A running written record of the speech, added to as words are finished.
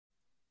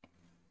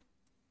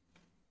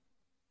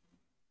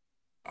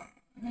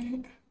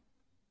I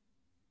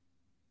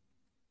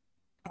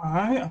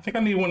think I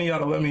need one of y'all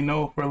to let me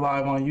know if we're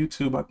live on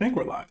YouTube. I think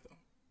we're live though.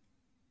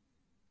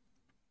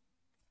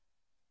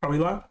 Are we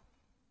live?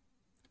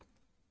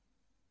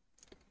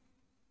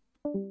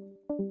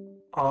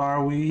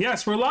 Are we?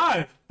 Yes, we're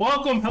live.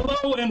 Welcome,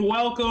 hello, and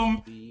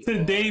welcome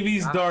to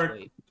Davy's Dark.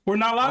 We're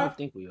not live? I don't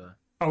think we are.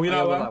 Are we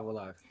not live? We're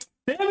live.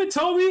 Damn it,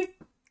 Toby.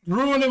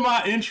 Ruining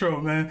my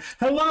intro, man.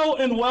 Hello,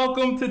 and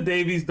welcome to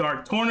Davy's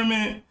Dark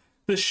Tournament,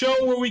 the show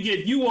where we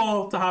get you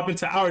all to hop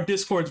into our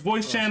Discord's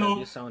voice channel. So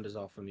your sound is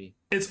off for me.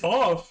 It's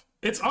off.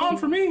 It's on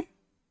for me.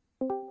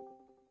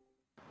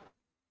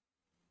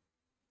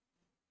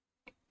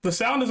 The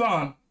sound is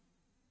on.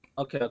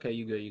 Okay,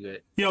 you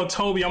good. Yo,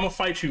 Toby, I'm gonna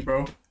fight you,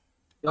 bro.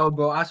 Yo,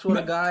 bro, I swear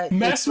to God.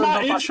 Mess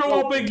my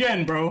intro up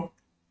again, bro.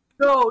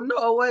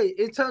 No, wait.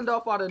 It turned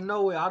off out of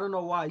nowhere. I don't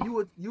know why.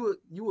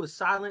 You were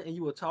silent and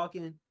you were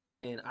talking,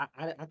 and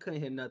I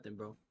couldn't hear nothing,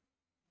 bro.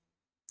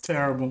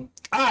 Terrible.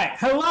 All right,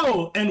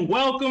 hello, and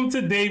welcome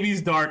to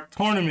Davy's Dark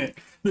Tournament,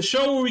 the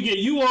show where we get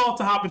you all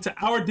to hop into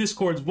our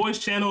Discord's voice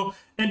channel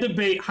and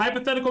debate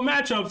hypothetical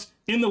matchups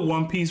in the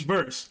One Piece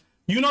verse.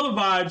 You know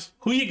the vibes,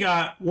 who you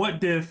got, what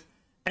diff,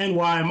 and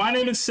why. My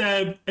name is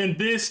Seb, and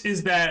this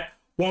is that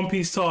One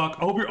Piece Talk.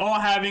 I hope you're all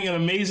having an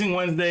amazing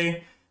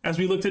Wednesday as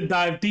we look to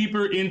dive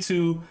deeper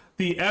into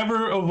the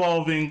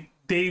ever-evolving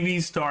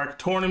Davy's Dark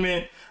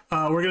Tournament.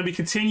 We're going to be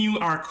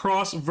continuing our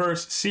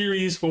cross-verse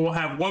series where we'll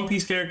have One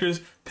Piece characters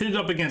pitted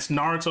up against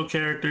Naruto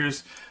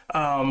characters.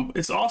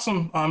 It's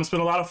awesome. It's been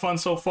a lot of fun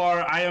so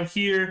far. I am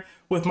here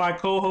with my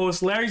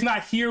co-host. Larry's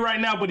not here right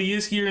now, but he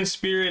is here in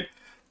spirit.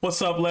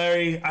 What's up,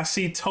 Larry? I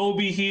see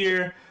Toby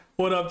here.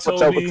 What up,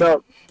 Toby? What's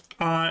up?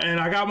 And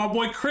I got my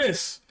boy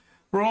Chris.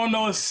 We all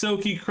know it's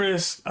Silky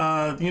Chris,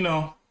 you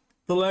know,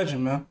 the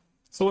legend, man.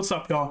 So what's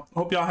up, y'all?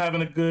 Hope y'all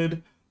having a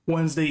good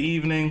Wednesday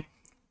evening.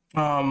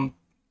 But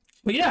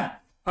yeah,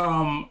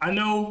 I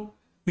know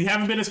we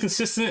haven't been as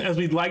consistent as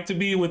we'd like to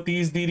be with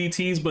these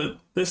DDTs, but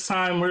this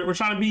time we're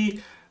trying to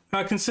be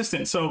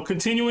consistent. So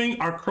continuing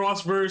our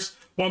cross-verse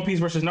One Piece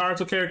versus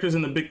Naruto characters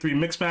in the Big Three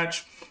mix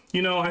match.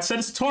 You know, I said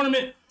it's a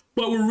tournament,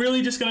 but we're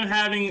really just going to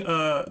having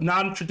a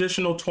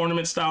non-traditional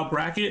tournament style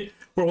bracket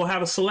where we'll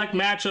have a select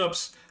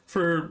matchups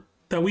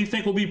that we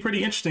think will be pretty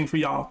interesting for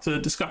y'all to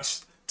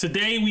discuss.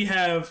 Today we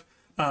have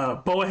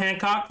Boa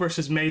Hancock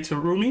versus Mei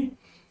Terumi,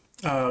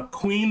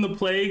 Queen the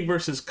Plague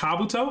versus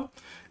Kabuto,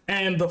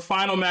 and the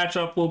final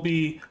matchup will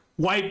be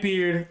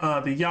Whitebeard,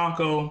 the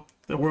Yonko,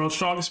 the world's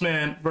strongest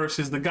man,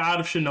 versus the god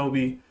of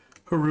shinobi,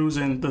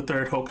 Hiruzen, the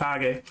third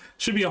Hokage.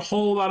 Should be a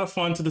whole lot of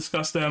fun to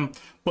discuss them,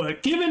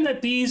 but given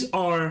that these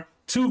are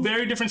two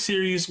very different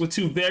series with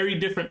two very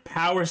different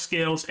power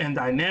scales and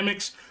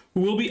dynamics,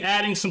 we will be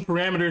adding some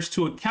parameters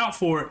to account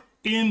for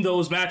in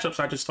those matchups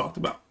I just talked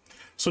about.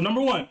 So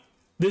number one,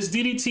 this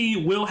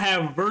DDT will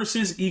have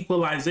versus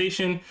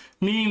equalization,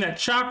 meaning that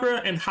chakra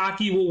and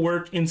haki will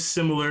work in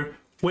similar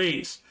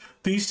ways.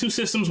 These two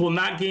systems will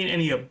not gain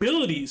any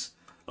abilities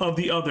of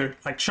the other,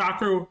 like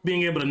chakra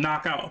being able to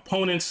knock out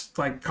opponents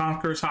like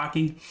Conqueror's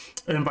haki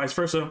and vice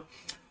versa.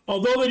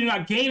 Although they do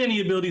not gain any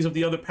abilities of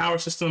the other power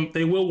system,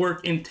 they will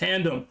work in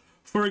tandem.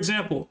 For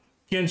example,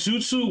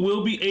 Genjutsu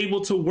will be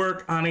able to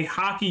work on a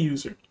haki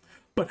user,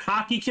 but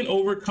haki can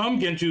overcome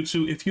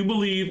Genjutsu if you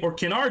believe or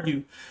can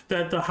argue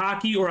that the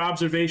haki or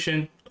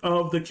observation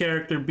of the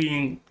character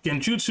being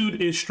Genjutsu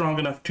is strong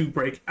enough to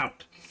break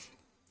out.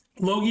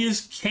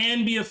 Logias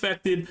can be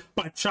affected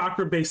by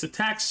chakra-based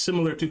attacks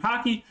similar to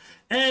haki,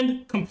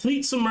 and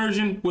complete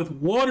submersion with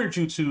water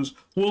jutsus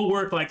will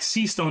work like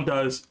Sea Stone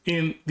does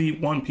in the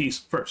One Piece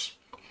verse.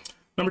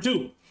 Number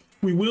two,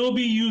 we will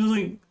be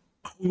using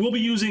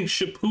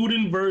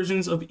Shippuden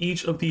versions of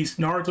each of these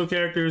Naruto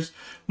characters,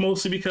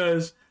 mostly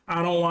because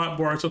I don't want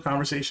Boruto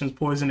conversations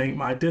poisoning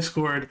my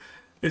Discord.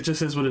 It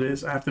just is what it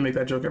is. I have to make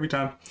that joke every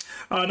time.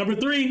 Number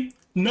three,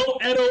 no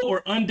Edo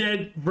or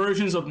undead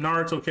versions of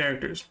Naruto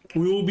characters.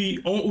 We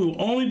will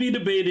only be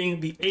debating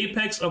the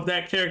apex of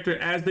that character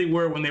as they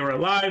were when they were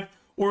alive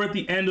or at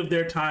the end of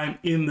their time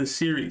in the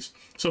series.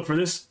 So for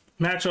this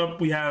matchup,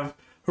 we have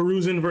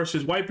Hiruzen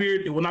versus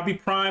Whitebeard. It will not be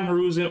Prime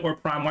Hiruzen or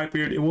Prime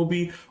Whitebeard. It will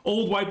be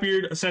old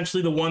Whitebeard,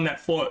 essentially the one that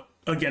fought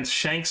against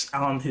Shanks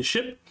on his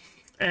ship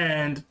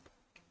and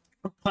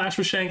clash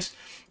with Shanks,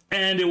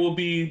 and it will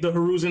be the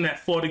Hiruzen that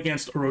fought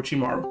against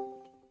Orochimaru. All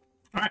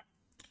right.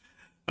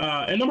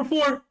 And number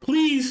four,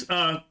 please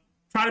try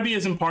to be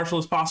as impartial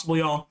as possible,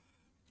 y'all.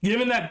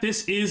 Given that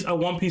this is a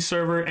One Piece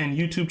server and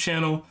YouTube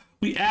channel,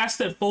 we ask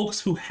that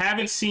folks who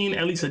haven't seen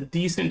at least a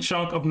decent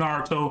chunk of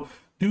Naruto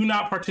do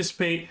not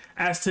participate,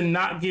 as to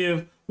not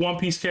give One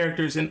Piece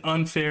characters an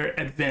unfair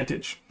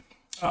advantage.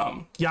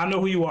 Y'all know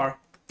who you are.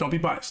 Don't be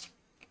biased.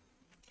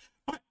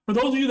 For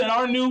those of you that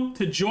are new,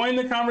 to join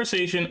the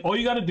conversation, all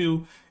you got to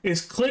do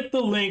is click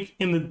the link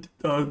in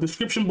the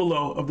description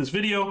below of this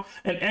video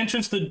and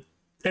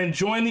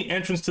join the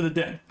entrance to the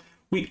den.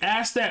 We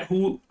ask that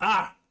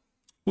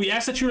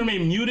you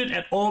remain muted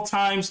at all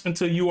times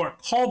until you are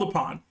called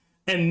upon,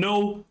 and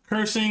no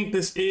cursing.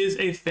 This is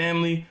a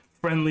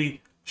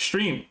family-friendly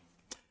stream.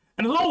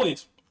 And as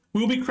always,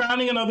 We will be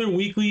crowning another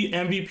weekly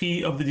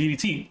MVP of the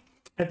DDT.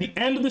 At the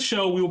end of the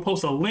show, we will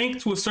post a link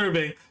to a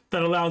survey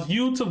that allows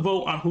you to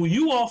vote on who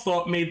you all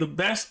thought made the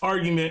best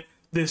argument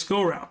this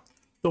go round.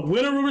 The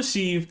winner will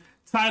receive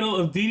title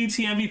of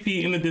DDT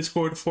MVP in the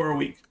Discord for a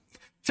week.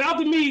 Shout out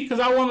to me because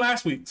I won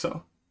last week,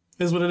 so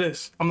it is what it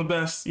is. I'm the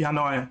best. Yeah, I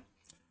know I am.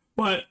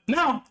 But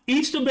now,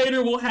 each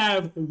debater will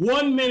have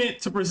 1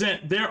 minute to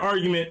present their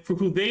argument for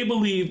who they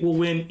believe will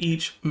win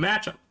each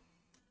matchup.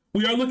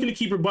 We are looking to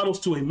keep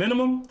rebuttals to a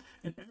minimum,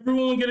 and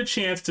everyone will get a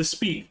chance to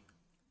speak.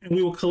 And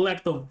we will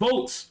collect the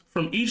votes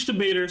from each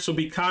debater, so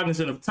be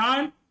cognizant of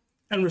time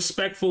and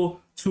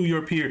respectful to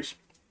your peers.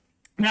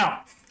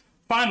 Now,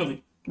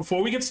 finally,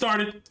 before we get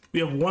started, we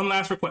have one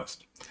last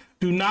request.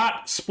 Do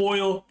not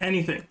spoil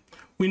anything.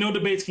 We know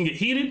debates can get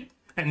heated,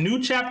 and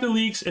new chapter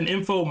leaks and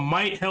info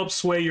might help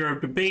sway your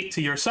debate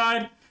to your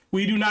side.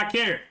 We do not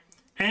care.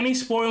 Any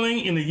spoiling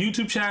in the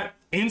YouTube chat,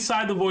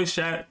 inside the voice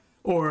chat,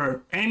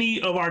 or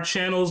any of our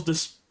channels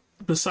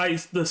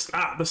besides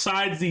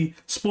the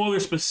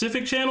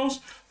spoiler-specific channels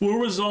will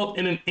result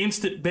in an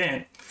instant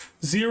ban.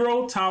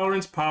 Zero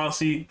tolerance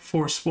policy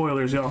for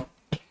spoilers, y'all.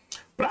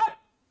 But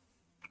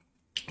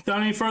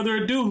without any further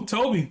ado,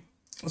 Toby,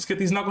 let's get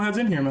these knuckleheads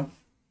in here, man.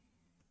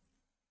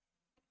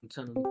 I'm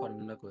telling them part of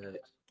the knuckleheads.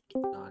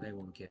 Nah, they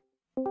won't care.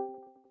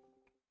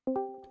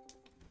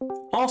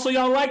 Also,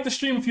 y'all like the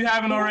stream if you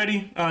haven't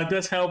already. It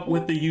does help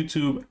with the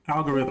YouTube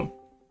algorithm.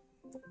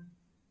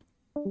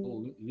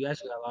 Oh, we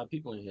actually got a lot of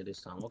people in here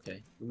this time.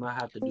 Okay, we might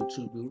have to do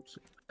 2 groups.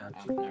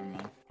 Never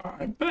mind. All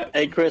right, bet.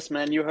 Hey, Chris,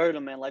 man, you heard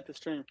him, man. Like the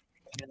stream.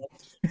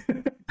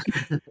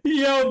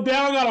 Yo,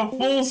 Down got a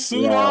full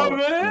suit on,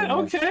 man.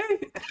 Okay.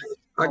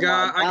 I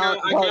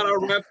gotta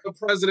rep the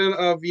president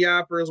of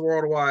Yappers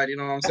Worldwide. You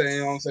know what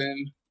I'm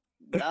saying?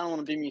 I don't want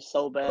to be me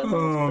so bad.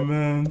 Oh,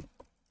 man.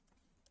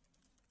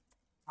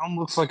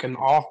 Looks like an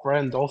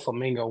off-brand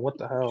Doflamingo. What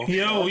the hell?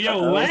 Yo,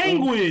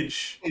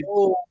 language.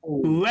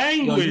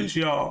 Language,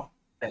 y'all.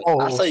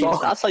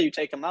 I saw you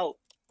take him out.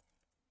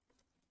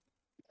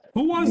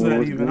 Who was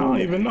that even? I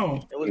don't even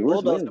know. It was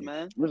Bulldozer,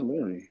 man. Where's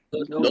Larry?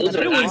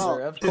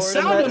 It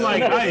sounded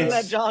like Let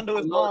ice. John do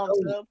his mom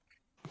stuff.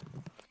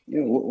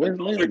 Yo, where's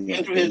Larry?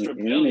 His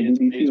rebellion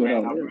phase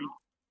right now, bro.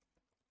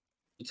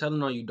 You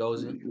telling on you,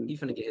 Dozin. He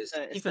finna get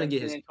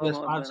his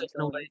PS5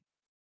 taken away.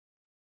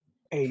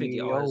 Hey, Finna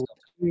get all his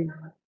yo,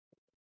 stuff.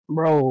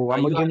 bro,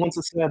 I'm you gonna got give one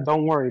to Seb.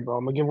 Don't worry, bro.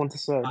 I'm gonna give one to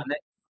Seb.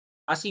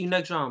 I see you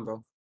next round,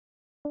 bro.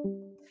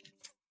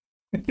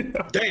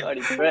 Damn. Toby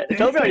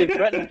already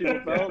threatened people,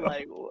 bro.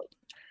 Like, what?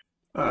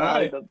 All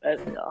right. The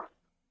best, y'all.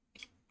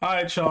 All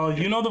right, y'all.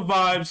 You know the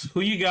vibes.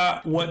 Who you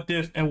got, what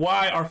diff, and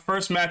why our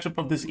first matchup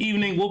of this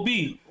evening will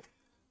be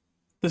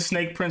the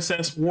Snake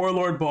Princess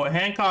Warlord Boa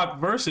Hancock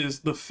versus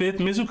the 5th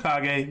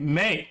Mizukage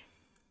Mei.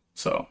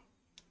 So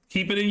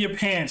keep it in your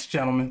pants,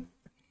 gentlemen.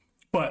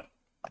 But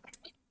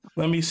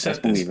let me set That's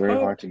gonna this be very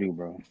up. hard to do,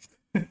 bro.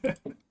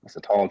 That's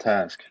a tall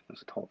task.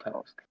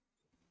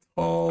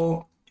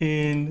 Oh,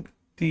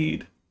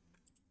 indeed.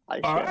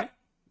 All right.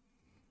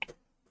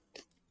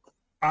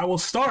 I will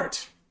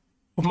start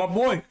with my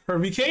boy,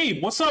 Herbie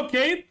Cabe. What's up,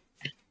 Cabe?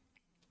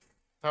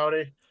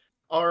 Howdy.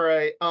 All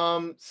right.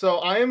 So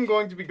I am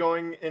going to be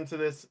going into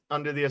this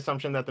under the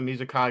assumption that the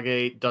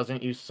Mizukage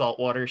doesn't use salt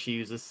water. She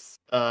uses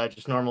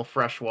just normal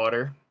fresh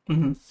water.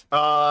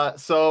 Mm-hmm.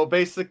 So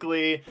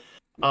basically,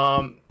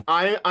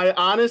 I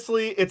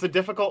honestly, it's a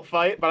difficult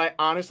fight, but I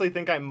honestly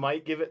think I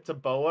might give it to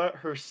Boa.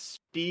 Her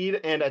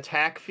speed and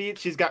attack feat.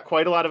 She's got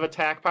quite a lot of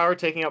attack power,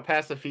 taking out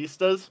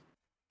pacifistas.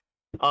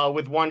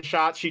 With one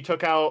shot, she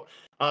took out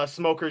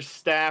Smoker's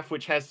staff,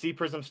 which has Sea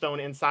Prism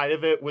Stone inside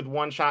of it, with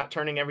one shot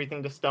turning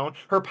everything to stone.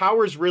 Her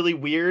power is really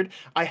weird.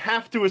 I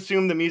have to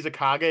assume the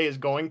Mizukage is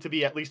going to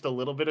be at least a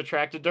little bit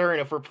attracted to her,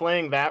 and if we're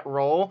playing that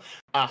role,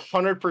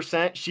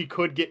 100% she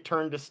could get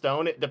turned to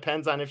stone. It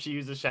depends on if she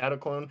uses Shadow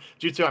Clone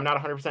Jutsu. I'm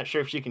not 100% sure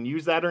if she can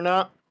use that or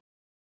not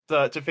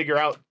to figure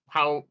out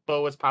how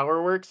Boa's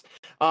power works.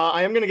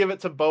 I am going to give it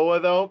to Boa,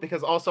 though,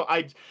 because also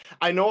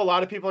I know a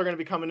lot of people are going to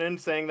be coming in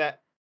saying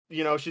that,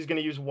 you know, she's going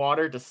to use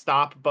water to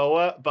stop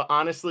Boa, but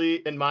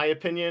honestly, in my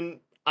opinion,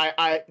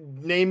 I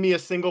name me a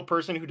single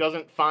person who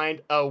doesn't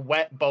find a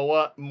wet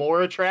Boa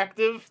more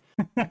attractive.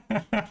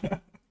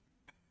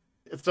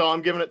 So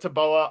I'm giving it to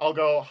Boa. I'll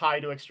go high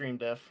to extreme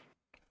diff.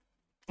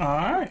 All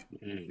right.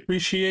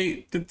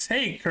 Appreciate the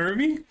take,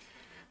 Kirby.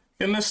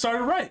 Getting this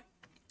started right.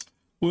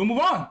 We'll move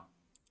on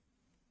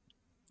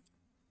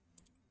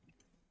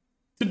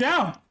to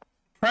Down,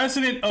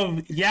 president of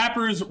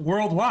Yappers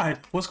Worldwide.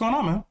 What's going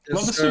on, man?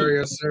 Love the suit.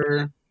 Yes,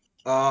 sir.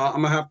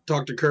 I'm gonna have to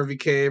talk to Curvy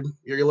Cabe.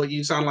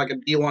 You sound like a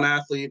D1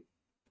 athlete,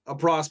 a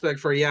prospect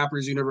for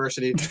Yappers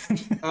University.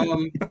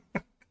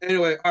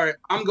 Anyway, all right.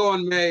 I'm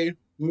going May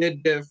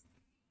mid diff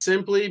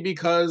simply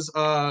because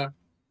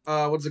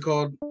what's it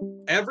called?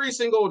 Every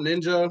single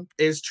ninja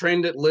is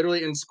trained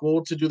literally in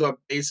school to do the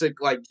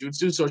basic like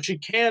jutsu, so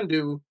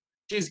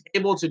she's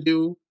able to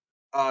do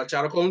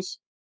shadow clones.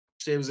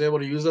 She was able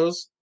to use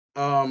those.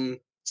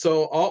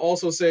 So I'll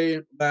also say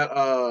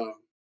that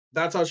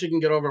that's how she can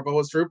get over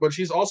Boa's fruit, but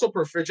she's also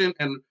proficient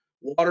in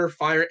water,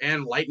 fire,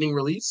 and lightning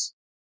release.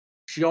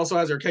 She also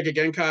has her Keke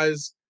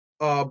Genkai's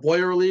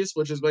boil release,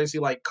 which is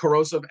basically like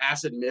corrosive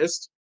acid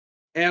mist,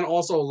 and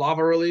also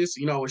lava release.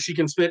 You know, she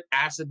can spit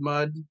acid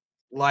mud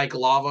like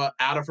lava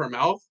out of her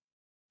mouth,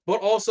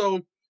 but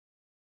also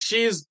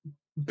she's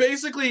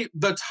basically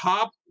the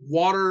top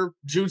water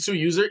jutsu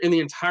user in the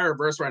entire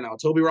verse right now.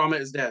 Tobirama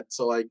is dead,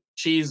 so like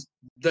she's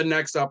the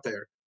next up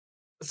there.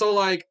 So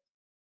like,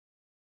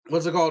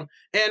 what's it called?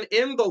 And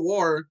in the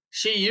war,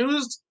 she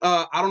used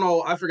I don't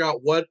know, I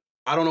forgot what,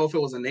 I don't know if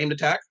it was a named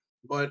attack,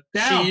 but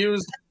Down. she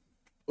used.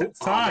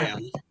 It's Oh, time.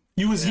 man.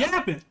 You was Yeah.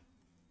 yapping.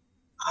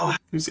 Oh.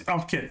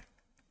 I'm kidding.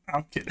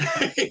 I'm kidding.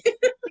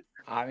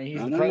 I mean, he's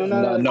No, the no, president.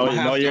 no, no, No, I'm gonna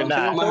no, have you're to-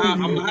 not.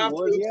 I'm gonna have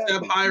to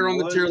step higher on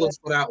the tier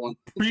list for that one.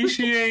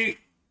 Appreciate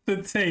the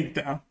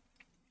takedown.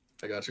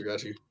 I got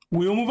you.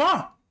 We'll move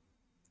on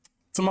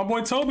to my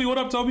boy Toby. What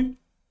up, Toby?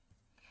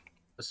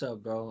 What's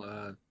up, bro?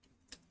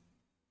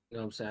 You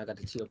know what I'm saying? I got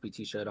the TOP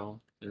t-shirt on.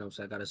 You know what I'm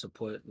saying? I got to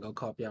support. Go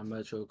copy our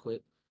merch real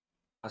quick.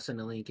 I'll send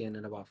the link in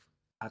about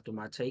after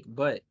my take.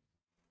 But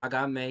I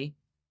got May.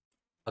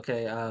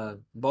 Okay,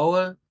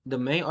 Boa, the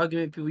main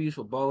argument people use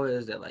for Boa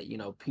is that, like, you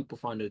know, people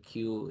find her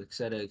cute,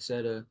 etc.,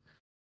 etc.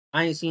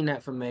 I ain't seen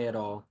that from May at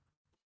all.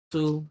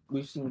 Two,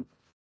 we've seen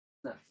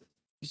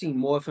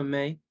more from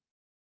May. You know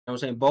what I'm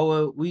saying?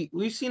 Boa,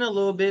 we've seen a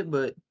little bit,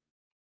 but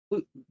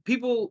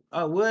people,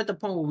 we're at the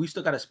point where we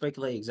still got to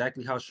speculate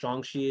exactly how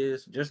strong she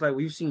is. Just like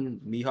we've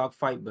seen Mihawk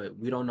fight, but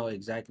we don't know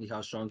exactly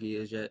how strong he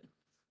is yet.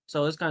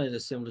 So it's kind of a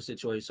similar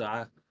situation. So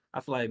I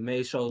feel like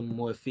May showed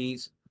more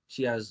feats.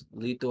 She has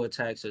lethal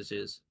attacks such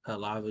as her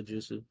lava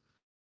jutsu.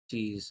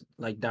 She's,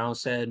 like Down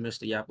said,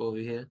 Mr. Yap over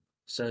here,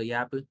 Sir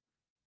Yappa.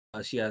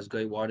 She has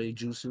great water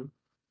jutsu.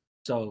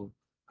 So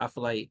I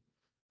feel like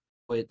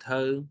with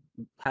her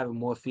having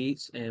more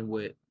feats and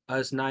with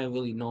us not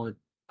really knowing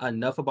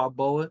enough about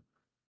Boa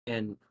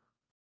and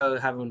her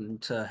having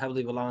to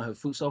heavily rely on her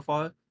food so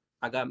far,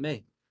 I got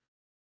May.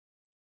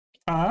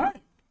 All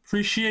right.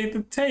 Appreciate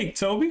the take,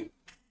 Toby.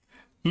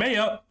 May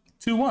up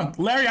 2-1.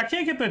 Larry, I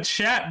can't get the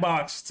chat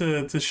box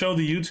to show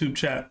the YouTube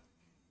chat.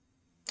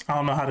 I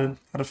don't know how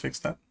to fix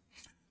that.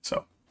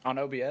 So On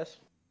OBS?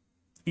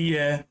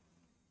 yeah.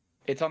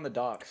 It's on the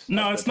docs.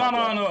 No, That's it's the not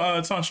top on. left.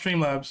 It's on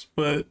Streamlabs.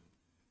 But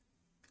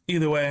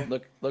either way,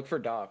 Look for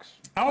docs.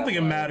 I don't That's think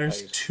it why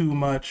matters pays. too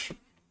much.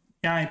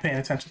 Yeah, I ain't paying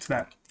attention to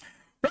that.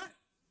 Right.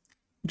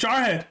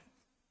 Jarhead,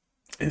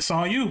 it's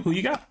on you. Who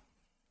you got?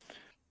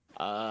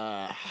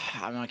 I'm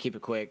gonna keep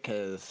it quick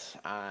because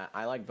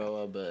I like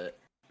Boa, but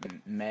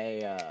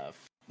May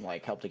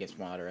like helped against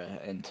Madara,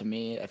 and to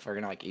me, if we're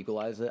gonna like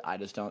equalize it, I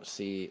just don't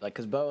see like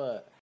because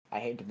Boa. I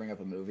hate to bring up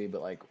a movie,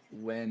 but like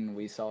when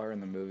we saw her in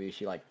the movie,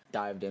 she like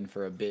dived in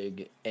for a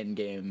big end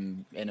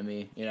game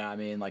enemy. You know what I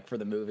mean? Like for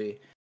the movie,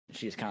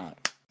 she's kind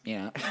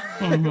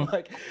of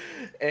like,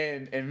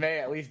 and May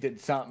at least did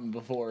something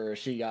before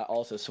she got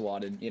also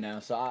swatted. You know,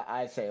 so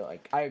I say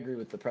like I agree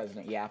with the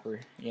President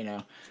Yapper. You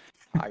know.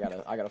 I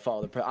gotta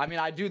follow the I mean,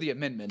 I do the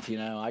amendment, you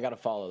know. I gotta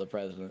follow the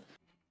president.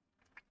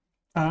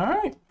 All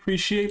right.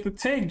 Appreciate the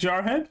take,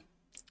 Jarhead.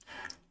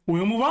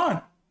 We'll move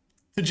on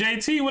to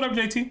JT. What up,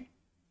 JT?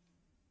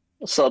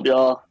 What's up,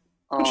 y'all?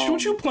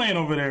 What you playing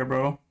over there,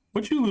 bro?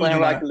 What you losing Playing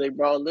at? Rocket League,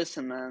 bro.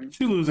 Listen, man. What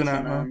you losing Listen,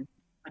 at, man?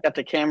 I got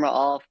the camera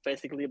off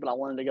basically, but I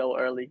wanted to go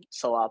early,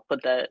 so I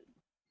put that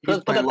He's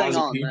put that playing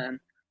thing on, Lazarus. man.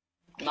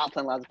 I'm not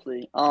playing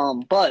Lazarus.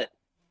 But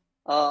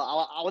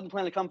I wasn't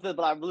planning to come to it,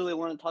 but I really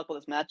wanted to talk about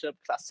this matchup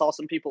because I saw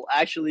some people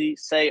actually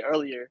say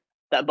earlier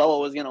that Boa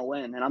was gonna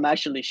win, and I'm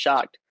actually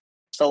shocked.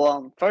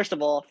 So first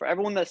of all, for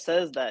everyone that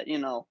says that, you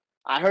know,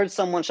 I heard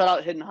someone shout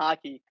out Hidden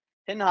Hockey.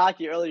 Hidden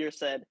Hockey earlier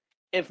said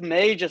if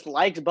May just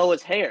likes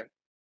Boa's hair,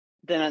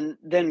 then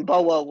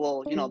Boa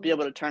will, you know, be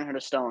able to turn her to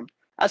stone.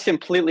 That's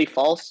completely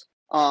false.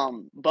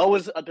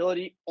 Boa's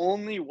ability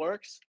only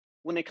works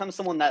when it comes to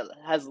someone that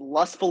has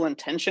lustful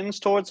intentions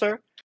towards her.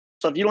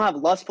 So if you don't have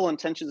lustful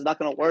intentions, it's not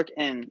going to work.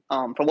 And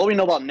from what we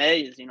know about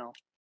May is, you know,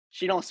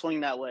 she don't swing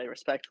that way,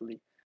 respectfully.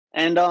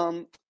 And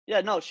yeah,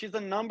 no, she's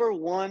the number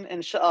one.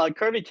 And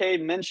Kirby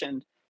Cave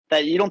mentioned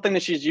that you don't think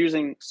that she's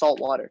using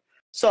salt water.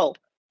 So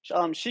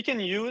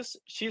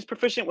she's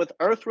proficient with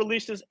earth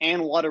releases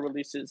and water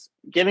releases,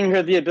 giving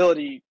her the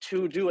ability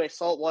to do a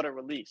saltwater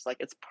release. Like,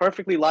 it's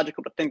perfectly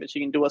logical to think that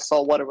she can do a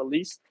saltwater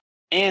release.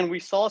 And we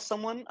saw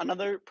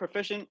another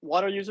proficient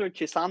water user,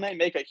 Kisame,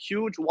 make a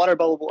huge water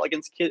bubble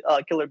against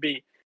Killer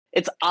B.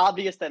 It's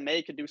obvious that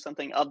May could do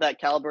something of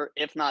that caliber,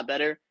 if not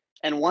better.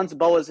 And once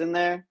Boa's in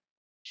there,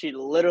 she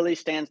literally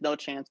stands no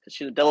chance because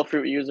she's a Devil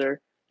Fruit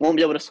user, won't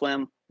be able to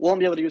swim, won't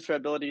be able to use her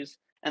abilities.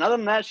 And other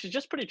than that, she's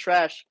just pretty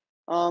trash.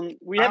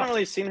 We haven't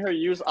really seen her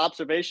use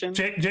observation.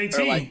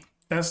 JT,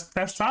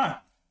 that's time.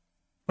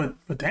 But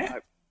damn,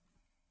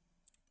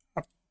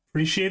 I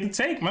appreciate the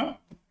take, man.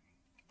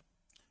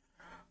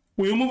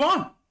 We'll move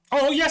on.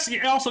 Oh yes,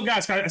 also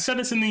guys, I said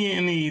this in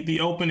the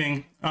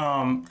opening.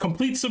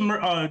 Complete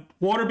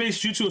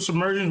water-based jutsu of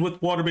submersion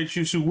with water-based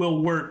jutsu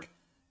will work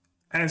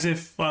as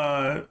if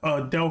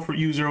a Delphi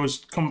user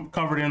was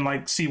covered in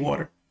like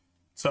seawater.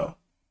 So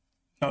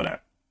know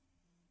that.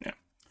 Yeah.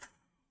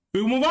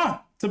 We will move on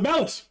to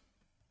Bellis.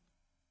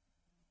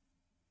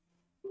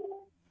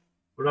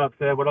 What up,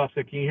 Seb? What up,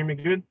 Seb? Can you hear me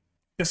good?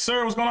 Yes,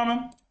 sir. What's going on,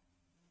 man?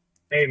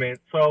 Hey, man.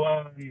 So,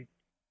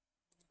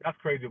 that's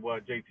crazy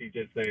what JT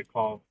just said,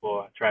 called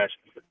for trash.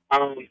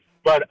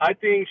 But I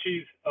think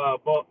she's,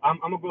 I'm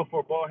gonna go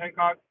for Bo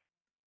Hancock.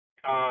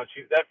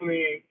 She's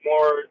definitely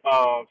more,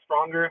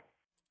 stronger,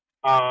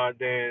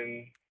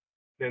 than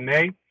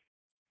May.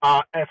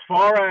 As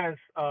far as,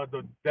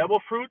 the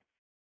devil fruit,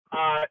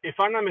 if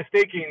I'm not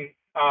mistaken,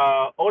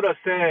 Oda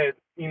said,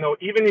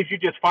 even if you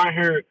just find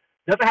her,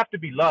 doesn't have to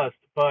be lust,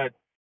 but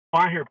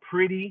find her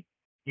pretty,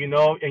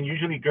 and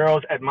usually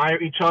girls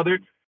admire each other.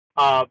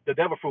 The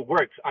devil fruit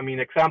works. I mean,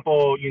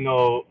 example,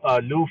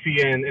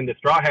 Luffy and the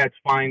Straw Hats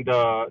find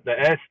the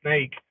S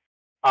snake,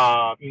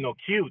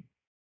 cute,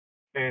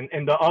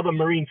 and the other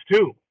Marines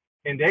too,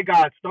 and they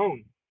got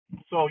stoned.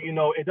 So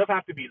it doesn't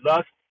have to be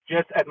lust.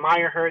 Just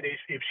admire her if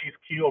she's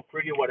cute or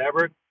pretty or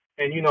whatever.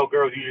 And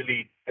girls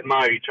usually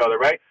admire each other,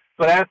 right?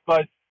 So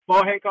but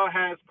Bo Hancock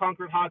has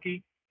conquered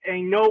hockey.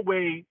 Ain't no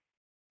way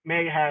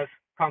May has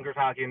conquered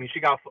hockey. I mean, she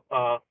got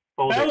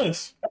folded.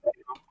 Bellis,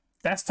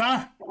 that's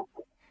time.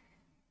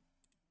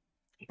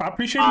 I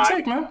appreciate your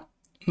take, man.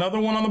 Another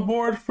one on the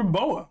board for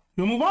Boa.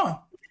 We'll move on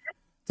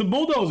to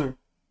Bulldozer.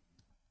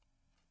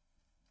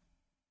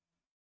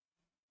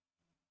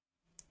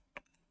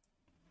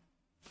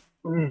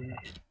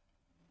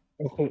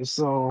 Okay,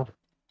 so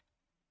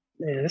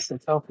man, this is a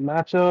tough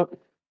matchup.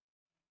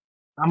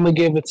 I'm gonna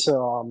give it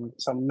to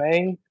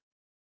May.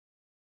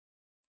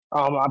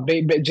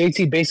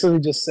 JT basically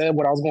just said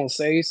what I was gonna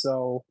say,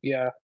 so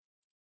yeah.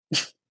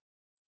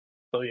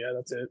 So yeah,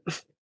 that's it.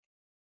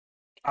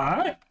 All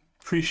right.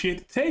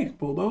 Appreciate the take,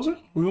 Bulldozer.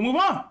 We'll move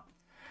on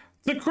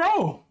to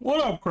Crow.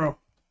 What up, Crow?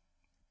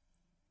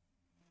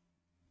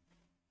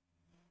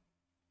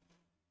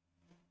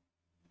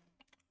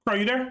 Crow,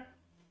 you there?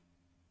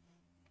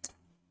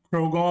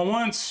 Crow going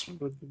once.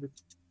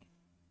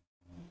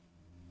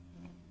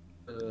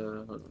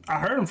 I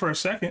heard him for a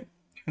second,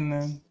 and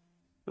then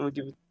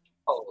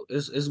Oh,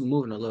 it's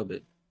moving a little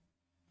bit.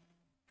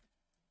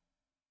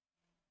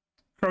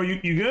 Crow,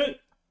 you good?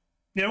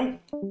 Yo.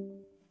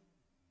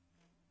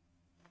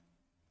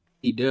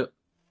 He did.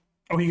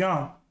 Oh, he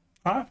gone.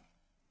 All right.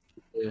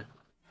 Yeah.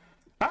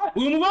 All right,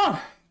 we'll move on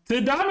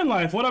to Diamond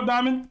Life. What up,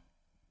 Diamond?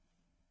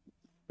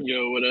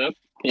 Yo, what up?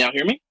 Can y'all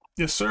hear me?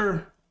 Yes,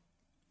 sir.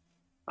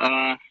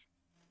 All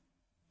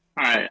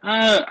right.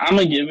 I'm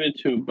gonna give it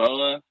to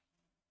Boa,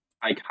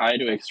 like high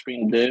to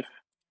extreme diff,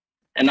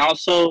 and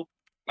also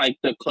like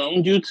the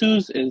clone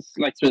jutsus is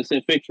like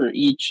specific for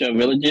each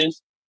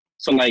villages.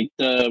 So like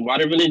the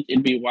water village,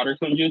 it'd be water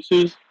clone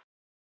jutsus,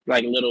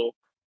 like little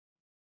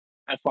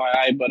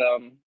FYI. But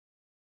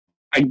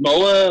like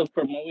Boa,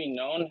 from what we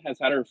known, has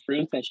had her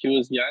fruit since she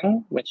was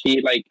young, when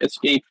she like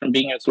escaped from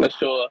being a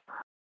celestial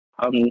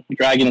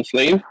dragon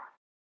slave,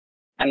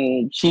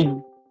 and she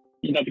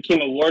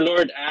became a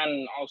warlord,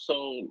 and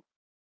also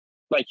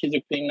like she's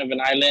a queen of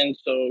an island,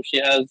 so she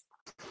has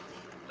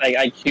like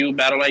IQ,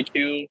 battle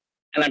IQ,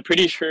 and I'm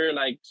pretty sure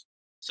like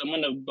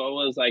someone of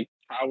Boa's like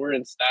power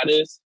and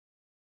status,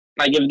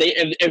 like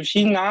if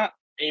she's not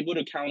able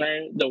to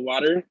counter the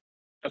water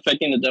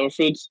affecting the devil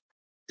fruits,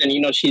 then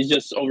she's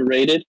just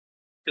overrated.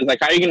 Because like,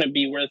 how are you gonna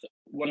be worth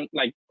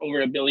over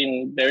 1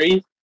 billion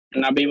berries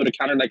and not be able to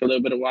counter like a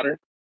little bit of water?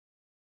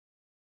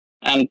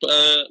 And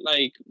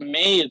like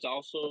May is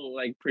also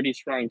like pretty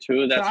strong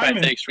too. That's why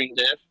I say extreme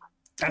diff.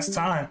 That's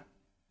time.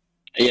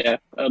 Yeah,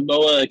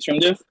 Boa extreme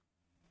diff.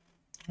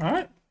 All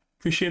right,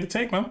 appreciate the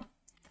take, man.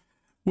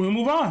 We'll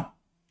move on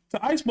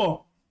to Ice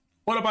Ball.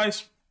 What up,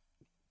 Ice?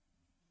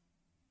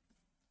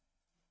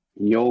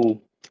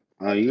 Yo,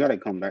 you gotta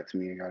come back to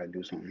me. I gotta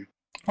do something.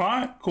 All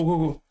right,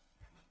 cool.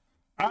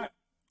 All right,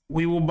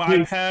 we will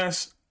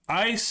bypass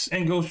Ice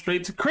and go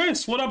straight to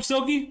Chris. What up,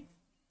 Silky?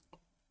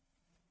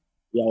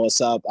 Yo, what's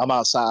up? I'm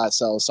outside,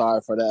 so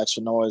sorry for the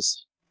extra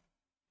noise.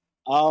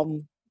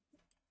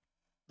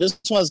 This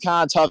one's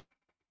kind of tough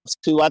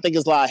too. I think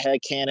it's a lot of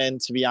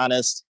headcanon, to be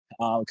honest,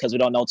 because we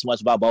don't know too much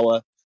about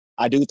Boa.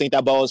 I do think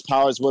that Boa's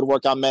powers would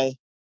work on May.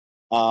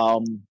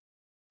 But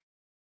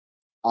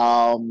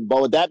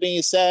with that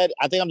being said,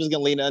 I think I'm just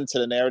gonna lean into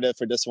the narrative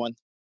for this one.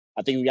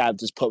 I think we gotta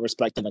just put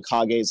respect in the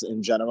Kages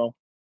in general.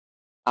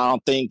 I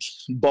don't think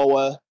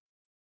Boa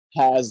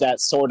has that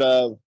sort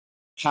of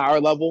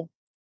power level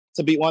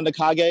to beat one of the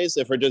Kages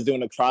if we're just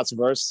doing a cross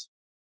verse.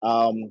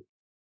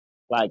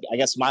 Like, I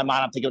guess in my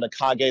mind, I'm thinking of the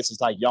Kages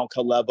as like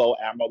Yonka level,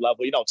 Admiral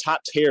level,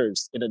 top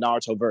tiers in the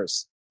Naruto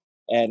verse.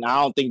 And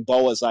I don't think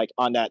Boa's like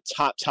on that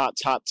top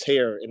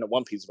tier in the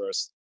One Piece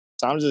verse.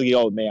 So I'm just gonna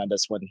go with May on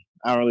this one.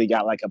 I don't really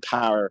got like a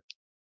power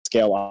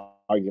scale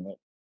argument.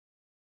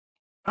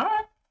 All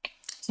right.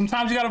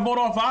 Sometimes you gotta vote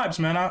off vibes,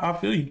 man. I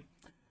feel you.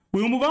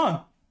 We'll move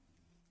on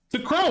to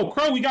Crow.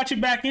 Crow, we got you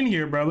back in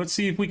here, bro. Let's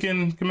see if we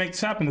can make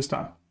this happen this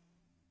time.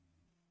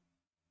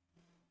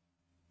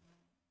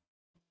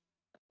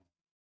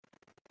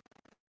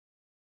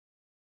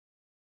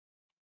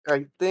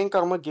 I think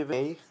I'm gonna give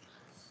A.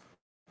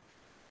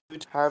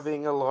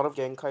 Having a lot of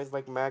Genkais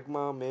like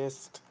Magma,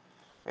 Mist,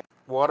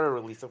 water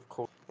release, of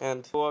course.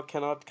 And Boa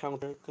cannot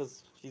counter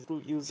because she's a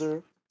fruit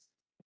user.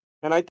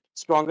 And I think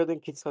stronger than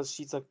Kids because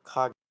she's a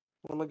Kage.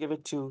 I'm gonna give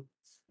it to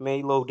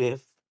May low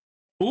diff.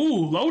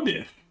 Ooh, low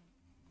diff.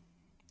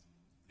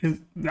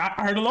 I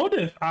heard a low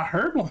diff. I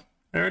heard one.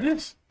 There it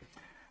is.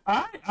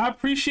 I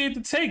appreciate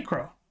the take,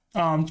 Crow.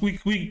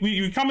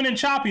 We coming in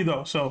choppy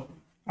though, so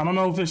I don't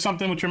know if there's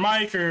something with your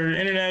mic or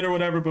internet or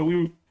whatever, but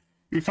we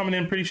were coming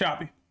in pretty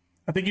choppy.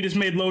 I think you just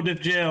made low diff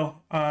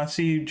jail.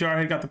 See,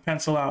 Jarhead got the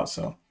pencil out,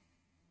 so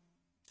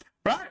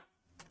right.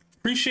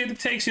 Appreciate the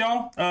takes,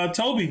 y'all.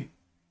 Toby,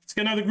 let's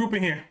get another group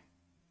in here.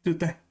 Do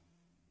the thing.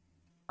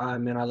 All right,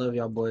 man. I love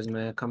y'all boys,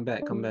 man. Come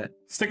back.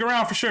 Stick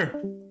around for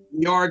sure.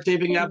 Yard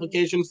taping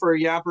application for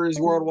yappers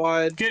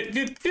worldwide. Get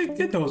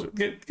those.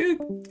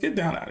 Get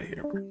down out of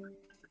here, bro.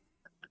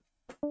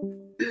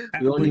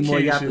 We don't need more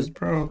Applications, yappers,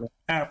 bro.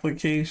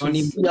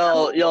 Applications.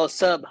 Yo,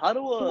 Sub, how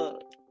do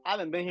I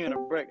haven't been here in a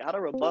brick. How do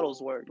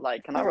rebuttals work?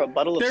 Like, can I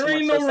rebuttal if There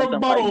someone ain't says no something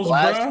rebuttals,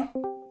 like bruh.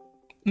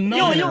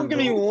 No, you don't give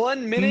me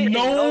 1 minute.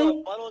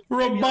 No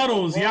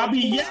rebuttals. Y'all be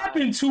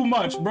yapping too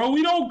much, bro.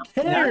 We don't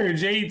care,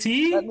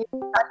 JT.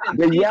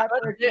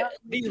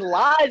 These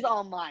lies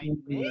on my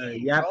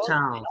name, Yap bro.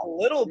 Town. A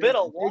little bit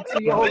of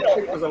water. Your whole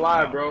take was a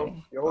lie, bro.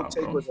 Your whole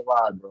take was a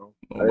lie, bro.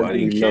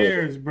 Nobody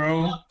cares,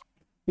 bro.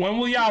 When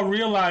will y'all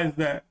realize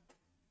that?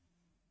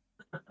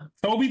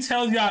 Toby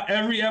tells y'all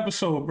every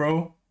episode,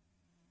 bro.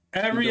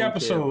 Every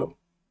episode.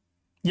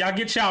 Y'all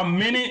get y'all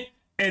minute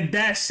and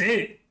that's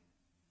it.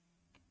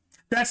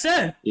 That's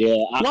it. Yeah.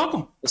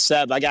 Welcome.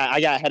 Seb, I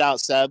got head out,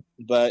 Seb,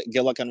 but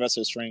good luck on the rest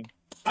of the stream.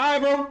 All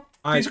right,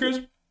 bro. Peace, Chris.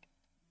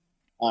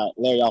 All right,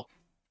 there y'all.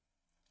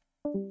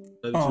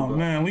 Oh,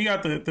 man. We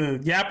got the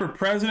Yapper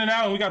president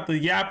out and we got the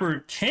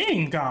Yapper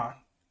king gone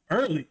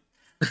early.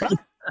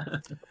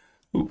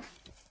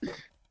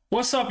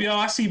 What's up, y'all?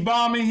 I see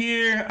Bomb in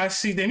here. I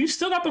see them. You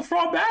still got the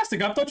Fraud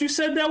Bastard. I thought you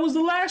said that was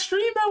the last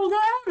stream that was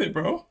going to have it,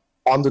 bro.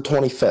 On the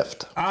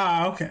 25th.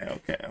 Ah, okay.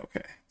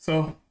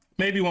 So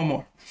maybe one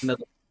more. I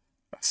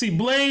see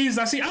Blaze.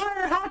 I see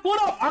Iron Hawk.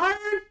 What up,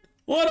 Iron?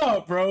 What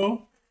up,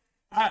 bro?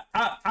 I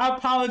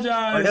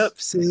apologize. What up,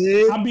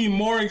 Sid? I'll be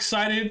more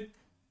excited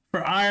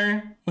for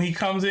Iron when he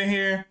comes in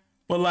here.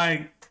 But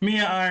like me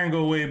and Iron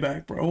go way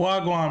back, bro.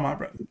 What go on, my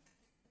brother?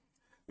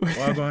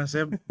 What going,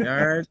 Seb? You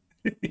all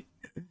right?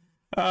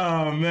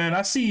 Oh man,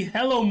 I see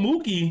Hello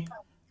Mookie.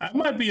 That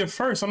might be a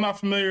first. I'm not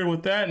familiar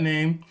with that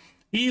name.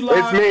 Eli.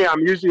 It's me. I'm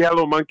usually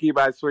Hello Monkey,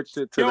 but I switched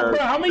it to Yo, bro,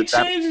 how many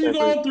changes you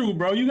going through,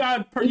 bro? You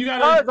got.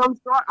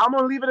 I'm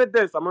gonna leave it at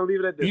this.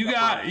 You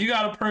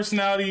got a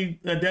personality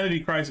identity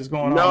crisis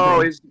going on. No,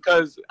 bro. it's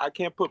because I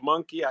can't put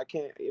monkey. I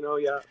can't.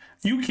 Yeah.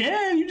 You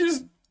can.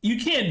 You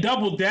can't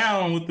double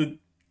down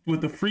with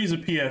the Freezer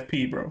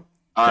PFP, bro.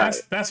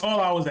 That's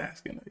all I was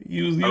asking.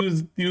 You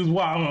was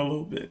wilding a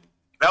little bit.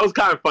 That was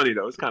kind of funny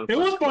though. It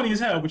was funny as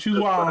hell, but you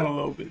was wilding a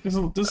little bit. Just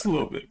a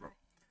little bit, bro.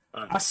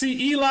 I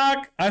see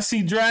Eloc. I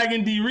see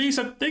Dragon D Reese.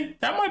 I think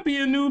that might be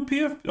a new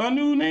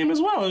name as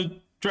well.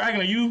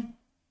 Dragon, are you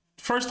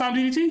first time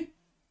DDT?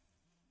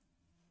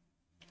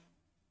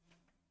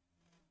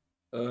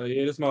 Yeah,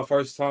 this is my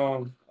first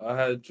time. I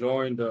had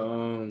joined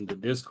the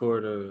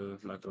Discord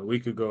like a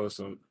week ago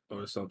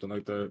or something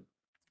like that.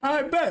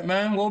 I bet,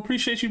 man. Well,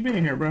 appreciate you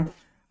being here, bro.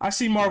 I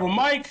see Marvel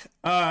Mike.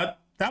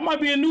 That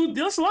might be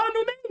there's a lot of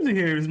new names in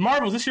here. Is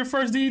Marvel, is this your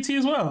first DDT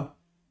as well?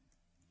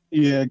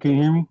 Yeah, can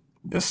you hear me?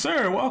 Yes,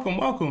 sir.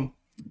 Welcome.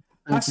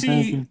 I Thank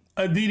see you.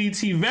 a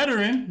DDT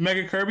veteran,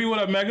 Mega Kirby. What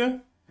up,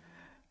 Mega?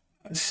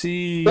 I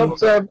see.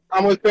 What's up?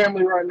 I'm with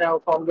family right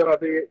now, so I'm gonna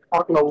be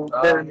talking over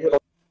there. All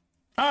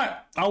right,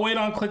 I'll wait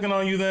on clicking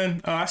on you then.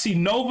 I see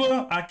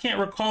Nova. I can't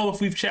recall if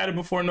we've chatted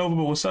before, Nova,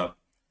 but what's up?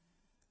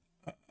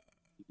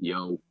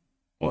 Yo.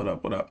 What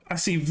up? I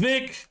see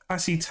Vic. I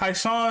see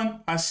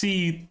Tyson. I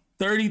see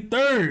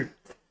 33rd.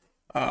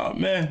 Oh,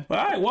 man. All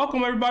right,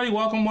 welcome, everybody.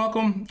 Welcome.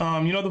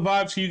 You know the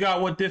vibes, so you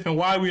got what diff and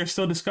why. We are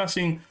still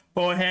discussing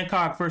Boa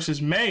Hancock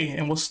versus May,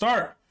 and we'll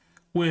start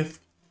with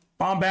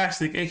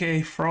Bombastic,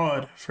 a.k.a.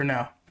 Fraud, for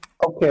now.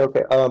 Okay.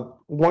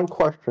 One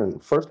question.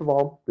 First of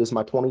all, this is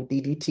my 20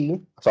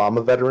 DDT, so I'm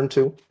a veteran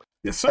too.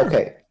 Yes, sir.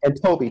 Okay,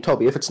 and Toby,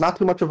 if it's not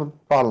too much of a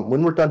problem,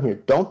 when we're done here,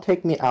 don't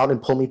take me out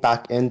and pull me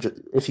back in.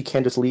 If you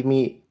can, just leave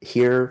me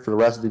here for the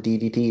rest of the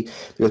DDT,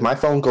 because my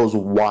phone goes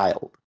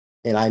wild.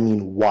 And I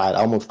mean wild.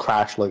 I almost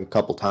crashed like a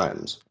couple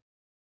times.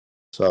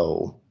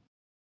 So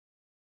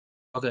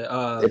Okay.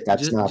 if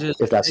that's next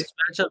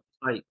matchup,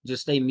 like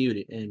just stay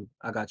muted, and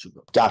I got you,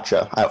 bro.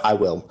 Gotcha. I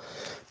will.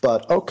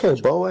 But okay,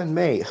 Boa and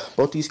May.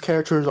 Both these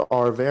characters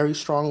are very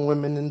strong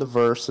women in the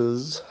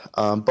verses.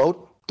 Both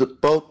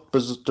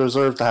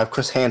deserve to have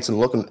Chris Hansen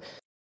looking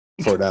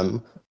for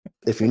them.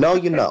 If you know,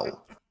 you know.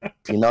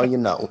 If you know, you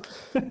know.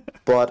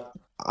 But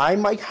I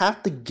might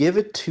have to give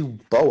it to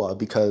Boa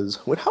because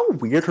with how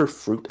weird her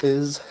fruit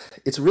is,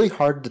 it's really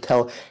hard to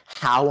tell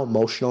how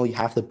emotional you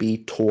have to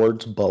be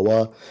towards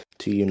Boa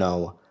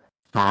to,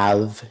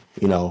 have,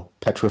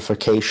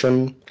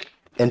 petrification.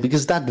 And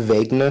because that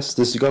vagueness,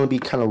 this is going to be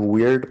kind of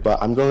weird,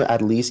 but I'm going to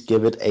at least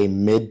give it a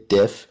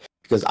mid-diff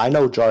because I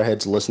know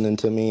Jarhead's listening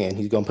to me, and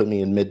he's gonna put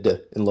me in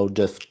low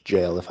diff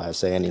jail if I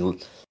say any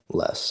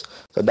less.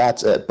 So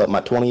that's it. But my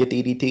 20th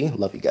EDT.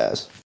 Love you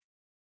guys.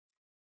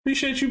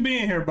 Appreciate you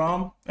being here,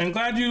 Bomb. And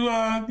glad you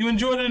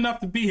enjoyed it enough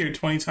to be here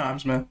 20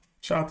 times, man.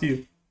 Shout out to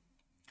you.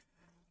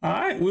 All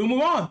right, we'll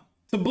move on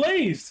to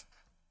Blazed.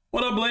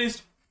 What up,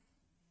 Blazed?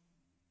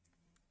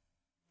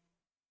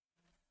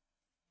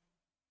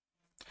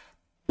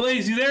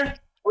 Blaze, you there?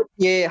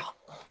 Yeah.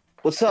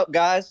 What's up,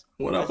 guys?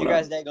 What up? How's your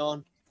guys' day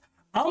going?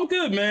 I'm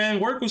good, man.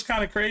 Work was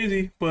kind of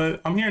crazy,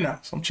 but I'm here now,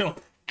 so I'm chilling.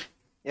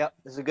 Yep,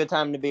 it's a good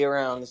time to be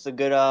around. It's a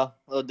good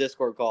little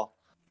Discord call.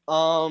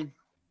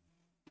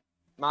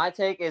 My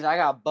take is I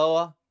got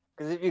Boa,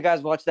 because if you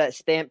guys watch that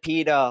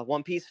Stampede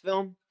One Piece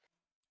film,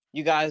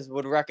 you guys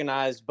would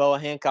recognize Boa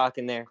Hancock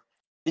in there.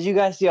 Did you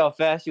guys see how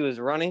fast she was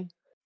running?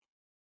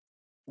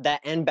 That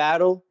end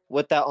battle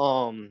with that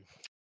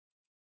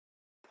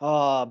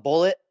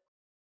bullet,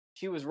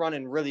 she was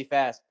running really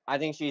fast. I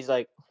think she's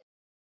like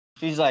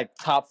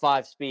top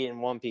 5 speed in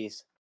One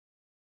Piece.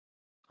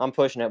 I'm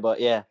pushing it, but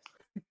yeah.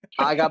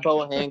 I got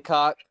Boa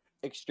Hancock,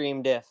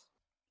 extreme diff.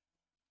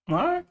 All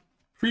right.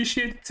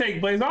 Appreciate the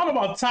take, Blaze. I don't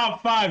know about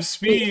top 5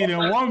 speed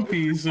in One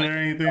Piece or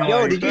anything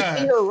Yo, like did you that.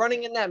 see her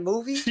running in that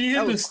movie? She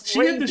hit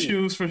the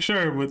shoes for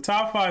sure, but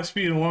top 5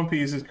 speed in One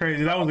Piece is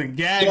crazy. That was a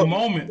gag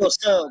moment.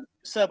 So,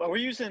 Seb, are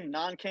we using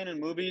non-canon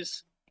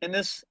movies in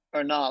this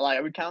or not? Like,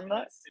 are we counting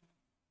that?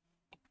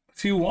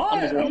 If you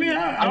want, I mean,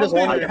 I I'm don't just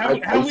think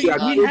wondering.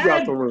 we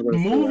had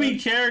movie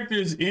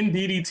characters in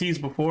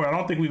DDTs before. I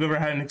don't think we've ever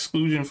had an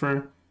exclusion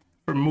for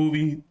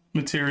movie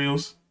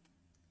materials,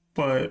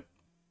 but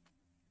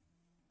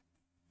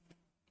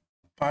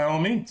by all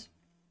means.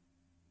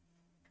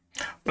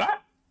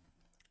 But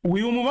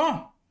we will move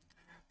on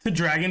to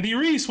Dragon D.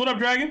 Reese. What up,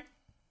 Dragon?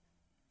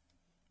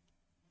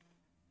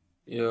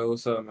 Yo,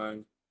 what's up,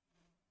 man?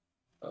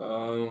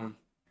 Not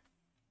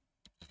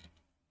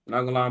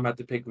gonna lie, I'm about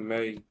to pick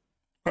May.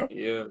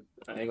 Yeah,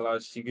 I ain't gonna lie,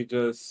 she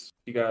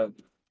got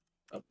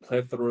a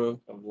plethora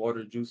of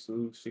water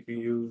jutsu she can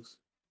use.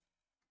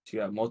 She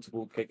got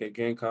multiple KK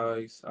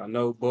Genkais. I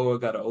know Boa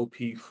got an OP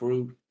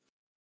fruit,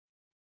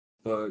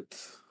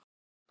 but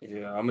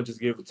yeah, I'm gonna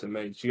just give it to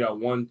May. She got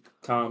one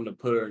time to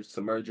put her,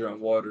 submerge her in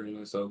water, and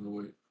it's over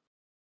with.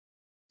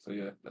 So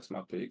yeah, that's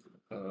my pick.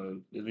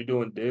 If we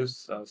doing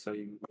this, I'll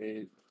say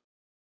mid.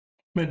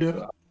 Mid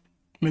to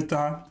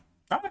high.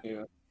 All right.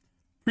 Yeah.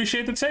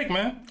 Appreciate the take,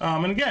 man.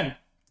 And again,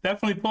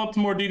 definitely pull up to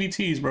more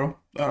DDTs, bro.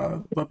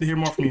 Love to hear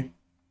more from you.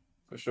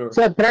 For sure.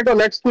 Seth, can I go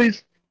next,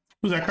 please?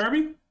 Who's that,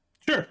 Kirby?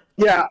 Sure.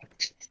 Yeah.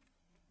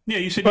 Yeah,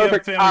 you said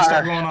Perfect. you have family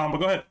stuff going on, but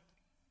go ahead.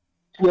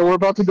 Yeah, we're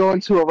about to go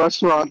into a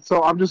restaurant,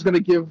 so I'm just gonna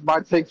give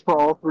my takes for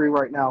all 3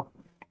 right now.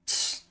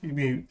 You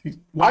mean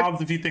wild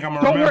if you think I'm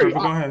gonna Don't remember, worry,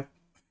 but go ahead.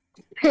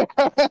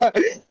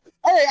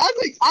 Hey,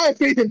 I have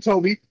faith in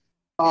Toby.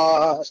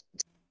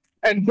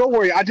 And don't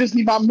worry, I just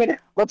need my minute.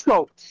 Let's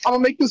go. I'm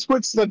gonna make this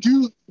quick since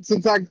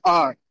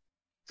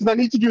I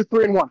need to do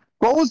 3 in 1.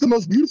 Boa is the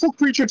most beautiful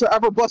creature to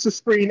ever bless a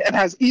screen and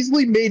has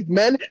easily made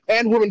men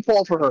and women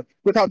fall for her.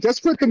 With how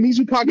desperate the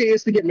Mizukage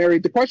is to get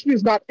married, the question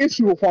is not if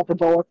she will fall for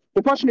Boa.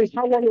 The question is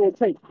how long it will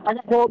take. I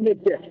got Boa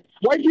mid-tier.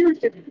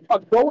 Whitebeard is a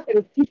goat and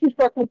is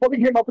disrespectful putting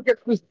him up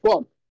against this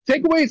bum.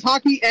 Take away his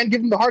hockey and give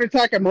him the heart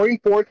attack at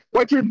Marineford.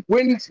 Whitebeard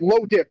wins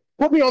low dip.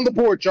 Put me on the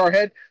board,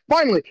 Jarhead.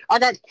 Finally, I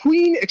got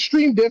Queen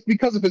Extreme Diff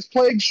because of his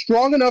plague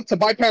strong enough to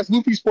bypass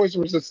Luffy's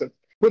poison resistance.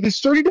 With his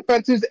sturdy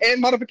defenses and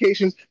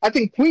modifications, I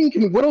think Queen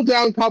can whittle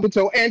down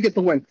Kabuto and get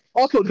the win.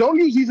 Also, don't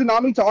use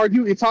Izanami to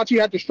argue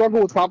Itachi had to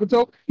struggle with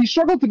Kabuto. He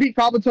struggled to beat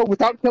Kabuto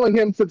without killing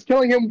him, since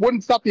killing him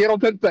wouldn't stop the Edo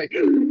Tensei.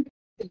 And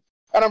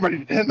I'm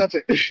ready. That's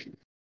it.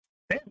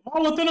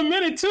 All within a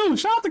minute, too.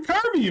 Shout out to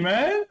Kirby,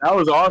 man. That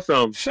was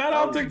awesome. Shout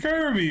out to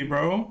Kirby,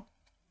 bro.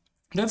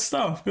 Good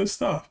stuff. Good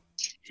stuff.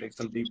 Take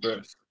some deep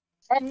breaths.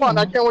 Have fun.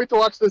 I can't wait to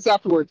watch this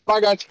afterwards.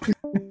 Bye, guys.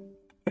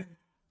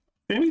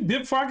 Maybe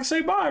dip before I can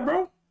say bye,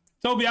 bro.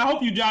 Toby, I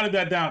hope you jotted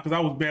that down because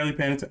I was barely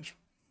paying attention.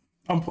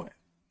 I'm playing.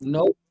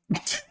 Nope.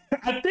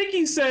 I think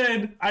he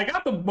said, I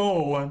got the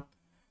Boa one.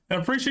 And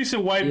I'm pretty sure he said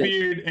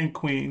Whitebeard and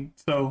Queen.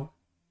 So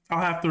I'll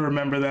have to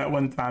remember that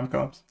when the time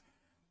comes.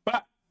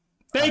 But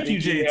thank you,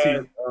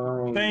 JT.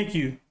 Thank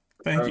you.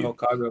 Thank you.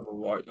 Hokage of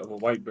a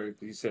Whitebeard, because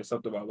he said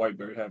something about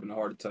Whitebeard having a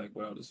heart attack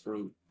without his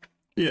fruit.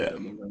 Yeah.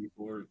 I'm ready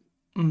for it.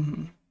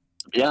 Mm-hmm.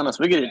 To be honest,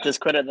 we could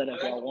discredit that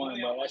if y'all want,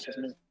 bro. That's just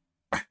me.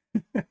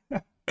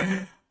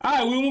 All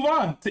right, we'll move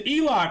on to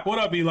Elock. What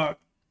up, Elock?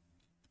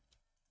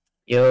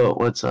 Yo,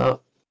 what's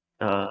up?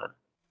 I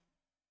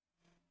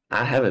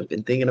haven't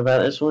been thinking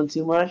about this one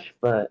too much,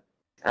 but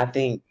I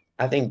think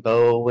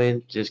Bo will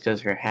win just because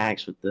her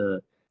hacks with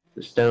the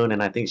stone,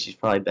 and I think she's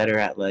probably better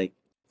at like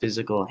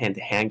physical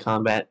hand-to-hand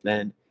combat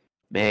than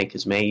May,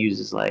 because May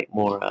uses like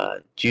more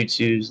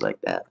jutsus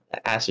like that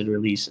acid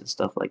release and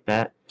stuff like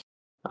that.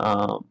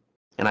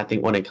 And I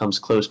think when it comes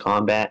close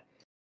combat,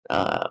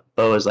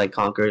 Bo is like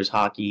Conqueror's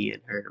hockey,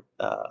 and her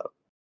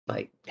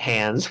like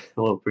hands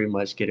will pretty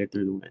much get her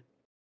through the win.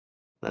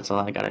 That's all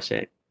I gotta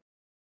say.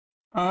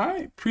 All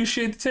right,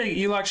 appreciate the take,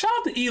 Elock. Shout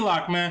out to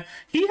Elock, man.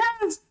 He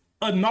has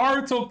a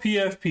Naruto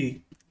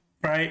PFP,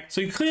 right?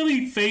 So he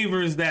clearly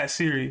favors that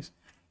series,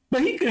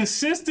 but he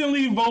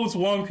consistently votes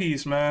One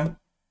Piece, man.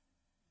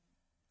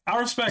 I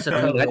respect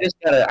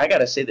that. I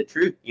gotta say the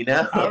truth, you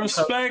know. I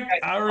respect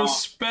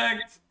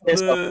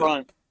It's the a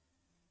front.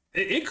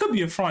 It could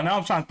be a front. Now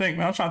I'm trying to think,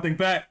 man. I'm trying to think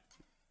back.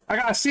 I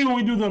gotta see when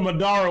we do the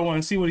Madara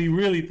one, see what he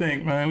really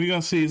think, man. We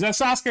gonna see. Is that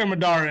Sasuke or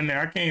Madara in there?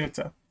 I can't even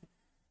tell.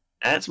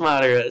 That's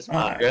Madara. That's All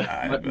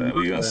right, man.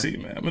 We gonna see,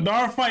 man.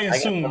 Madara fighting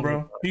soon,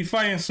 bro. He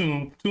fighting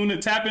soon.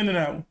 Tap into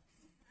that one.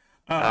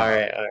 All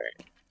right.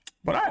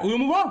 But all right, we'll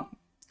move on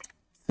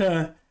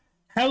to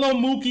Hello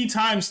Mookie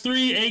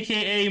 ×3,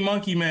 aka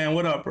Monkey Man.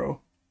 What up, bro?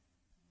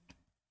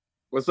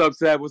 What's up,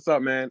 Seb? What's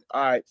up, man?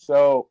 All right,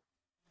 so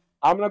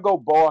I'm gonna go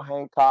Boa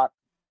Hancock,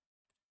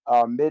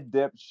 mid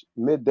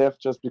diff,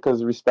 just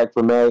because of respect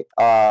for May.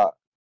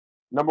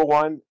 Number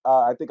one,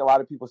 I think a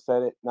lot of people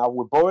said it. Now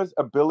with Boa's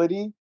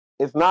ability,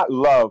 it's not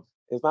love.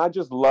 It's not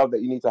just love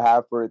that you need to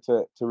have for it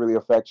to really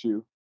affect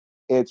you.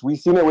 We've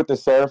seen it with the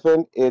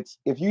Seraphim. It's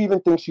if you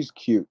even think she's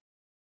cute.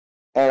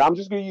 And I'm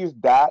just going to use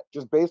that.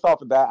 Just based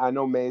off of that, I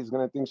know May is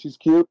going to think she's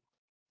cute.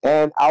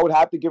 And I would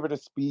have to give her the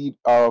speed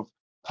of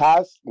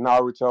past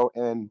Naruto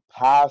and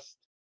past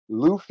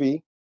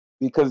Luffy,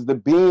 because the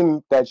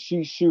beam that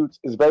she shoots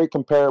is very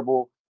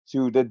comparable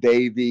to the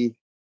Davy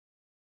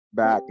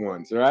back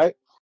ones, right?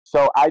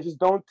 So I just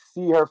don't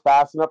see her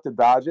fast enough to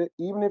dodge it.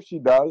 Even if she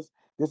does,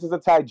 this is a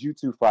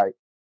taijutsu fight.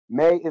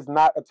 May is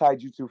not a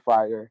taijutsu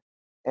fighter.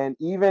 And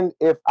even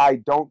if I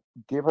don't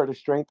give her the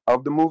strength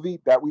of the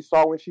movie that we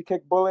saw when she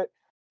kicked Bullet,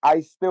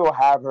 I still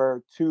have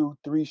her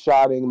 2-3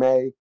 shotting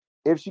May.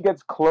 If she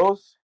gets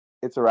close,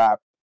 it's a wrap.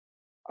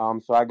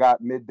 So I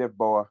got mid diff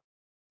Boa.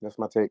 That's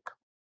my take.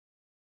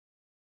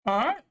 All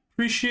right,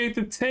 appreciate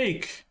the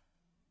take.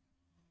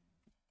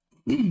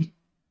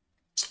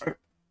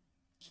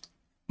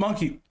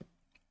 Monkey.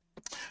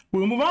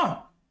 We'll move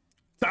on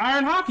to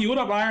Iron Hockey. What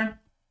up, Iron?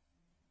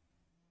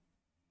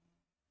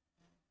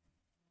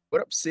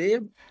 What up,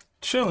 Seb?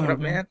 Chilling, What up,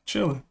 man?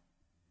 Chilling.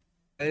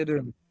 How you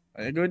doing?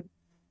 Are you good?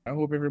 I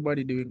hope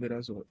everybody doing good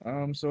as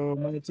well. So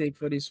my take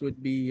for this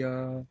would be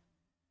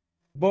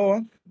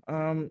Boa.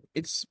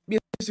 It's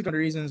basically the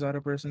reasons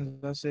other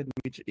persons have said,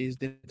 which is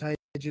the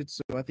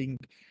taijutsu. I think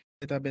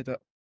it a better.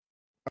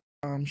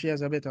 She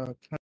has a better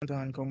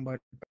hand combat.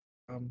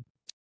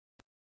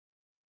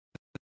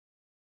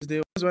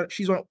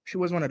 She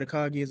was one of the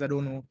Kages. I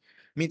don't know,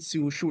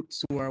 Mitsu,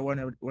 Shutsu, or one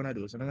of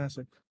those. And I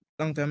said,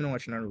 long time I don't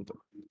watch Naruto,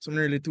 so I'm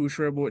not really too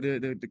sure about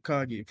the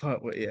Kage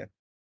part. But yeah,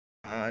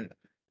 and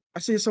I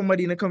see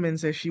somebody in the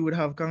comments says she would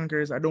have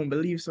conquerors. I don't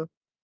believe so.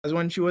 Because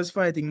when she was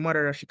fighting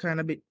Madara,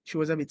 she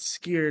was a bit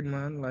scared,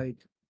 man. Like,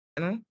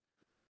 you know,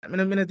 I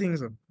mean, I think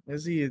so. You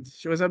see it.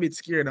 She was a bit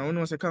scared. I don't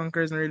know, so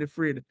conquerors not really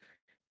afraid.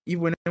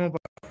 Even when I'm up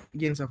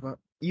against a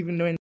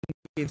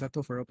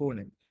tougher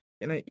opponent.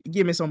 You know, it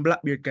gave me some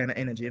Blackbeard kind of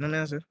energy, you know what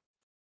I'm saying?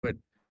 But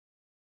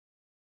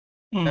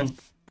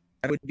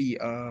that would be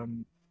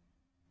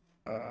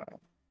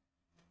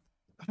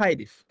high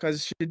diff,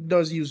 because she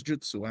does use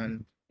jutsu,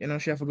 and you know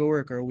she have to go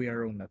work her way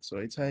around that. So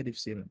it's high diff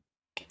same.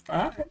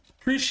 All right,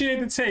 appreciate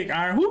the take,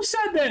 Iron. Who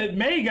said that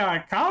May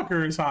got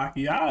conquerors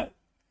hockey?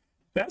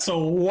 That's a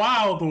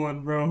wild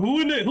one, bro.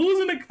 Who's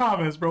in the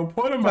comments, bro?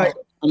 Put him out.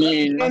 I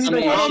mean, put him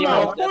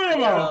out,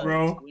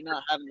 bro. We're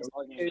not having this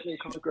argument.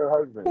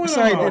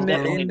 Aside out,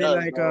 in bro. the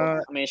like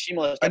I mean, she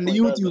most on the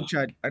definitely does, YouTube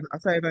chat.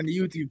 Aside on the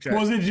YouTube chat.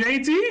 Was it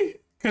JT?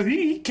 Because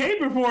he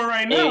caping for it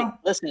right now.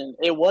 Listen,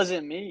 it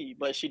wasn't me,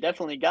 but she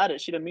definitely got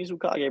it. She the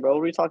Mizukage, bro.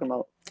 What are you talking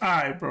about? All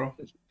right, bro.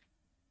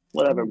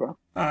 Whatever, bro.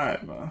 All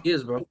right, bro.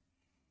 Yes, bro.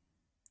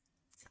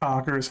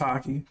 Conquerors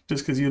hockey,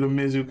 just because you're the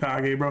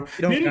Mizukage, bro.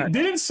 don't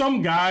Didn't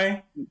some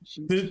guy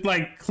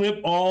like clip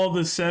all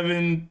the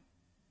 7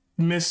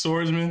 Miss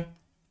Swordsmen?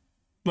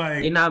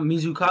 Like, They not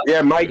Mizukage.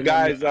 Yeah, Mike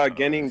guy's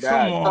getting that.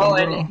 come on, Oh,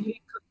 bro. and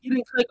he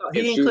didn't clip. He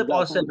If didn't she's clip all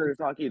got 7. Conqueror's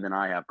Hockey, then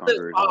I have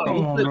Conqueror's Oh, Hockey.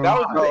 Come on, That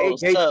was bro. the 8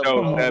 gates, though.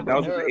 Come on, That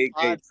was bro. the 8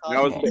 gates.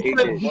 That was the 8 He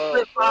gates.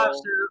 clipped 5.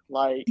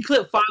 Like, He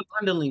clipped 5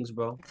 underlings,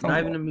 bro. Come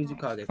Not on, even the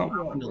Mizukage. 5 Come on,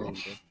 bro.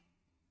 underlings, bro.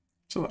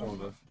 Chill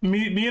out.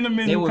 Being a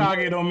They were-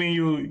 Mizukage don't mean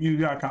you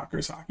got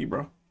Conquerors hockey,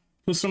 bro.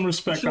 Put some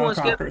respect She on wants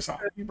to get- Conquerors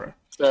hockey, bro.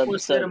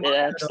 it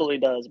absolutely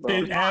does, bro.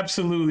 It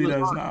absolutely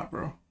does not,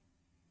 bro.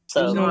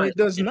 So No, it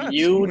does if not.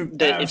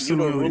 It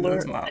absolutely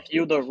does not. if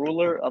you're the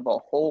ruler of a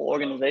whole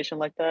organization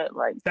like that,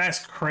 like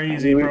That's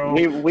crazy, we, bro.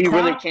 we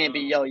really can't be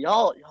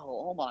y'all.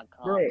 Oh my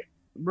god,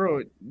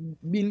 Bro,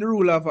 being the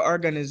ruler of an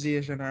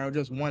organization or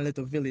just one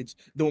little village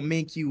don't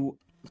make you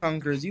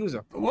conquerors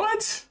user.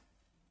 What?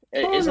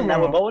 Isn't that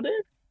what Boa did?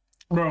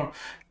 Bro,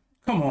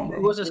 come on, bro.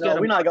 He wasn't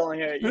scared We're not going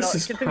here. This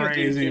is continue with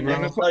crazy, GT, bro.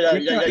 man. Oh, yeah,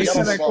 This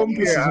y'all is don't follow.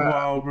 this is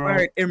wild, bro.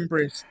 Pirate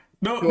Empress.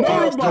 No to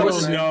us,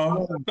 rebuttals, man.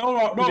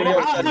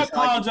 y'all. I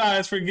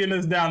apologize for getting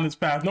us down this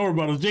path. No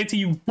rebuttals. JT,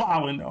 you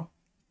wildin' though.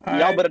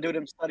 Y'all better do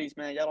them studies,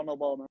 man. Y'all don't know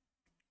ball, man.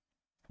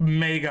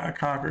 May got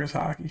Conquerors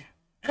hockey.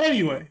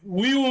 Anyway,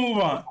 we will move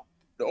on.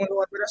 The only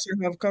one that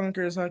doesn't have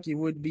conquerors hockey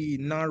would be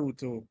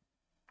Naruto.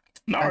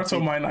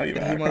 Naruto might not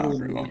even have Him alone.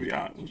 Conquerors, I'll be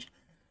honest.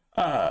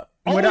 I'm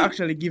gonna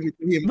actually give it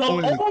to him. The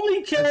only.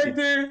 only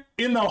character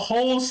in the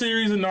whole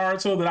series of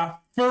Naruto that I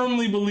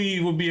firmly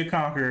believe would be a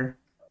conqueror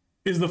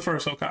is the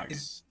first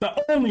Hokage.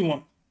 The only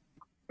one.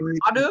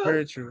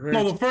 Very true. Very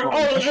No, the first.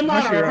 Oh, and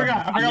Madara.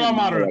 I forgot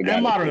about Madara.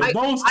 And Madara.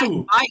 Those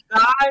two.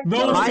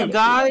 Those two.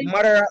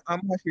 Madara,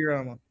 I'm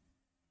Hashirama.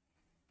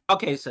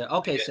 Okay, sir.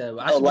 Okay, sir.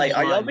 Oh, like,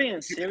 are y'all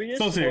being serious?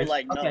 So serious. Or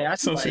like, no? Okay, I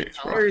So like, serious.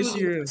 Very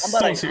serious. I'm about,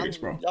 So like, serious,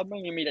 bro. Y'all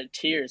bringing me to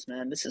tears,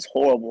 man. This is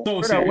horrible. So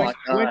Brother,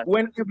 serious.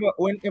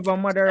 whenever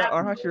Madara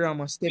or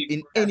Hashirama step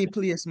in any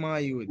place, my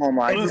youth. Oh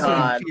my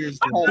God. Fears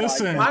them. Oh my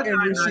Listen. God.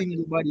 Every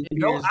single body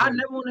No, fears I them.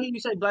 never want to hear you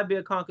say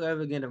Blackbeard conquer ever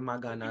again if my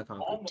guy not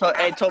conquer.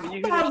 Hey, Toby, you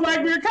hear this?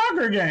 Blackbeard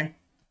conqueror gang.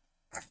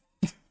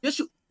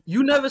 Yes,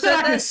 you never said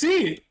I can that.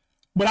 see it,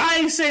 but I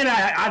ain't saying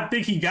I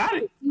think he got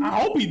it. I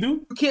hope he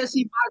do. You can't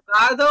see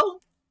my guy though.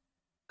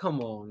 Come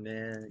on,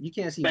 man. You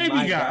can't see Maybe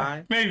my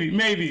guy. guy. Maybe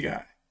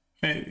guy.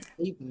 Maybe.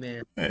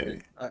 Man,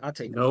 Maybe. I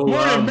take No, More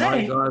than my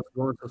May. guy's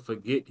going to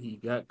forget he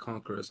got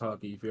Conqueror's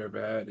hockey if he ever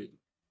had it.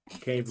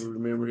 Can't even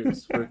remember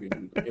his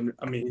freaking.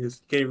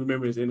 Can't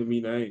remember his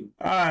enemy name.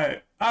 All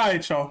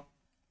right, y'all.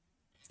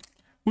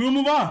 We'll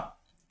move on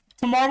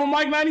to Marvel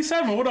Mike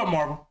 97. What up,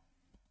 Marvel?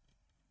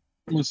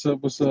 What's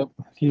up? What's up?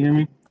 Can you hear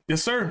me?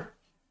 Yes, sir.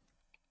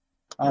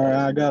 All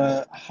right, I got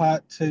a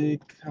hot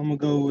take. I'm gonna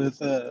go with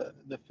the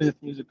fifth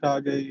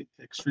Mizukage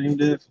Extreme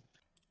Diff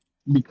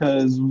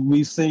because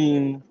we've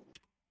seen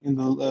in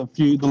the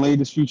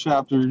latest few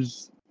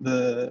chapters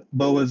the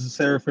Boa's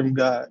Seraphim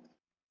got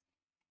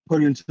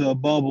put into a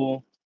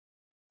bubble,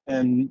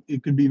 and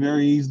it could be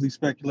very easily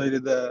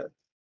speculated that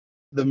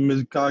the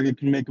Mizukage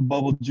can make a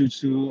bubble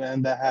jutsu,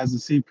 and that has the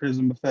sea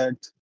prism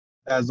effect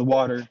as the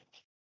water.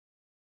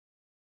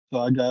 So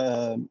I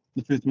got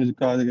the fifth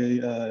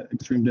Mizukage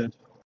Extreme Diff.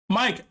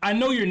 Mike, I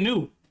know you're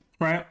new,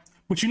 right?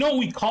 But you know what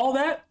we call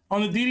that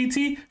on the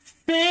DDT?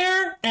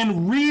 Fair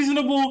and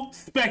reasonable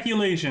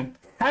speculation.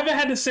 Haven't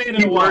had to say it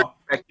in a while.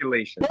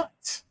 Speculation.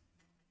 But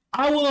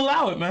I will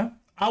allow it, man.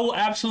 I will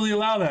absolutely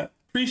allow that.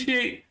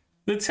 Appreciate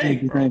the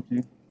take, bro. Thank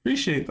you.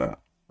 Appreciate that.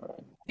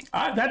 All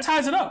right, that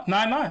ties it up.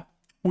 9-9.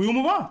 We will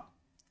move on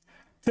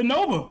to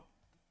Nova.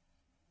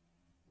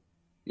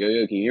 Yo,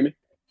 can you hear me?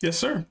 Yes,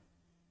 sir.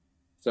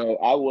 So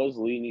I was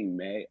leaning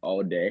May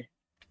all day,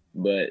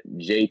 but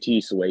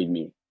JT swayed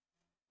me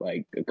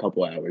like a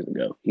couple hours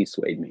ago. He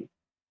swayed me.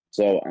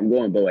 So I'm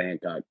going Boa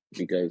Hancock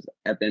because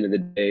at the end of the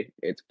day,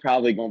 it's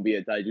probably going to be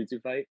a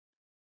taijutsu fight.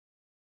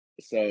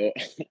 So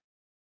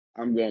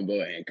I'm going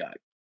Boa Hancock.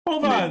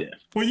 Hold on. Mid-diff.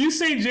 When you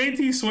say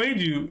JT swayed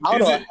you, How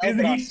is the it hell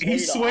did I he sway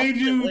swayed the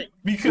you opposite way?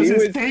 because He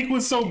his was- take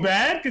was so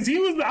bad? Because he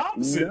was the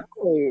opposite.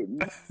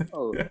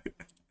 No.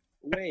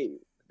 Wait.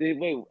 I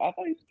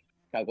thought he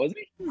was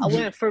he? I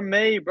went for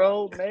May,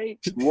 bro. May.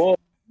 Whoa.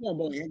 I'm going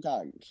Boa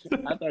Hancock.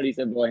 I thought he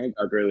said Boa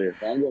Hancock earlier,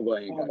 so I'm going Boa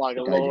Hancock. Oh my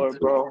for Lord, taijutsu.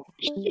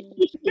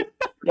 bro.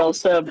 Yo,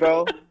 Seb,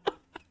 bro.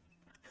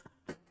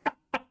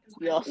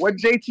 Yo. What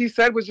JT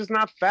said was just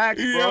not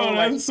facts, bro. Yo,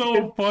 that's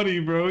so funny,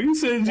 bro. You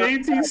said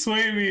JT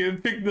swayed me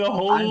and picked the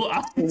whole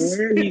I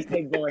swear he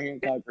said Boa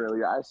Hancock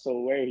earlier. I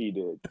swear he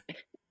did.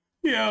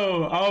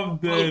 Yo, I'm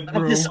dead,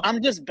 bro.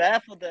 I'm just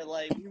baffled that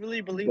like we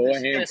really believe Boa this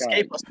is gonna Hancock.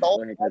 escape a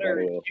salt Hancock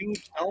water all the way.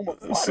 huge dome of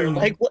water. Listen.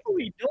 Like, what are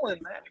we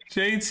doing, man?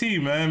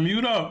 JT, man,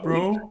 mute up,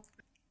 bro.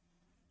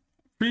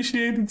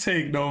 Appreciate the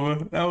take,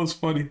 Nova. That was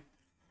funny.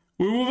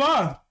 We move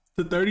on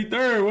to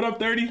 33rd. What up,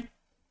 30?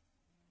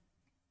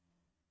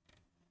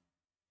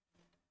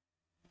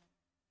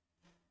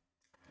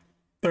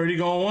 $30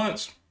 going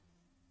once.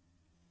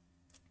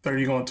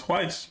 30 going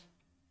twice.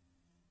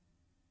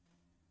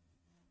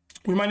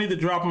 We might need to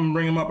drop him and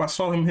bring him up. I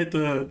saw him hit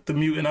the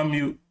mute and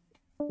unmute.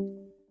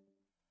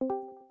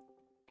 All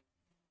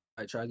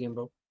right, try again,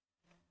 bro.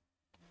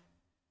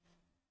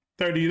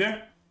 30, you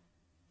there?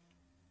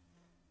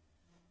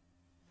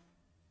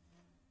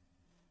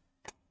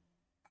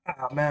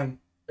 Ah, man.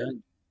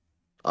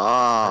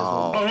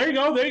 Oh. Oh, there you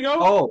go. There you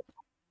go.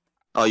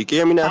 Oh, you can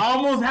hear me now? I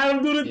almost had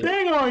him do the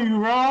thing on you,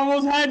 bro. I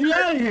almost had you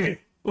out of here.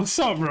 What's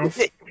up, bro?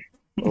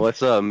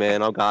 What's up,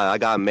 man? I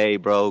got May,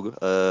 bro.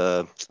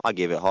 I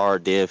give it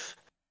hard diff.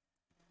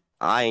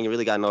 I ain't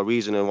really got no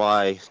reason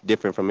why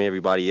different from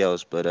everybody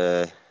else, but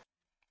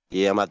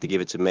yeah, I'm gonna have to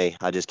give it to May.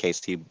 I just can't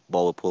see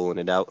Bola pulling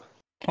it out.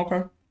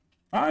 Okay.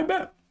 I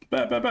bet.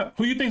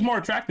 Who you think's more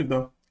attractive,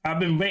 though? I've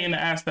been waiting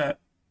to ask that.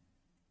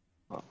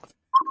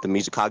 The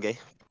Mizukage.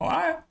 All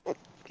right.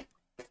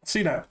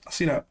 See that.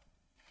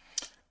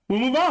 We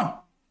move on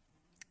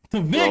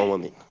to Vic. Wrong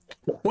woman.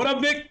 What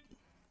up, Vic?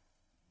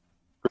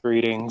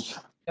 Greetings.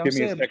 I'm Give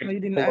me a saying, second. you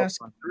didn't Hold up.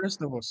 ask the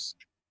rest of us.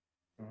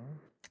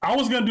 I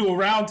was gonna do a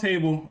round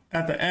table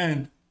at the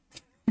end,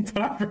 but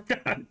I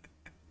forgot.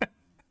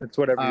 It's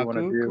whatever you want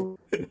to cool,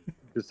 do.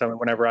 Just tell me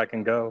whenever I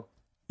can go.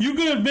 You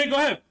good, Vic? Go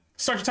ahead.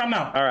 Start your time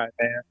now. All right,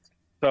 man.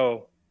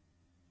 So,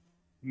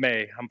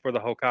 May, I'm for the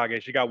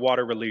Hokage. She got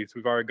water release.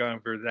 We've already gone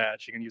for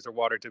that. She can use her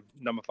water to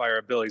nullify her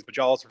abilities, but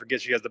y'all also forget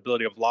she has the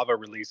ability of lava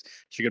release.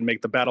 She can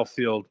make the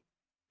battlefield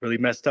really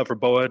messed up for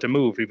Boa to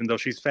move, even though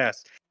she's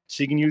fast.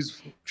 She can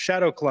use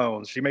shadow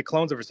clones. She can make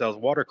clones of herself,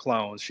 water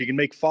clones. She can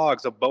make fog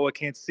so Boa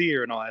can't see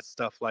her and all that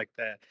stuff like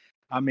that.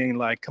 I mean,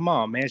 like, come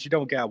on, man. She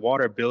don't got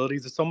water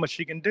abilities. There's so much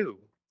she can do.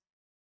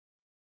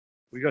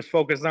 We just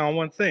focus on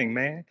one thing,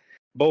 man.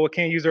 Boa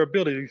can't use her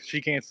abilities.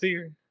 She can't see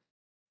her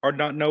or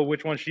not know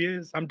which one she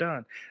is. I'm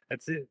done.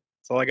 That's it.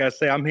 That's all I gotta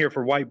say. I'm here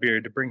for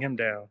Whitebeard to bring him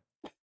down.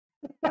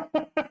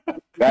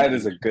 That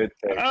is a good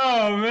take.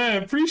 Oh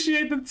man,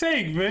 appreciate the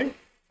take, Vic.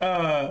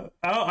 I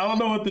don't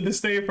know what the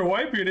disdain for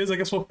Whitebeard is. I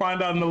guess we'll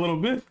find out in a little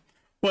bit.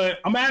 But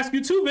I'm gonna ask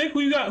you too, Vic. Who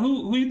you got?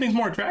 Who you think's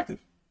more attractive?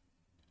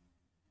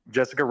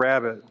 Jessica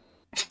Rabbit.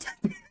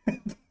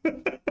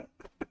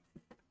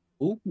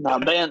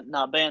 Not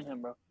ban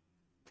him, bro.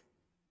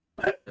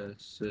 That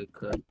is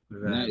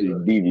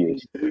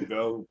devious.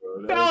 Go,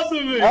 bro. Shout out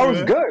to Vic, That was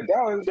man. good.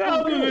 That was Shout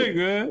out to good.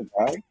 Vic,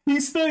 man.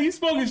 He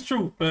spoke his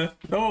truth, man.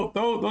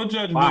 Don't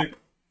judge Vic.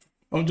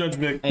 Don't judge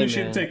Vic.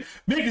 Appreciate the take.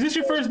 Vic, is this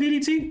your first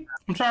DDT?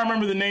 I'm trying to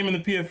remember the name in the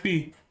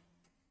PFP.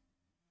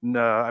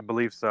 No, I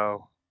believe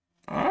so.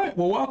 All right.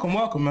 Well,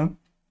 welcome, man.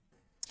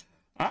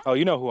 Oh,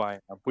 you know who I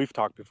am. We've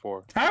talked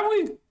before. Have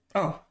we?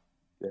 Oh,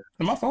 yeah.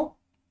 Is my fault?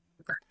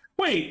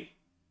 Wait.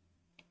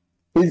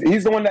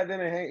 He's the one that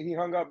didn't hang. He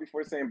hung up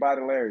before saying bye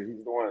to Larry.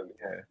 He's the one.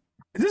 Yeah.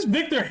 Is this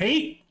Victor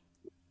Hate?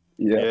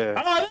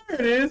 Yeah. Oh, there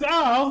it is.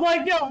 Oh, I was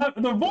like, yo,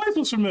 the voice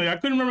was familiar. I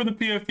couldn't remember the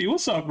PFP.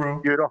 What's up,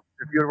 bro?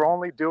 If you're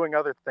only doing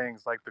other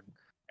things like the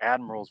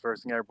Admirals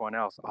versus everyone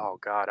else, oh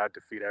God, I'd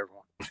defeat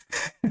everyone.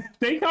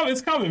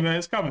 It's coming, man.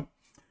 It's coming.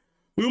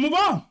 We'll move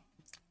on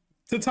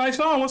to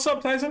Tyson. What's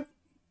up, Tyson?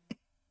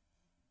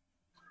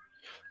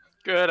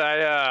 Good.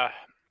 I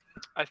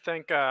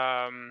think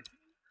I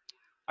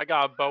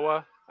got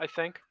Boa. I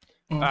think.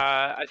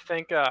 I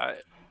think the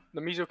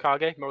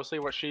Mizukage, mostly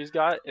what she's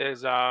got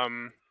is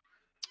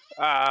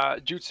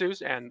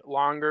jutsus and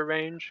longer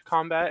range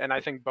combat, and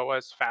I think Boa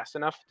is fast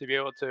enough to be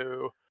able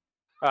to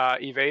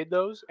evade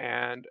those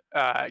and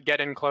get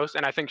in close,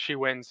 and I think she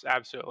wins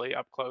absolutely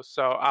up close.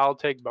 So I'll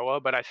take Boa,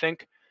 but I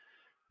think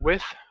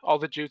with all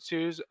the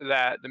jutsus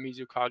that the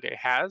Mizukage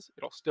has,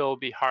 it'll still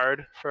be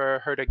hard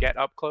for her to get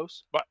up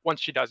close. But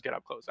once she does get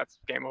up close, that's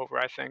game over,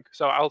 I think.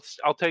 So I'll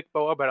take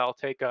Boa, but I'll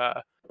take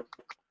a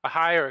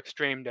high or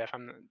extreme diff.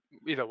 I'm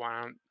either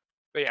one.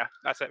 But yeah,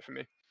 that's it for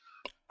me.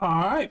 All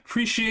right.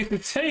 Appreciate the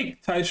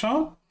take,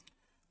 Tyshawn.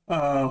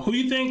 Who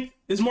you think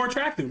is more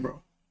attractive,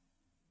 bro?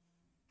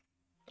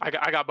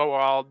 I got Boa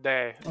all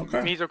day.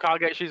 Okay.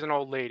 Mizukage, she's an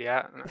old lady.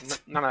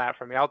 None of that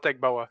for me. I'll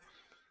take Boa.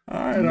 All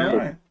right, all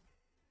right.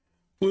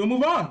 We'll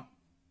move on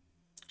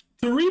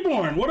to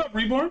Reborn. What up,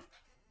 Reborn?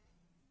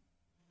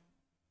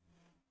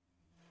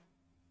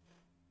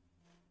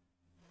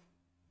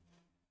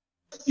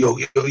 Yo.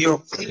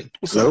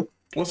 Hello?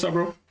 What's up,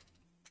 bro?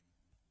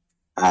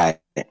 Alright,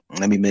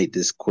 let me make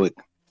this quick.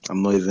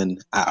 I'm not even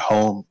at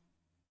home.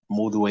 I'm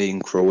all the way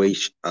in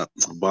Croatia,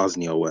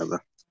 Bosnia or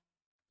whatever.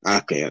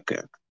 Okay.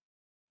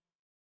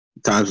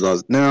 Time's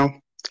lost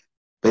now.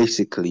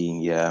 Basically,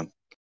 yeah.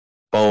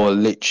 Boa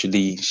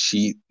literally,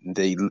 she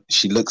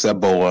looks at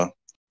Boa.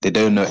 They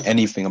don't know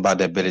anything about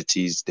their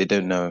abilities. They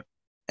don't know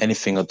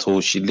anything at all.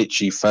 She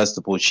literally, first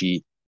of all,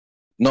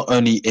 not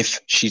only if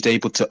she's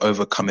able to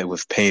overcome it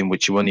with pain,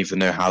 which you won't even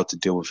know how to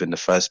deal with in the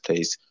first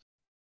place,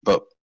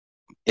 but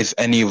if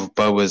any of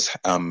Boa's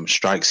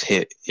strikes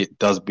hit, it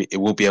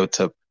will be able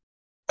to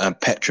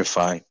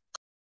petrify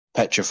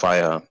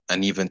her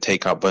and even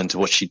take out Bones,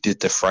 what she did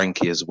to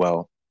Frankie as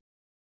well.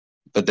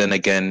 But then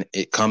again,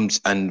 it comes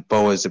and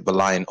Boa is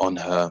relying on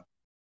her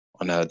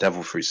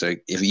devil fruit. So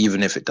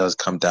even if it does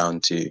come down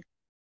to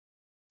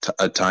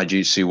a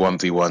taijutsu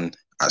 1v1,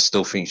 I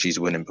still think she's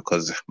winning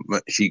because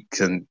she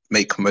can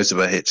make most of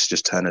her hits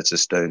just turn her to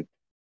stone.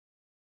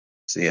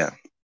 So yeah.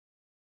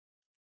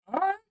 All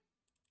right.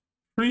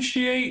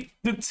 Appreciate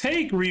the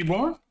take,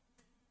 Reborn.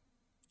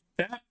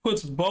 That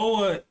puts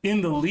Boa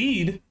in the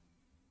lead.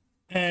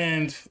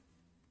 And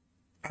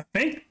I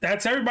think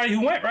that's everybody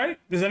who went, right?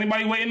 Is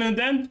anybody waiting in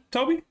the den,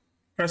 Toby?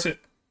 That's it.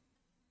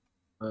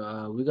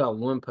 We got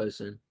one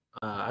person.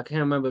 I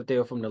can't remember if they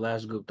were from the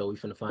last group, though. We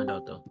finna find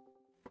out, though.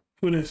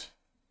 Who it is?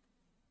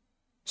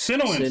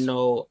 Sinowins.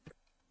 Sinnoh.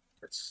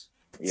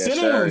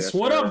 Sinowins,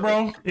 what up,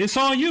 bro? It's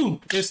on you.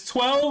 It's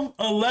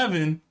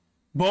 12-11.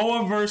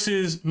 Boa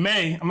versus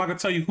May. I'm not going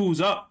to tell you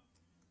who's up,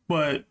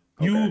 but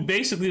you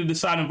basically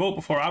decide and vote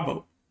before I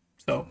vote.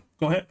 So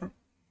go ahead, bro.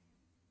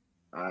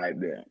 All right,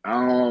 then.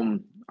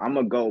 I'm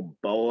gonna go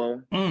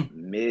Boa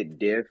mid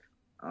diff.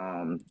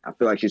 I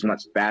feel like she's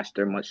much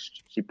faster.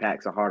 She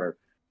packs a harder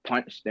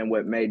punch than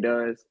what May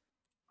does.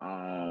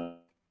 I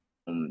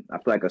feel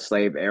like a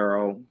slave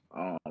arrow.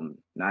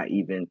 Not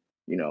even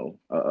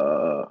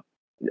I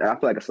feel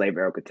like a slave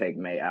arrow could take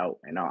May out.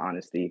 In all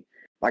honesty,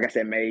 like I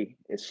said, May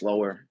is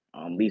slower,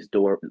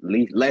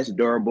 less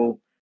durable.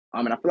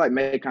 And I feel like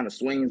May kind of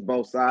swings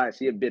both sides.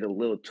 She a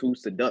little too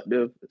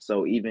seductive.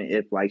 So even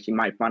if like she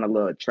might find a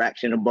little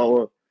attraction to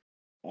Boa,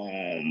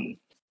 that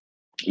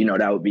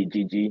would be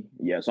GG.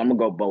 Yeah, so I'm gonna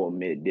go Boa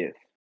mid diff.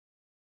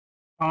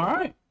 All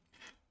right.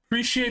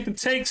 Appreciate the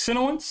take,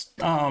 Sinowens.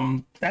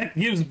 That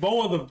gives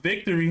Boa the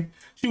victory.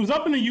 She was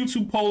up in the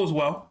YouTube poll as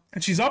well,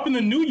 and she's up in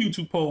the new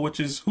YouTube poll, which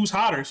is who's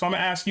hotter. So I'm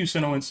gonna ask you,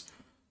 Sinowens,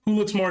 who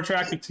looks more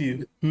attractive to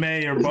you,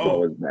 May or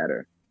Bo? Boa's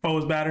better.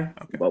 Boa's better.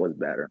 Okay. Boa's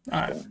better.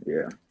 All right. So,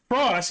 yeah. Bro,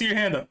 I see your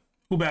hand up.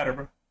 Who better,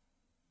 bro?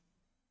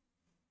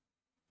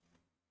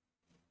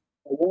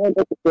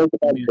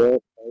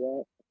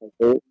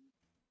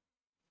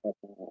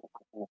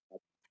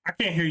 I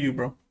can't hear you,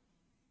 bro.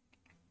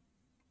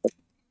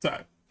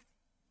 Sorry.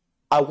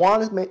 I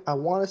want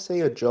to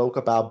say a joke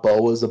about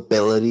Boa's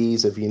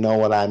abilities, if you know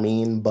what I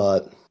mean,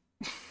 but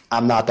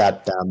I'm not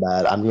that damn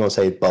bad. I'm gonna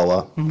say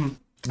Boa. Mm-hmm.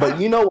 But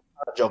you know what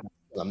kind of joke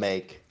I'm gonna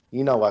make.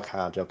 You know what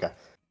kind of joke I'm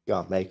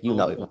gonna make. You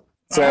know.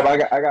 Seb, I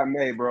got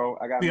May, bro.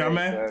 I got You May. got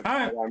May? Seb. All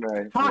right. I got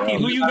May. Hockey, Yeah.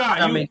 who you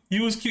got?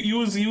 You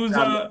was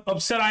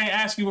upset I ain't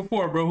asked you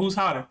before, bro. Who's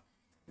hotter?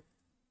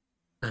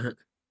 I'm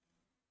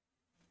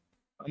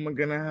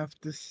gonna have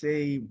to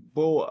say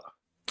Boa.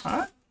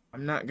 Huh?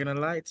 I'm not gonna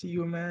lie to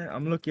you, man.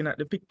 I'm looking at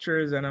the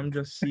pictures and I'm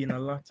just seeing a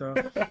lot of,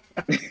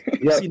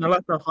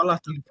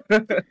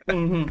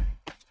 Mm-hmm.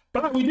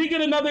 But we did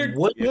get another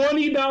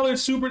 $20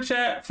 super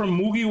chat from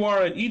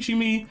Mugiwara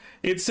Ichimi.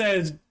 It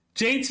says,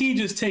 JT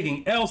just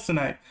taking L's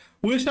tonight.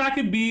 Wish I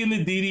could be in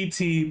the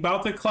DDT.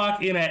 About to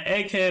clock in at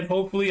Egghead.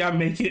 Hopefully I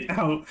make it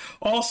out.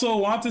 Also,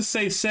 want to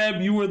say, Seb,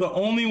 you were the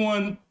only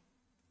one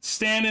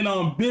standing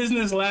on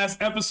business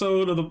last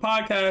episode of the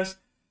podcast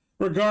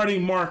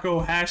regarding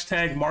Marco.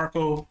 Hashtag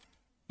Marco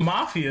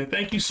Mafia.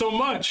 Thank you so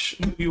much,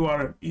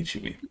 Mugiwara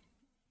Ichimi.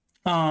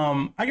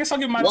 I guess I'll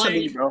give my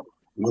take. Bro.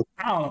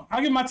 I don't know.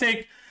 I'll give my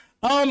take.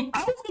 I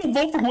was gonna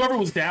vote for whoever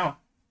was down.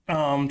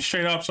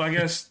 Straight up. So I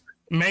guess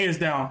May is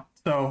down.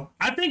 So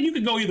I think you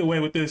could go either way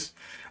with this.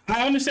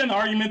 I understand the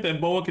argument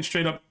that Boa could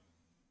straight up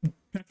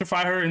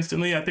petrify her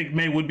instantly. I think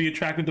May would be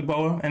attracted to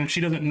Boa, and if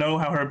she doesn't know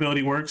how her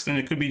ability works, then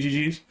it could be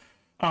GG's.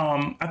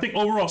 I think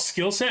overall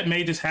skill set,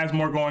 May just has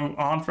more going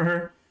on for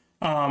her.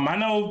 I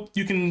know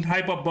you can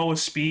hype up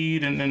Boa's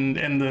speed and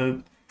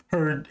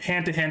her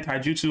hand-to-hand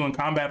taijutsu in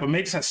combat, but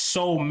May just has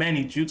so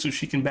many jutsu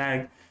she can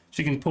bag.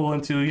 She can pull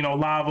into,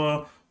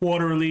 lava,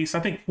 water release. I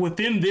think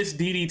within this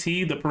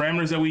DDT, the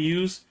parameters that we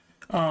use,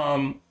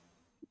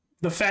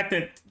 the fact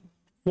that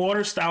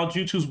water-style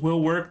jutsus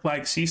will work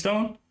like Sea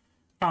Stone,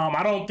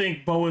 I don't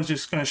think Boa is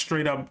just going to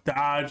straight up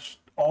dodge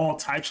all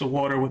types of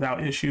water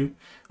without issue.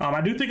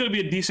 I do think it'll be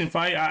a decent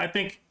fight. I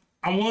think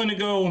I'm willing to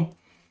go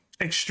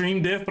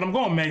extreme diff, but I'm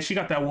going May. She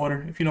got that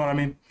water, if you know what I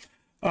mean.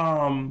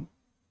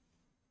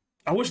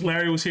 I wish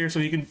Larry was here so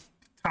he can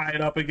tie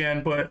it up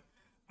again, but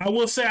I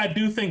will say I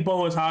do think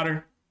Boa is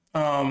hotter.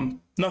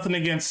 Nothing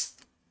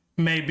against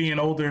May being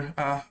older.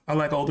 I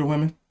like older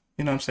women.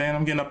 You know what I'm saying?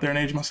 I'm getting up there in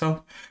age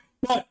myself.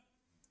 But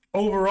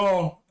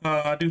overall,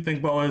 I do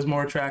think Boa is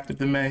more attractive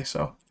than May,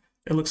 so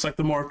it looks like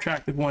the more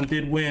attractive one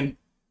did win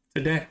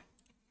today.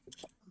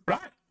 Right.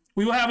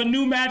 We will have a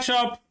new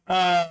matchup.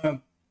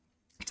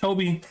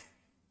 Toby,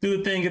 do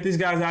the thing, get these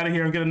guys out of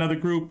here and get another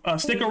group.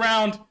 Stick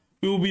around.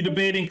 We will be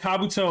debating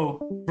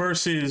Kabuto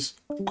versus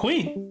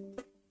Queen.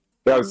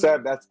 Yo,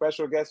 Seb, that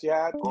special guest you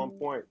had, on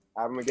point.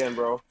 Have him again,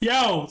 bro.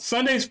 Yo,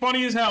 Sunday's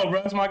funny as hell,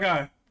 bro. That's my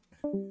guy.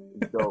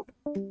 Dope.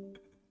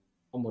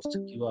 Almost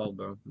took you out,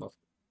 bro. You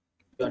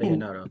gotta hear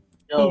now,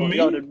 though.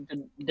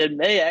 Did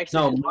May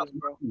actually? No,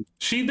 bro.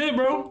 She did,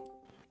 bro.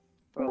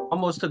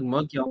 Almost took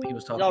Monkey out when he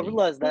was talking. Y'all to me.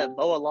 realize that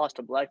Boa lost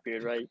to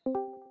Blackbeard, right?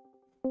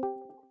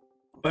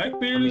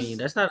 Blackbeard. I mean,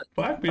 that's not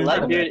Blackbeard.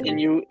 Blackbeard,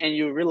 and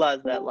you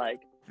realize that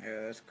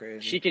Yeah, that's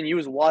crazy. she can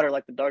use water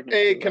like the darkness.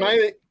 Hey, too, can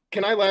right?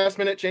 I last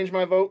minute change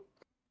my vote?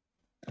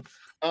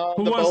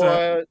 Who was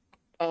that?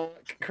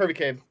 Curvy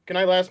Cave. Can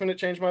I last minute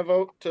change my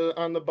vote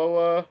on the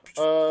Boa?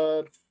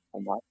 Oh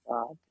my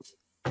god.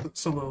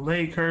 It's a little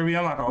late, Kirby.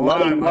 I'm not gonna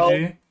Let lie, him, my bro.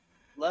 G.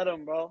 Let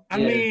him, bro. I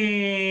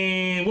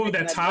mean, what would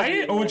that tie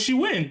it, or would she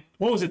win?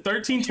 What was it,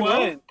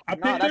 13-12? I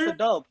picked that's her. a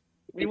dub.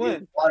 We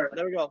win.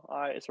 There we go. All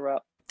right, it's a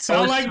wrap.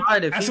 Sound like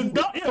that's a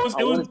dub. Yeah, it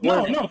was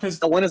no, because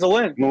a win is a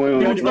win.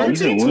 Wait,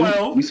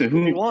 13-12. You said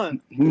who? We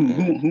won. Who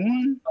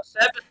won?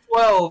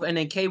 7-12, and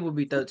then K will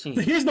be 13.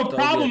 Here's the So it'll be a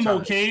problem, tie.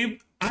 though, Cabe.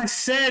 I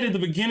said at the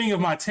beginning of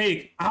my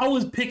take, I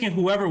was picking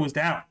whoever was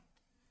down.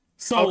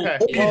 So Okay.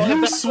 if Well, you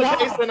if that's the swap,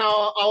 case, then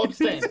I'll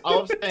abstain.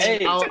 I'll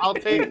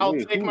abstain. I'll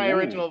take my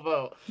original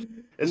vote.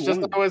 It's just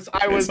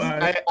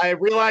I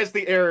realized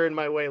the error in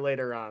my way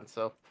later on.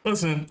 So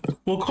listen,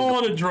 we'll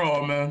call it a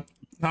draw, man.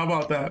 How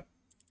about that?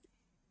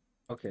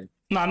 Okay.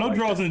 Nah, no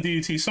draws in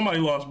the DDT. Somebody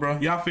lost, bro.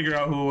 Y'all figure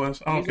out who it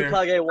was. I don't care.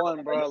 Kage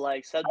won, bro.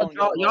 Like, Seth don't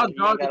get Y'all you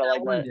gotta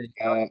like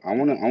that. I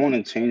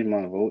wanna change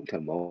my vote to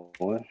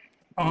Boy.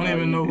 I don't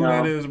even know who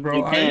that is, bro.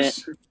 You can't.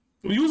 Ice.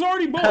 You was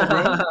already bold,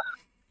 bro.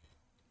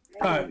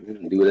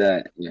 Alright. Do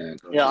that, yeah.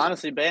 Yeah,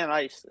 honestly, ban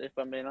Ice, if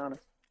I'm being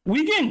honest.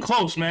 We getting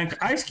close, man.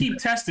 Ice keep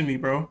testing me,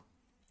 bro.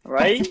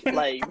 Right?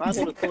 Like, might as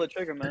well just pull the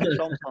trigger, man.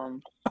 Show him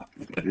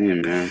something. Yeah,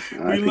 man.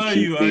 We love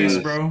you, Ice,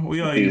 bro.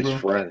 We love you, bro.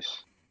 Fresh.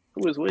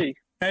 Who is we?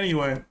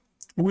 Anyway,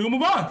 we'll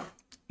move on.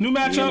 New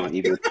matchup.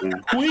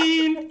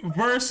 Queen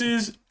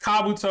versus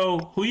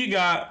Kabuto. Who you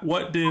got?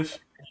 What diff?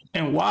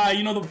 And why?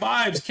 You know the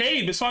vibes.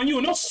 Cave, it's on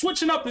you. No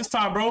switching up this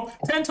time, bro.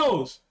 10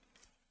 toes.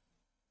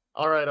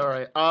 All right.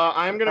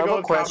 I'm gonna go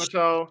with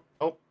Kabuto.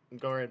 Oh,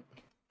 go ahead.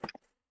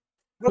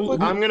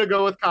 I'm gonna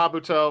go with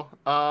Kabuto.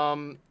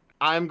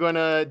 I'm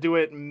gonna do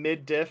it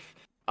mid diff.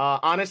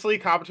 Honestly,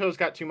 Kabuto's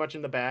got too much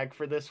in the bag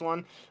for this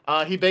one.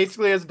 He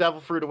basically has Devil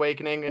Fruit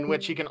Awakening, in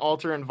which he can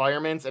alter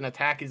environments and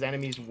attack his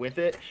enemies with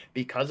it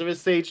because of his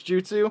Sage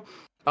Jutsu.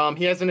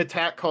 He has an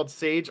attack called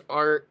Sage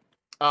Art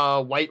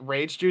White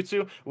Rage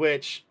Jutsu,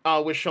 which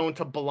was shown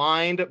to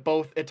blind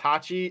both Edo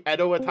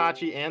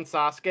Itachi, and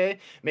Sasuke,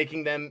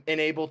 making them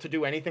unable to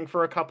do anything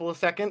for a couple of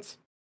seconds.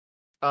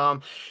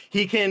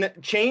 He can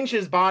change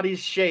his body's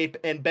shape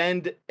and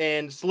bend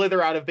and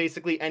slither out of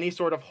basically any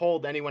sort of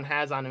hold anyone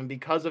has on him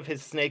because of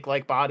his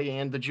snake-like body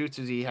and the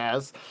jutsus he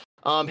has.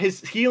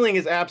 His healing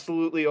is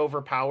absolutely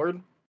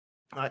overpowered.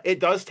 It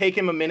does take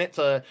him a minute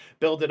to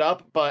build it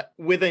up, but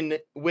with a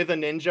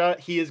ninja,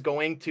 he is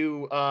going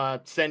to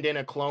send in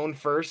a clone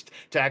first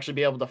to actually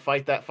be able to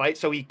fight that fight,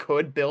 so he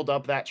could build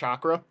up that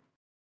chakra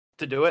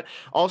to do it.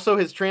 Also,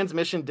 his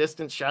transmission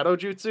distance shadow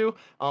jutsu,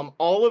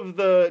 all of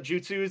the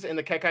jutsus and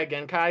the Kekai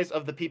Genkais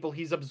of the people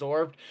he's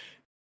absorbed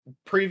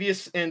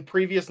previous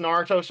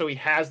Naruto, so he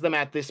has them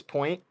at this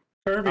point.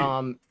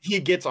 He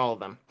gets all of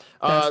them.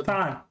 That's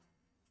time.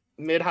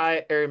 Mid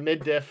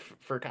diff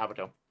for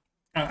Kabuto.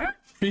 All right.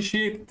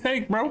 Appreciate the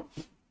take, bro.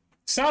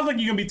 Sounds like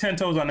you're gonna be 10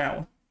 toes on that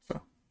one.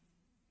 So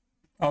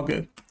all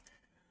good.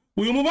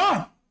 We'll move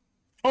on.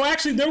 Oh,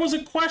 actually, there was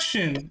a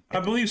question. I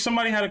believe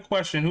somebody had a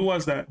question. Who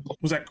was that?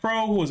 Was that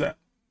Crow? Who was that?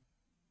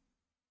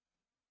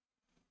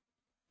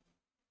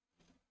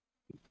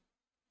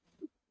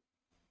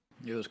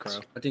 It was Crow.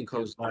 I think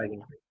Crow's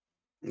lagging.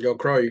 Yo,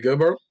 Crow, you good,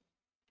 bro?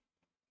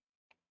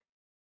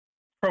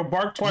 Crow,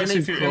 bark twice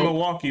if you're in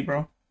Milwaukee,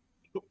 bro.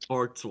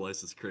 Bark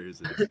twice is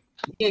crazy.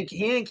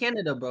 He in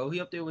Canada, bro. He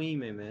up there with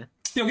He-Man, man.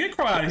 Yo, get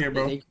Crow out of here,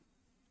 bro.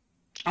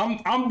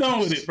 I'm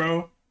done with it,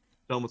 bro.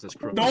 Done with this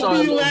Crow.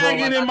 Don't be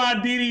lagging in my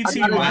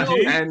DDT, my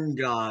G. N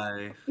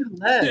guy.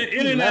 The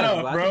internet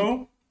up,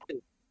 bro.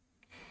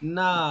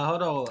 Nah,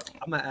 hold on.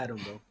 I'm gonna add him,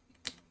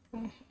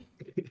 bro.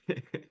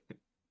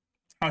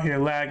 Out here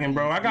lagging,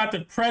 bro. I got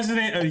the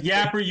president of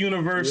Yapper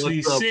University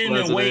What's up, sitting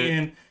president? and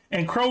waiting,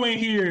 and Crow in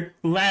here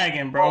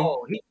lagging, bro.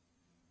 Oh, he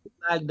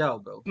lagged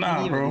out, bro.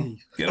 Nah, bro.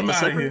 Get him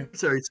out of here.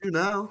 Secretary too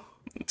now.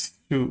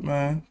 Shoot,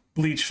 man.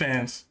 Bleach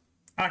fans.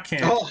 I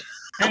can't. Oh.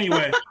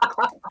 Anyway,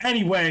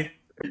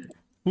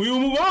 we will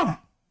move on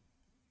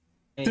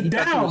to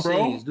Down,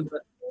 bro.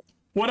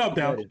 What up,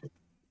 Down?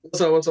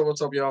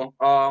 What's up, y'all?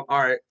 All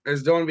right.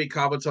 It's going to be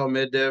Kabuto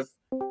mid diff.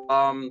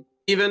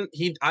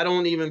 I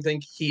don't even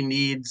think he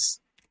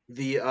needs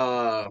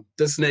the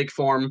snake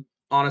form.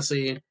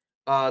 Honestly,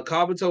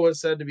 Kabuto was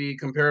said to be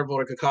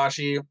comparable to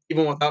Kakashi,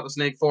 even without the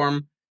snake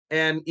form.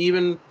 And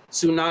even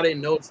Tsunade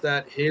notes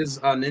that his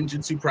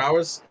ninjutsu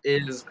prowess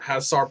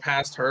has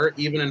surpassed her,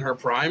 even in her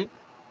prime.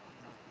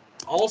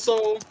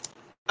 Also,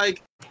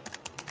 like,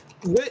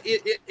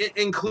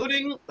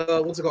 including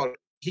what's it called?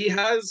 He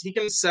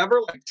can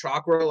sever like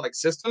chakra like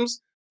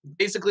systems.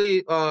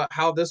 Basically,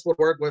 how this would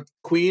work with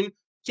Queen,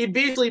 he'd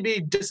basically be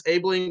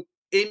disabling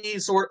any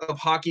sort of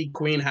hockey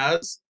Queen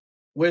has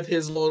with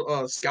his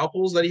little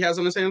scalpels that he has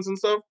in his hands and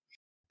stuff.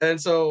 And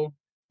so,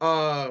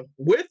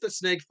 with the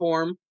snake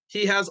form,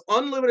 he has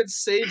unlimited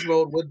Sage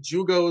mode with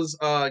Jugo's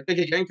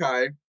Kekkei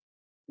Genkai,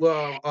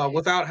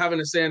 without having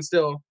to stand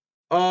still.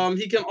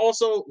 He can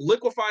also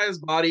liquefy his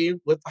body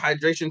with the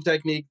hydration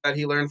technique that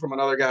he learned from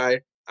another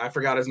guy. I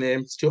forgot his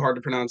name. It's too hard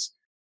to pronounce.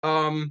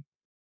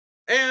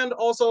 And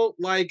also,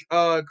 like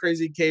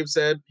Crazy Cave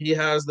said, he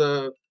has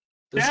the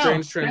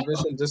strange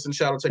transmission distant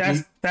shadow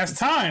technique. That's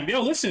time.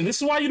 Yo, listen, this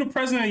is why you're the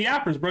president of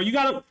Yappers, bro. You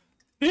gotta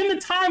in the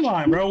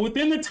timeline, bro,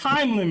 within the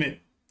time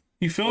limit.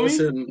 You feel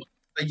me?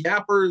 The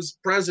Yappers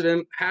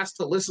president has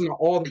to listen to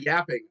all the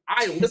yapping.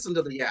 I listen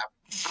to the yap.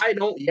 I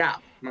don't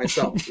yap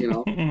myself, you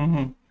know.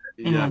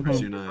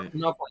 Yappers unite.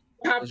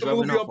 I have to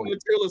move you up on the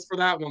tier list for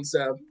that one,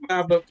 Seb. I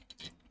have to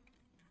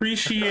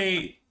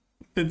appreciate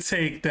the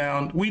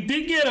takedown. We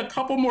did get a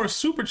couple more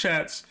super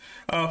chats.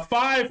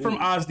 5 from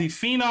Oz the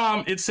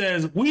Phenom. It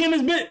says, "We in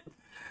this bit.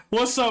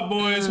 What's up,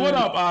 boys? What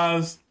up,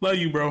 Oz? Love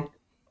you, bro."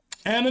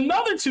 And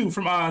another 2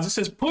 from Oz. It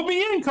says, "Put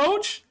me in,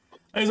 coach."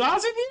 Is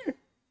Oz in here?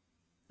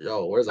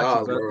 Yo, where's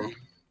Oz, bro? I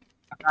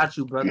got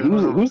you, brother.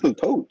 Who's the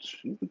coach?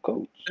 Who's the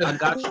coach? I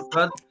got you,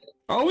 brother.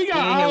 Oh, we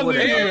got Oz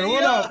in here.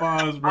 What up,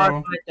 Oz, bro?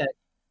 Oz like that.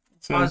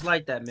 Oz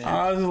like that, man.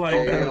 Oz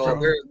like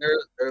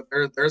that,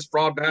 bro. There's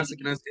Fraud Basic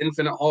in his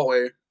infinite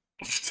hallway.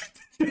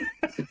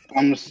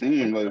 I'm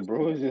saying, like,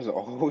 bro, it's just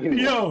always.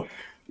 Yo,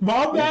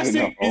 Bob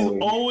Basic is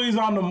always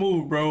on the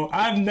move, bro.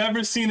 I've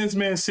never seen this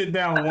man sit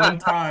down one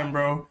time,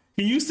 bro.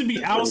 He used to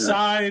be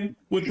outside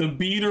with the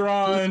beater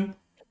on,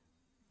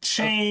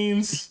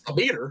 chains. A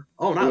beater?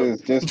 Oh no!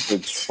 It's just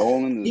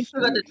patrolling. He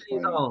still got the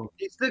chains on.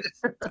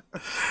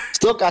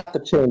 Still got the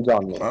chains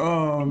on me.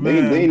 Oh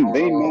man! They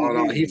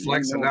no, he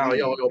flexing now.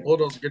 Yo,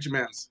 Bulldozer, get your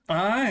mans. All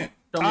right,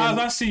 Oz,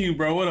 I see you,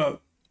 bro. What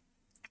up?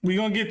 We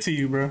gonna get to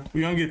you, bro.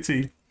 We gonna get to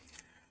you.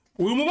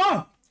 We'll move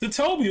on. To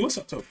Toby, what's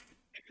up, Toby?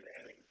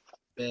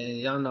 Man,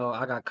 y'all know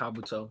I got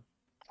Kabuto.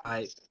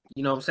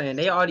 You know what I'm saying?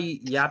 They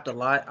already yapped a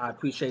lot. I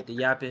appreciate the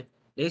yapping.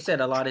 They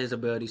said a lot of his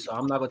abilities, so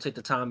I'm not gonna take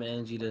the time and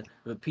energy to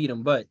repeat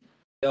them. But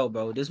yo,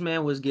 bro, this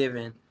man was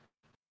giving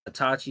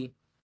Itachi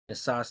and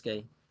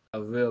Sasuke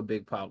a real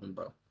big problem,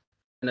 bro.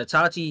 And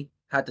Itachi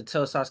had to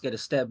tell Sasuke to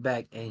step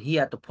back, and he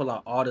had to pull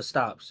out all the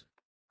stops.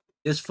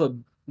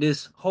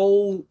 This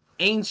whole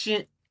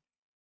ancient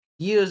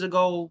years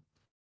ago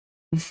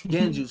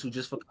genjutsu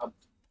just for Kabuto.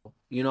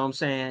 You know what I'm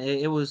saying?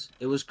 It was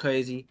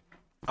crazy.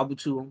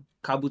 Kabuto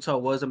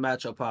was a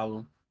matchup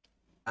problem,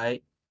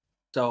 right?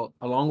 So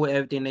along with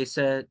everything they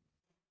said, you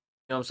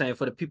know what I'm saying,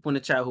 for the people in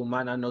the chat who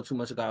might not know too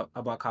much about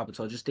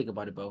Kabuto, just think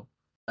about it, bro.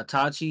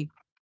 Itachi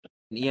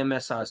and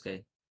EMS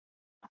Sasuke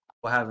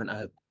were having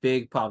a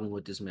big problem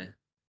with this man,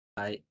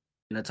 right?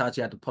 And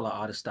Itachi had to pull out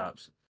all the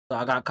stops. So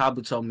I got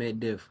Kabuto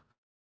mid-diff.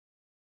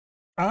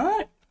 All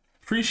right.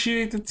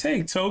 Appreciate the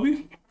take,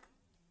 Toby.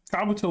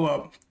 Kabuto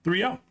up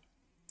 3-0.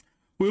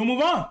 We'll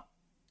move on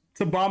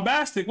to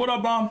Bombastic. What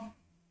up, Bomb?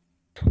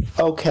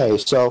 Okay,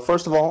 so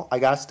first of all, I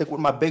gotta stick with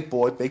my big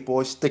boy. Big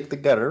boys stick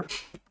together.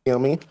 You know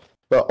what I mean?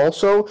 But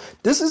also,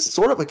 this is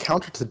sort of a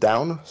counter to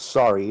Down.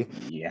 Sorry.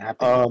 Yeah.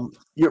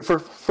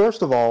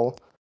 First of all,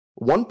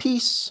 One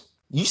Piece.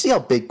 You see how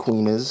big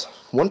Queen is.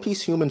 One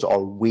Piece humans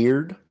are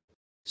weird,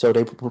 so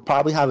they would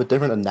probably have a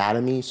different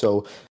anatomy.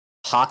 So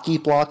hockey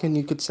blocking,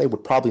 you could say,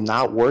 would probably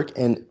not work.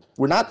 And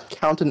we're not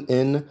counting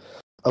in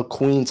a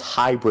Queen's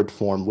hybrid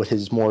form with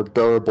his more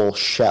durable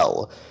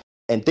shell.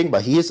 And think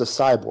about it, he is a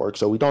cyborg,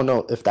 so we don't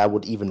know if that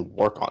would even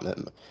work on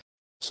him.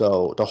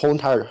 So the whole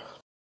entire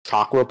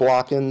chakra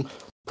blocking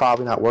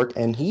probably not work.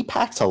 And he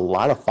packs a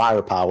lot of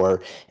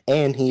firepower,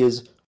 and he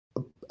is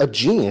a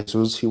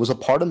genius. He was a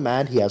part of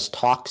MAD. He has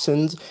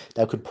toxins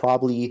that could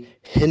probably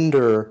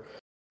hinder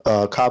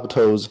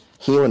Kabuto's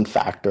healing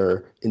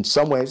factor in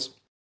some ways.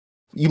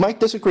 You might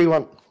disagree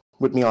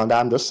with me on that,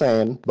 I'm just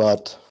saying,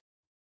 but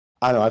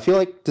I don't know. I feel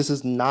like this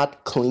is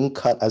not clean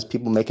cut as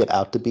people make it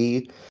out to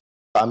be.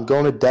 I'm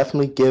going to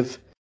definitely give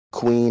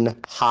Queen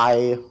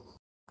high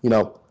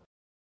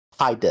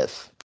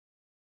diff.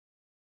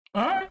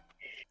 All right.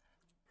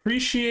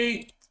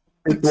 Appreciate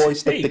Big boys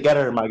stick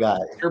together, my guy.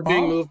 You're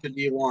being moved to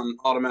D1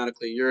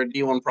 automatically. You're a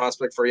D1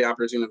 prospect for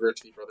Yappers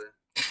University, brother.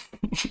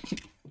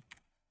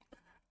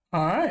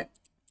 All right.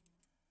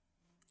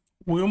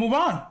 We'll move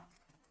on.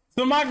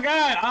 So my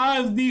guy,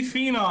 Oz D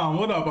Phenom.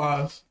 What up,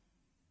 Oz?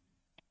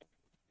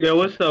 Yo,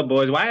 what's up,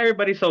 boys? Why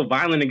everybody so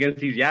violent against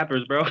these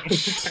yappers, bro?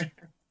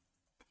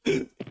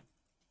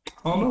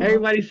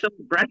 Everybody's so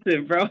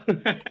aggressive, bro.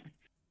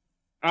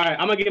 All right,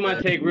 I'm gonna get my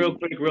take real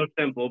quick, real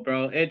simple,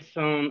 bro. It's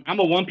I'm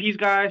a One Piece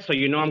guy, so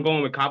you know I'm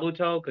going with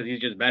Kabuto because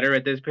he's just better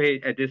at this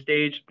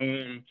stage.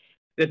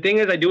 The thing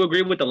is, I do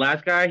agree with the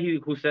last guy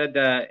who said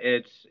that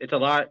it's a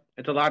lot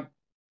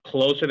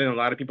closer than a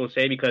lot of people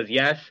say, because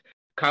yes,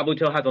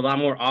 Kabuto has a lot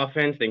more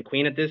offense than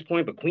Queen at this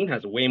point, but Queen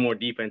has way more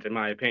defense in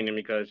my opinion,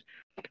 because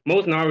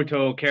most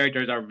Naruto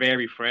characters are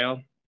very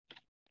frail.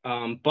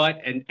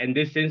 But in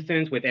this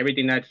instance, with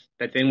everything that's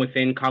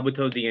within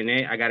Kabuto's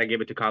DNA, I gotta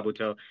give it to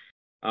Kabuto.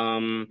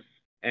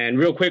 And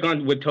real quick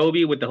with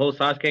Toby, with the whole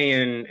Sasuke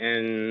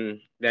and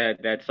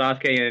that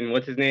Sasuke and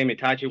what's his name,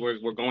 Itachi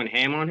were going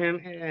ham on him.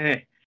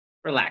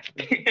 Relax.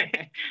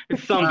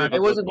 It's something.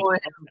 It wasn't going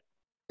ham.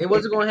 It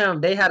wasn't going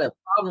ham. They had a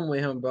problem with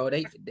him, bro.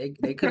 They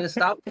couldn't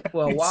stop him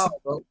for a while,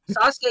 bro.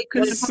 Sasuke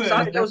couldn't.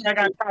 Sasuke was. I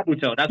got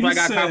Kabuto. That's why I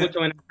got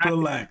Kabuto. And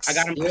relax. I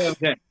got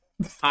him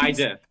high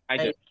diff.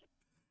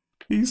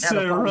 He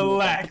said,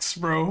 "Relax,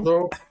 bro."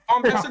 So,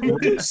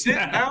 sit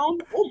down.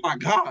 Oh my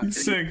god. He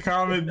said,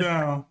 "Calm it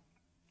down."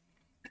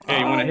 Hey,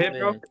 you want a hit,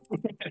 bro?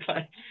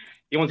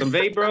 You want some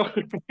vape, bro?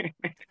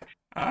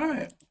 All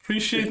right.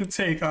 Appreciate the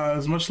take,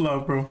 Oz. Much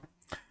love, bro.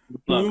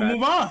 We'll guys.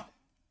 move on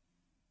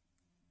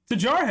to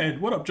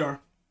Jarhead. What up, Jar?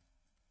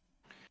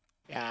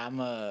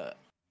 Yeah,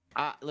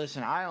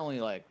 listen, I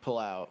only pull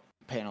out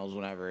panels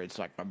whenever it's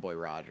like my boy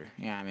Roger.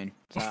 You know what I mean?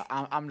 So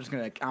I'm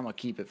gonna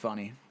keep it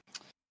funny.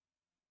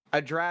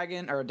 A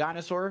dragon or a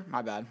dinosaur?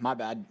 My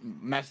bad.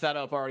 Messed that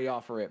up already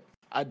off rip.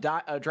 A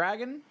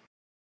dragon?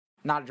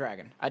 Not a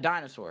dragon. A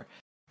dinosaur.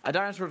 A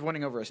dinosaur's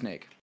winning over a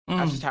snake.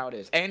 That's just how it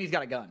is. And he's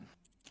got a gun.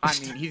 I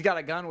mean, he's got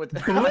a gun with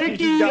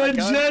Blicky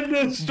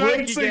agenda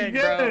strikes Blicky gang,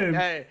 again. bro.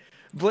 Hey,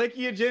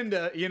 Blicky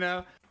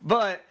agenda,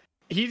 but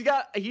he's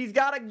got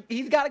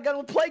a gun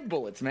with plague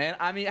bullets, man.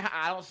 I mean,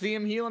 I don't see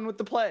him healing with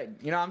the plague.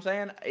 You know what I'm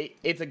saying?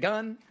 It's a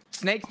gun.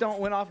 Snakes don't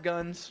win off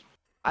guns.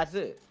 That's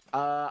it.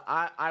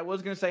 I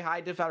was gonna say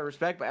high diff out of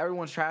respect, but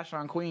everyone's trashing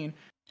on Queen,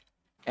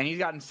 and he's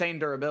got insane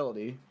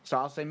durability, so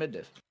I'll say mid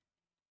diff.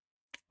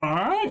 All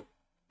right.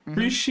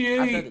 Appreciate.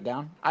 I said it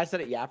down. I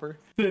said it yapper.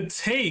 The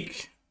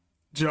take,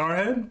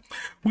 Jarhead.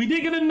 We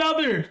did get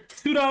another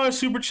 $2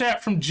 super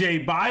chat from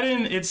Jay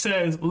Biden. It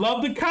says,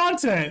 "Love the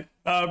content."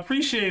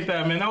 Appreciate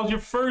that, man. That was your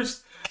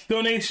first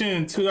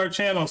donation to our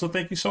channel, so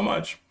thank you so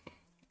much.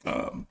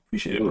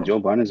 Appreciate it, bro.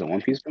 Joe Biden's a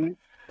One Piece fan?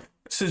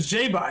 It says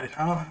Jay Biden.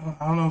 I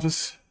don't know if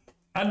it's.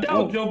 I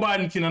doubt Joe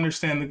Biden can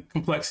understand the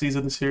complexities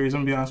of the series.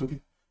 I'm gonna be honest with you.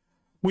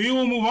 We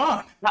will move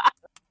on.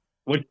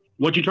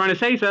 What you trying to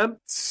say, Seb?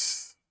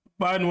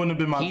 Biden wouldn't have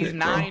been my He's pick,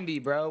 90,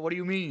 bro. What do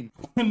you mean?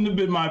 Wouldn't have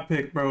been my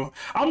pick, bro.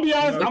 I'm gonna be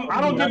honest. I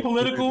don't get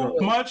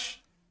political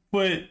much,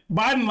 but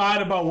Biden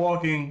lied about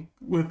walking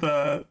with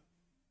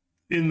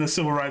in the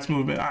civil rights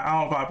movement.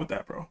 I don't vibe with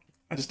that, bro.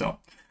 I just don't.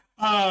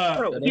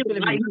 Bro, he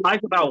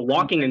lies about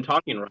walking and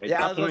talking right.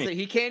 Yeah, I was gonna say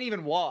he can't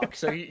even walk.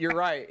 So you're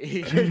right.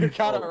 You're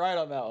kind of right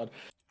on that one.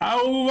 I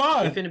will move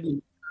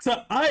on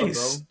to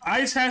Ice.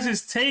 Ice has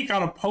his take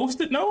on a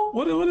post-it note.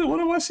 What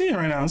am I seeing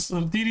right now?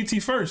 So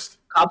DDT first.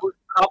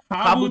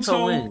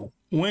 Kabuto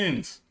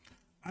wins.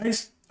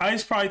 Ice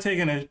probably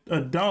taking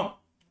a dump.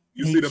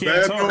 You see the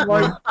bathroom,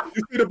 like?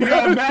 You see the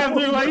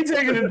bathroom, like he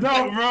taking a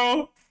dump, bro.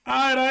 All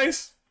right,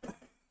 Ice.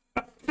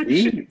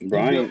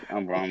 Brian,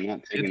 I'm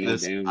not taking no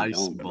damn ice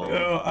dump, ball.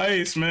 Yo,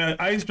 Ice, man.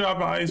 Ice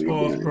dropping ice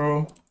balls,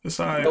 bro. It's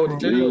all right, Yo, bro.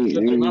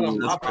 not a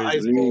lot of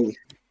ice balls.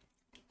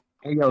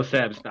 Hey, yo,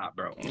 Seb, stop,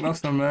 bro.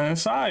 Nothing, man.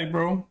 It's all right,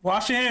 bro.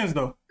 Wash your hands,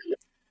 though.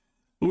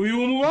 We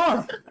will move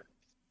on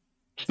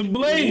to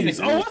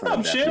Blaze. Oh, what's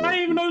up, Shin? I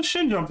didn't even know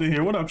Shin jumped in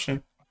here. What up,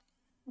 Shin?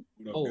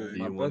 Oh,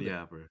 my brother.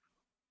 Yapper.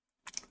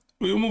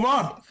 We will move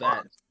on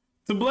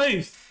to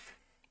Blaze.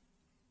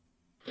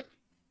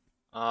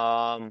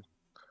 I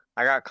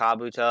got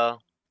Kabuto.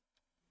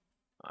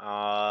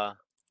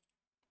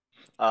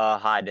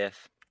 High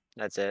diff.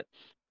 That's it.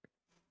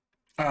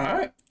 All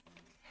right.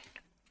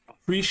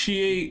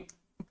 Appreciate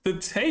the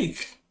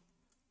take.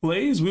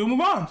 Blaze, we'll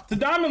move on to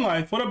Diamond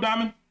Life. What up,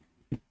 Diamond?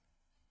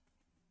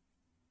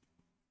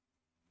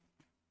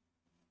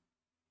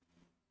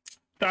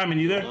 Diamond,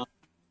 you there?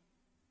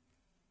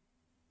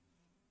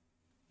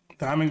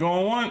 Diamond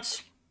going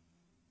once.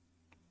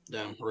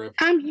 Damn, rip.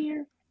 I'm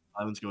here.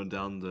 Ivan's going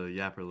down the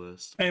Yapper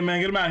list. Hey, man,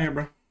 get him out of here,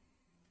 bro.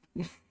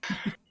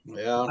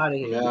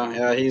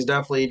 Yeah, he's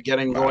definitely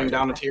going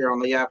down a tier on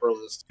the Yapper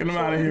list. Get him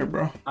out of here,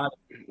 bro.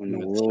 When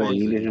the world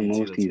needed him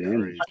most, he's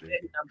in.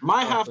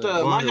 Might have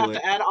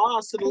to add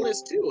Oz to the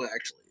list too,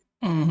 actually.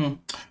 Mm-hmm.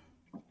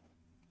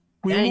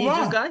 We Dang, move you on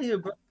just got here,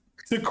 bro.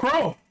 to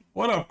Crow.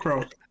 What up,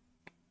 Crow?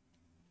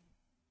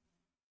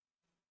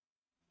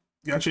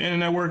 Got your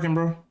internet working,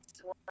 bro?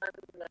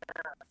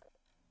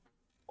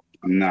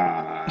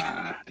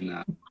 Nah.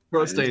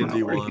 Bro, stay in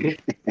D1.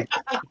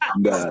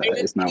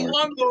 It's not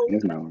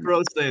working.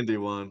 Bro, stay in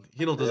D1.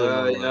 He don't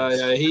deserve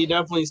Yeah. He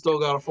definitely still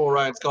got a full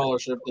ride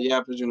scholarship to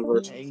Yappers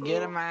University.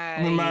 Get him out.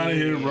 I'm out of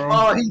here, bro.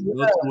 Oh,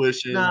 no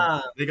tuition.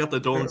 They got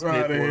the dorms Get paid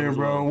out for of here, as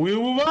bro. well.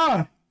 We'll move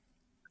on.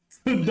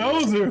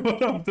 Dozer,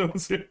 what up,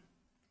 Dozer?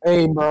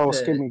 Hey, bro,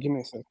 skip me. Give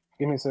me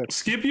a sec.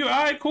 Skip you?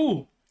 All right,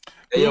 cool.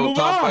 Hey, We'll yo, move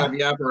top on. 5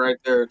 Yapper right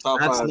there.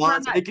 Top That's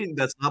 5.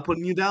 that's not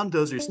putting you down,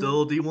 Dozer. You're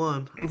still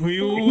D1.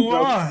 We will move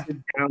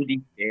on. Down these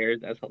stairs.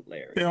 That's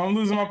hilarious. Yeah, I'm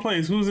losing my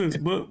place. Who's this?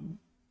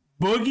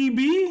 Boogie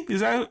B?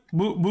 Is that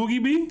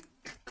Boogie B?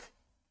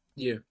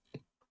 Yeah.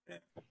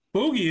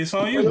 Boogie, it's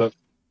on you.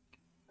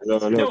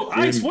 Yo,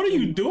 Ice, what are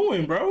you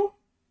doing, bro?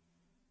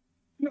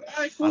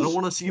 I don't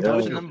want to see you play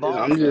with your ball.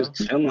 I'm just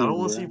chilling. I don't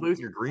want to see you play with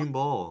your green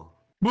ball.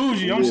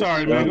 Bougie, I'm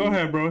sorry, man. Go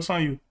ahead, bro. It's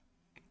on you.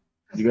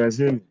 You guys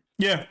hear me?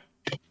 Yeah.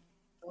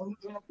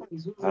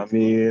 I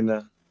mean,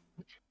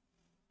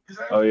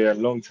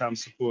 long time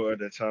supporter of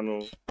the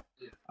channel.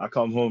 I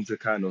come home to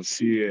kind of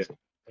see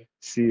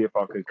if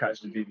I could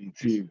catch the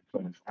DDT.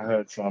 I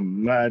heard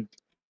some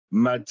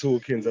mad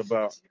talkings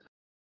about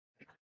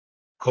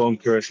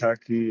Conqueror's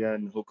Haki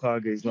and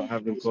Hokage's not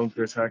having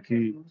Conqueror's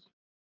Haki.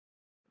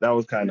 That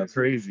was kind of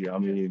crazy. I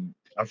mean,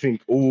 I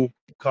think all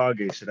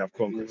Kage should have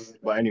Conquerors.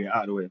 But anyway,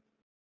 out of the way.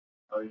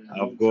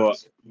 I've got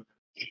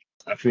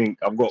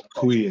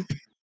Queen.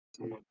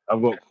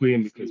 I've got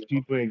Queen because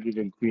people ain't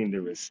giving Queen the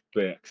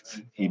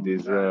respect he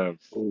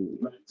deserves.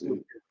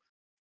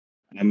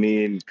 I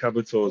mean,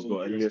 Kabuto's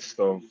got a list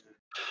of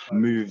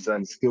moves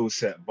and skill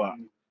set, but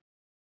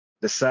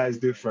the size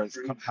difference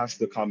has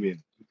to come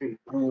in.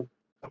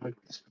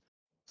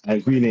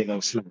 And Queen ain't no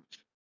slouch.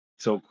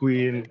 So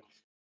Queen,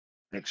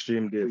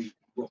 extreme div.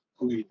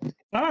 Queen.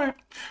 All right.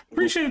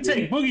 Appreciate the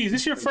take. Boogie, is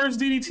this your first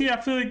DDT? I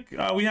feel like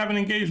we haven't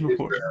engaged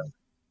before.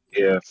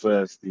 Yeah,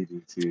 first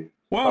DDT.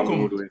 Welcome.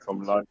 Coming all the way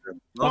from London.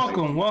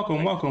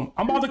 Welcome.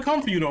 I'm about to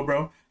come for you, though,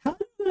 bro. How are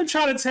you going to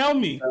try to tell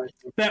me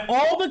that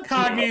all the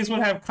Kages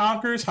would have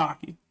Conqueror's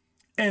Haki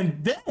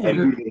and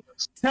then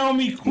tell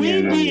me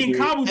Queen B and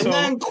Kabuto, And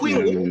then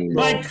Queen.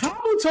 like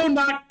Kabuto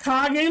not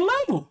Kage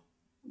level?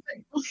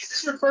 This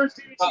is your first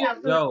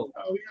DDT.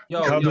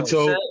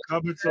 Kabuto,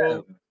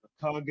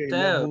 Kage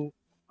level.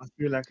 I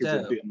feel like it's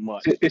a bit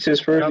much. It's his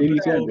first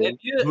DDT.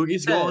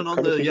 Boogie's going on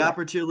the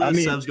Yapper tier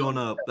list. Seb's going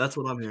up. That's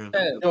what I'm hearing.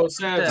 Yo,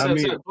 Seb,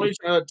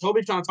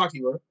 Toby trying to talk to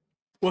you,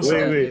 bro.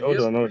 Wait, hold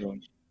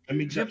on.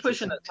 If you're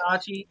pushing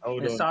Itachi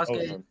and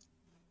Sasuke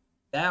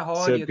that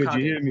hard, Seb, you're could you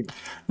Kage. hear me?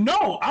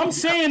 No, I'm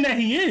saying that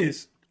he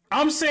is.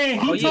 I'm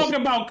saying talking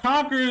about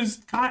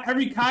Conquerors.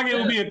 Every Kage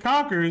will be a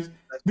Conquerors.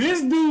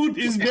 This dude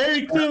is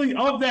very clearly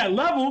of that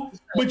level,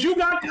 but you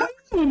got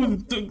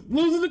Queen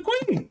losing the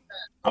Queen.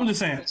 I'm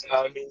just saying.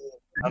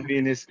 I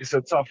mean, it's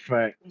a tough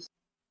fight.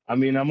 I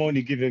mean, I'm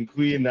only giving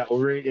Queen that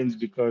ratings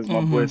because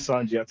my boy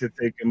Sanji had to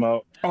take him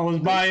out. Oh,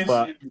 it's biased.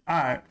 But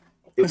all right,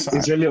 it's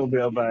a little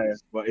bit of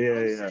bias, but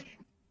yeah.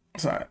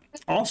 It's all right.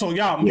 Also,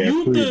 y'all Yeah,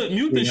 mute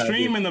Queen the had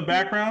stream it. in the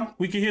background.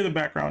 We can hear the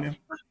background.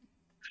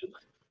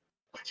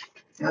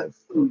 Yeah.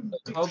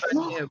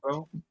 Yeah, bro.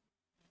 All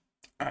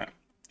right.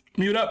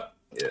 Mute up.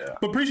 Yeah.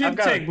 But appreciate I've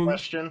the got take, a boo.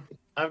 question.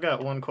 I've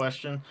got one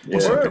question.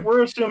 Yeah.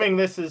 We're assuming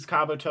this is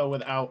Kabuto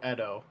without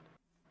Edo,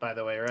 by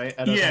the way, right?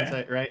 Edo Yeah.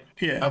 Sensei, right?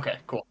 Yeah. Okay,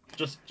 cool.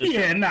 Just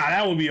Yeah, nah,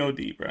 that would be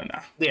OD, bro.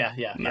 Nah.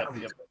 Yeah. Nah.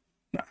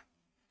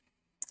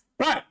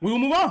 Right, we will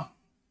move on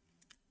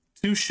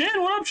to Shin.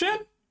 What up, Shin?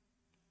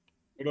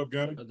 What up,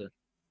 Gabby?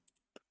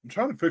 I'm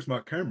trying to fix my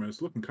camera.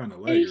 It's looking kind of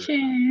laggy.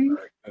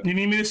 Right. You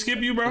need me to skip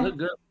you, bro?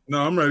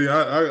 No, I'm ready.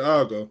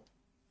 I'll go.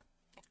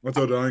 I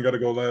told you I ain't got to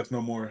go last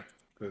no more.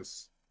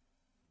 Because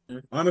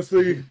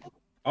honestly,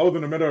 I was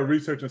in the middle of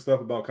researching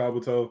stuff about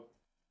Kabuto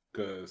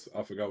because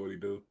I forgot what he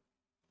do.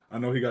 I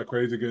know he got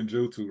crazy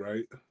genjutsu,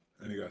 right?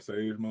 And he got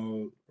sage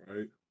mode,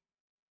 right?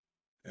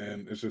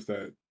 And it's just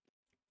that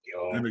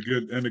in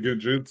the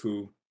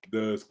genjutsu,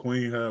 does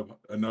Queen have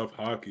enough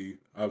hockey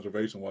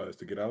observation-wise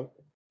to get out?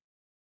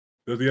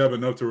 Does he have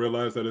enough to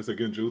realize that it's a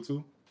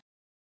genjutsu?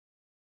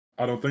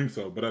 I don't think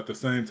so. But at the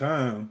same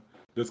time,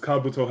 does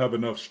Kabuto have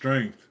enough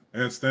strength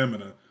and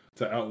stamina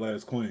to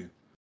outlast Queen?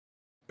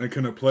 And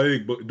can a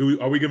plague?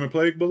 Are we giving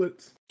plague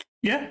bullets?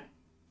 Yeah.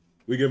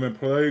 We giving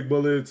plague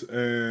bullets,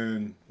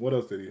 and what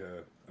else did he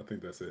have? I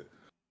think that's it.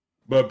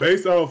 But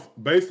based off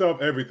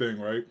everything,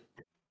 right?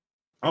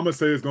 I'm gonna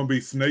say it's gonna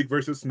be snake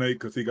versus snake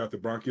because he got the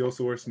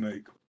Bronchiosaurus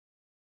snake,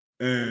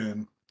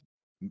 and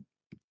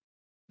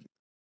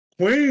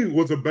Queen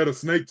was a better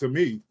snake to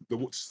me.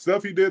 The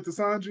stuff he did to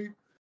Sanji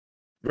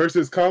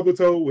versus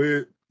Kabuto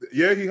with, he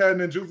had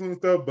ninjutsu and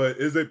stuff, but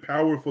is it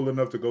powerful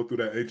enough to go through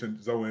that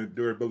ancient Zoan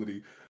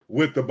durability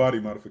with the body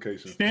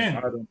modifications? Yeah.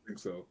 I don't think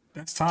so.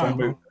 That's time,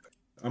 bro.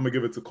 I'm gonna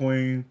give it to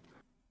Queen.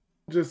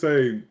 Just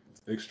say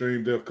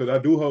extreme depth because I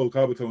do hold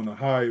Kabuto in a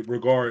high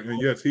regard, and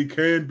yes, he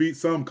can beat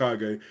some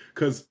Kage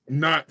because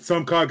not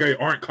some Kage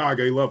aren't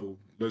Kage level.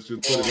 Let's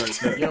just put it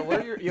like that.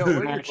 Where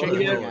your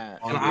chicken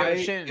at?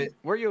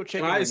 Where your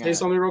chicken Can I say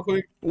something real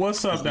quick?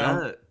 What's up,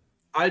 man?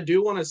 I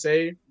do want to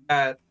say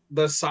that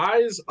the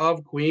size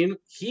of Queen,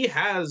 he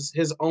has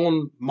his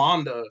own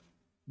Manda,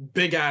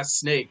 big ass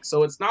snake.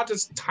 So it's not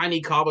just tiny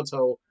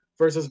Kabuto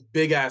versus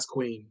big ass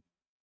Queen.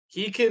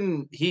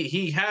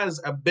 He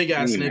has a big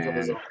ass snake of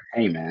his own.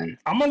 Hey man.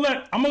 I'm gonna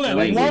let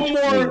one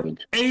more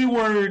A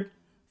word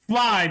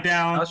fly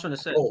down. I was trying to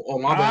say. Oh,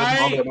 my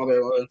bad. My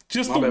bad.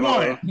 Just my the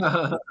bad,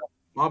 one.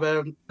 My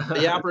bad. The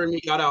yapper and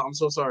me got out. I'm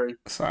so sorry.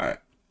 Sorry.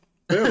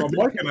 Damn, I'm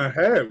liking a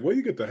hat. Where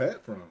you get the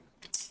hat from?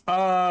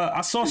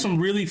 I saw some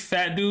really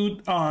fat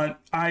dude on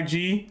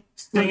IG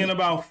singing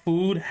about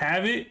food,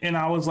 have it, and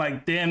I was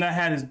like, damn, that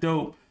hat is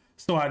dope.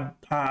 So I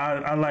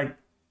like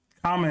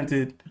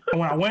commented, and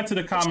when I went to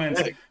the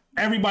comments,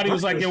 everybody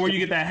was like, yeah, where you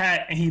get that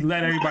hat? And he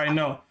let everybody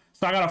know.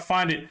 So I gotta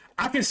find it.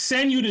 I can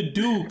send you the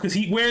dude because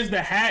he wears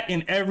the hat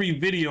in every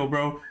video,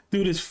 bro.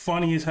 Dude is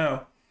funny as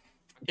hell.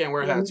 I can't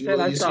wear hats.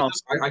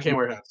 I can't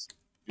wear hats.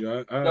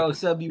 Yeah, Yo,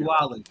 Seb, you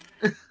wildin'.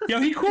 Yo,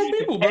 he cool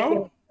people,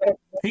 bro.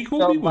 He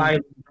cool people.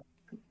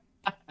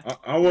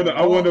 I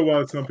wonder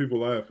why some people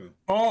laughing.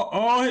 No,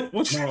 I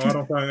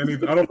don't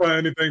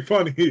find anything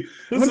funny.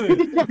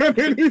 Listen,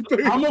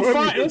 I'm gonna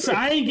find. Listen,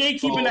 I ain't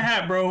gatekeeping the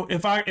hat, bro.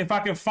 If I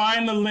can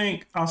find the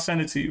link, I'll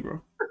send it to you,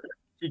 bro.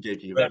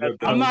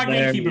 I'm not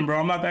gatekeeping, bro.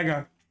 I'm not that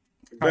guy.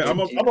 I'm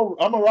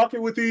a rock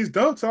it with these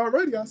dunks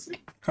already. I see.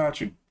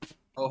 Caught you.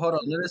 Oh, hold on.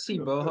 Let us see,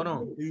 bro. Hold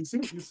on. You see.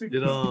 Okay.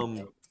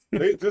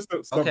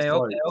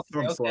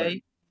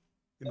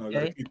 You know,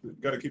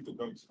 gotta keep the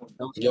dunks.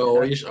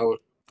 Yo, you show.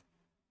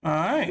 All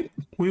right,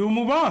 we will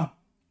move on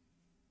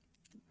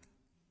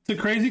to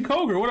Crazy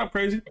Koger. What up,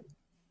 Crazy?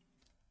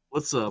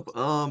 What's up?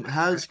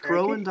 Has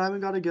Crow and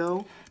Diamond got to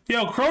go?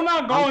 Yo, Crow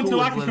not going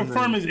until I can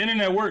confirm his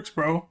internet works,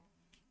 bro.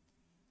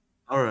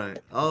 All right,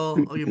 I'll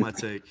give my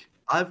take.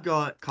 I've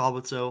got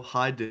Kabuto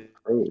high diff.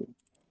 I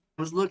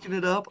was looking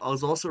it up. I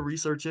was also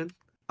researching.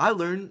 I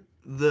learned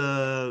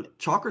the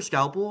Chakra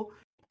Scalpel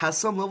has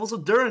some levels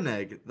of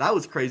Duraneg. That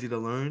was crazy to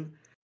learn.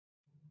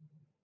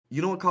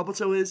 You know what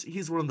Kabuto is?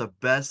 He's one of the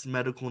best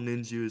medical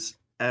ninjas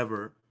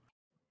ever.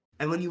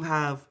 And then you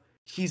have,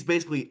 he's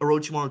basically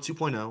Orochimaru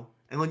 2.0.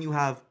 And then you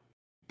have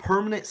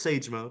permanent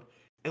Sage Mode.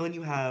 And then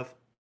you have,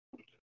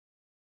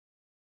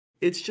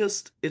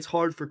 it's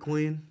hard for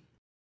Queen.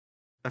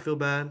 I feel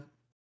bad.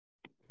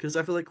 Because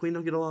I feel like Queen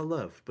don't get a lot of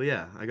love. But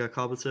yeah, I got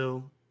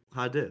Kabuto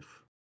high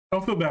diff.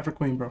 Don't feel bad for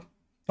Queen, bro.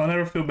 Don't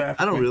ever feel bad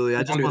for I don't Queen. really.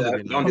 I just Don't do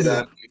that. Don't do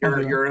that.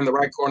 You're in the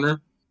right corner.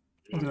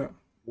 Don't do that.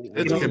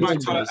 It's okay,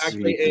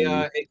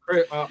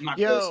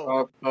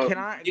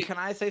 Can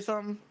I say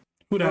something?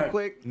 Who real that?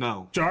 quick?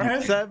 No.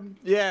 Jarhead? Seb?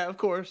 Yeah, of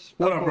course.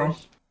 What of up,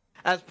 course.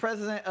 As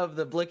president of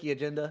the Blicky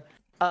Agenda,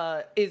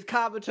 is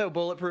Kabuto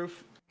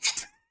bulletproof?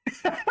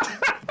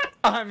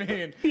 I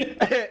mean, he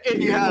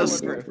has.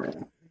 bulletproof.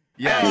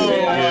 Yes, Oh,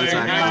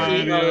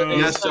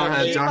 yes,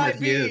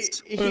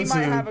 Jarhead. He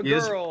might have a He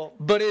girl,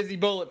 but is he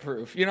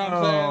bulletproof? You know what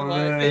I'm Oh, saying?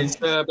 Like, Hey,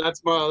 Seb,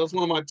 that's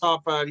one of my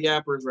top 5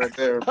 yappers right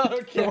there.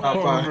 Okay. Top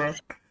Oh, 5. bro.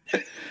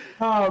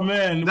 Oh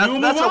man, That's, we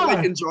will that's move a on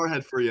Lincoln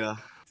Jarhead for you.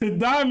 to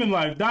Diamond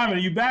Life. Diamond,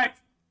 are you back?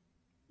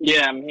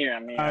 Yeah, I'm here.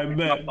 I'm here. I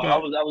bet. I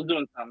was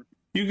doing something.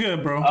 You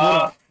good, bro? What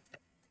up?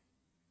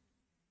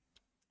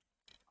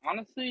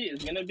 Honestly,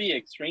 it's gonna be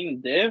extreme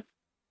diff,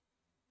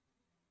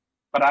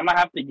 but I'm gonna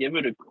have to give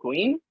it a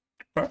Queen,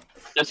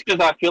 just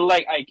because I feel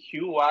like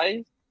IQ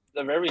wise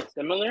they're very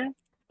similar,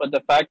 but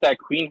the fact that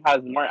Queen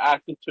has more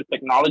access to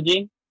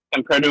technology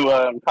compared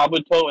to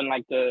Kabuto and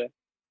like in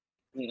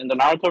the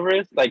Naruto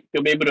verse, like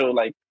he'll be able to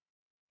like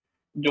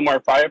do more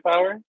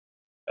firepower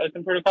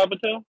compared to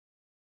Kabuto.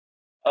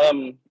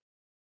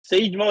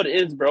 Sage mode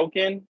is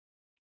broken,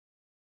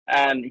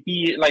 and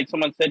he, like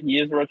someone said, he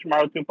is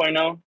Orochimaru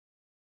 2.0.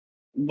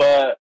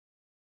 But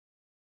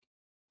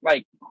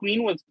like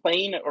Queen was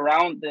playing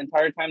around the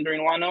entire time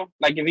during Wano.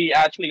 Like if he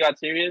actually got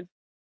serious,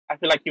 I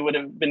feel like he would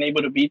have been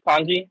able to beat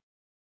Sanji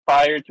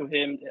prior to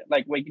him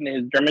like waking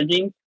his German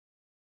genes.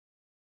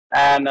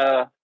 And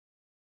I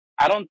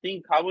don't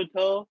think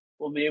Kabuto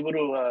will be able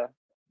to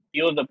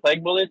deal the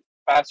plague bullets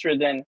faster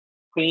than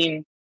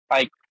Queen,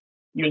 like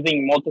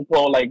using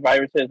multiple like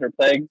viruses or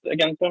plagues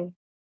against him.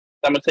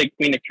 So I'm gonna take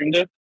Queen Extreme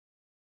Diff.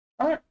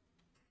 All right,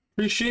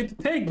 appreciate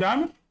the take,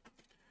 Diamond.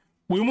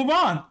 We'll move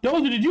on.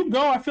 Dozer, did you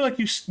go? I feel like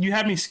you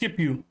had me skip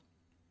you.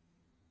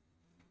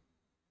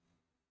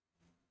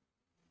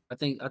 I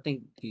think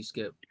he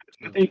skipped.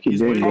 I think he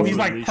did. Oh, he's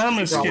like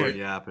perma skip.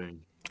 Yapping.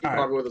 All right.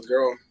 Probably with a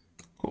girl.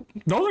 Cool.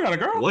 Dozer got a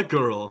girl? What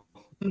girl?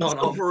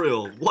 No, for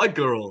real. What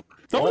girl?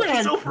 Dozer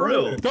got So a for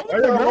real. Dozer got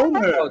a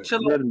girl? Chill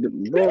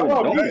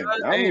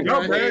Hey,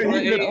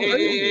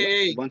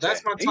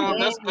 that's my top.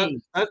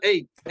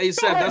 Hey,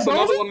 Seb, that's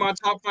another one of my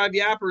top 5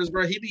 yappers,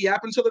 bro. He be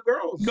yapping to the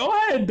girls. Go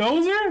ahead,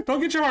 Dozer. Don't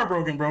get your heart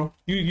broken, bro.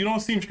 You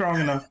don't seem strong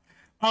enough.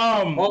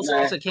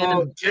 Also,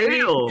 can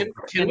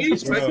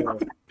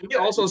we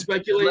also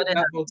speculate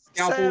that those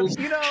scalpels?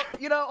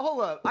 Seb, you know,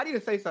 hold up. I need to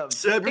say something.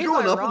 Seb, you're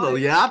going up in the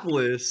yap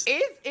list.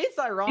 It's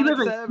ironic,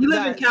 Seb, you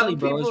live in that Cali, some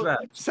bro. It's people- rap.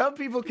 Some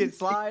people can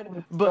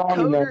slide, but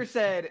Coder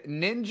said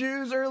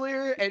ninjas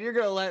earlier, and you're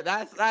gonna let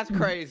that's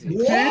crazy.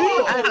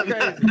 That's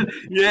crazy.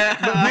 Yeah.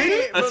 But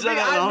me, I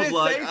missed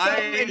say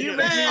something, and you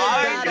missed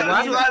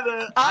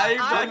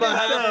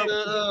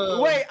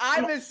Wait,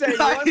 I missed say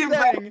one thing,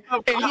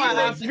 and he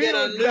makes me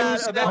look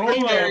bad about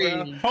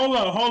Hold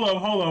up.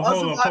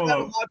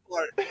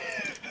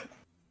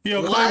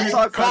 Yo,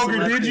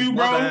 Coger, did you,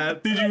 bro?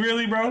 Did you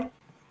really, bro?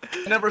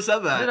 I never said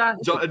that.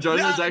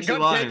 Jordan is actually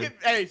lying.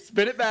 Hey,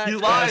 spin it back.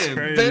 He's lying.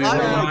 I'm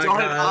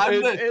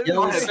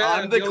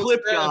the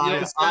clip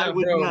guy. I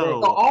would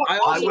know.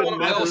 I would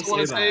never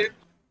say that.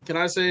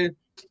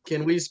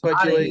 Can we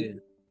speculate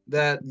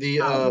that the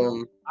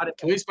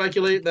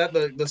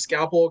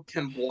scalpel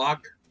can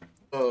block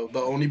the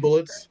Oni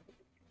bullets?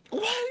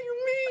 What do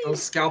you mean? A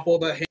scalpel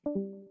that hit.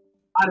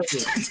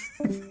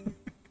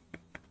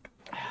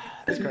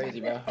 That's crazy,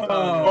 bro.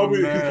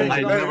 Man.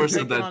 I never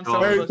said that.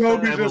 Hey,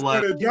 Kobe just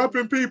started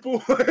dropping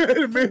people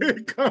in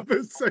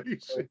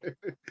mid-conversation.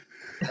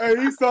 Hey,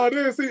 he saw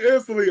this. He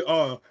instantly,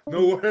 no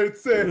word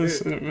said.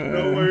 Listen, man.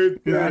 No word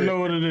said. Yeah, I know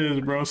what it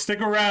is, bro.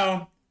 Stick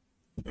around.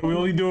 We're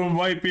only doing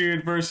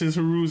Whitebeard versus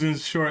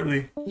Haruzans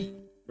shortly.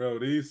 Bro,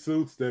 these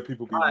suits that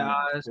people be wearing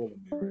are killing me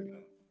right now.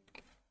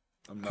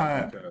 I'm not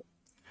gonna cap.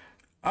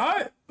 All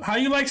right. How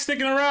you like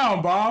sticking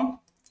around, Bomb?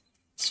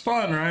 It's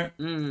fun, right?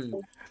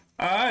 All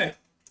right.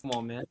 Come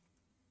on, man.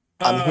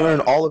 I'm hearing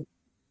all of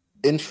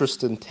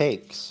interesting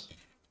takes.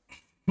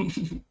 All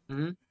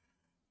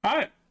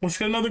right. Let's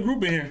get another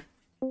group in here.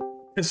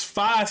 It's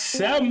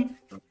 5-7.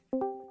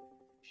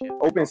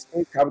 Open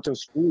space, Kabuto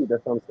screwed.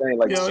 That's what I'm saying.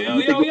 Like, Yo,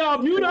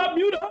 mute up.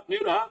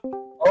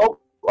 Oh,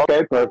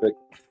 okay, perfect.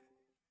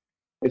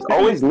 It's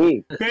always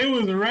me. They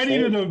was ready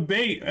to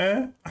debate,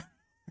 man.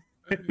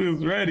 It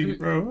was ready,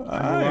 bro.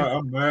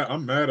 I'm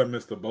mad I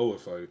missed the Boa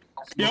fight.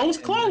 Yo, it was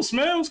close,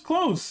 man. It was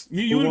close.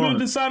 You would have been a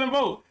deciding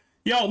vote.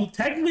 Yo,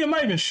 technically, I'm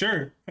not even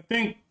sure. I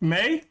think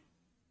May?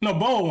 No,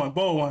 Boa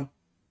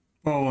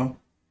won.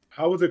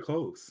 How was it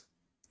close?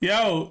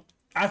 Yo,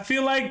 I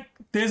feel like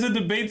there's a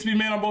debate to be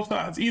made on both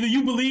sides. Either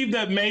you believe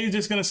that May is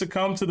just going to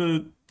succumb to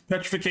the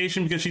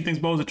petrification because she thinks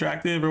Bo's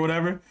attractive or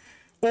whatever,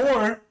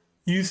 or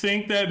you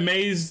think that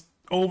May's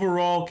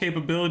overall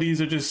capabilities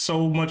are just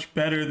so much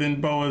better than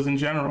Boa's in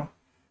general.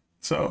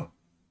 So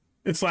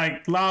it's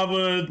like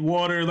lava,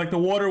 water. Like the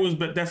water was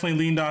definitely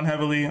leaned on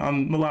heavily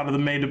on a lot of the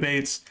May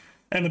debates,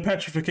 and the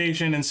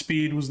petrification and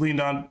speed was leaned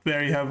on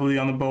very heavily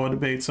on the Boa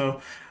debate. So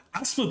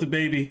I split the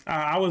baby.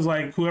 I was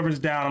like, whoever's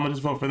down, I'm gonna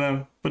just vote for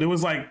them. But it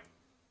was like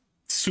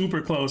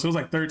super close. It was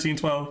like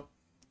 13-12.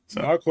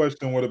 So my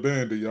question would have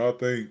been, do y'all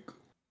think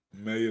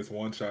May is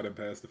one shot and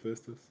past the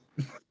Fistus?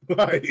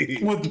 Like,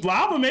 with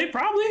lava, May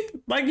probably.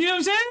 Like, you know what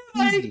I'm saying?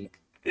 Like,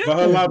 yeah. But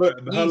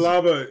her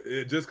lava,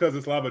 just because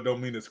it's lava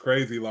don't mean it's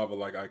crazy lava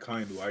like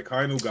Akainu.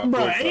 Akainu got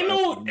bro, ain't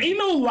no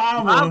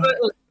lava.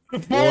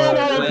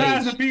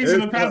 Past the piece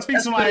and the past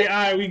piece are like, all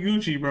right, we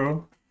Gucci,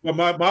 bro. But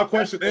my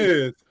question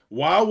is,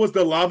 why was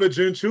the Lava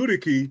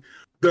Jinchuriki,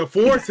 the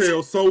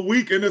Four-Tail, so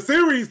weak in the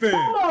series then?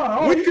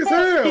 Weak as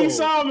hell.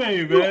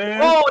 Kisame,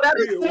 man. Oh, that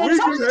is Weak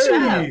as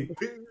hell. And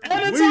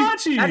Weak.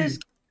 Itachi.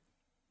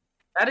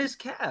 That is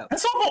cap.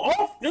 That's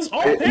all No,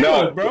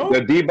 payload, bro.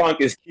 the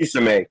debunk is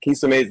Kisame.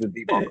 Kisame is the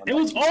debunk. It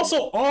was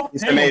also off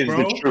Kisame payload, is bro.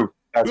 the truth.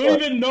 That's We don't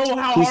what. even know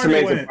how hard it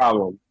Kisame is the went.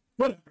 problem.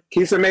 What?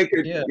 Kisame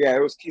could, yeah,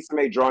 it was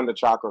Kisame drawing the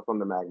chakra from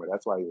the magma.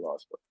 That's why he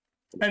lost.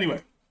 Anyway,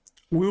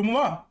 we'll move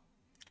on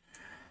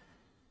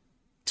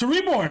to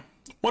Reborn.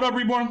 What up,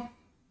 Reborn?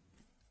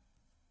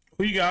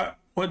 Who you got?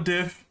 What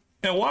diff?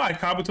 And why?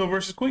 Kabuto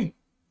versus Queen.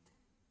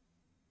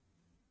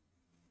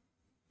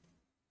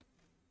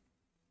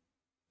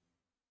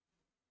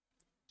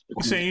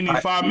 You saying you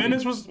need 5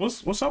 minutes?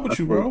 What's up with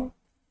you, bro?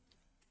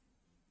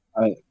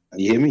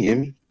 You hear me? Hear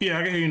me? Yeah,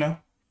 I can hear you now.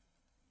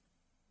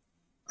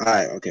 All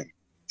right, okay.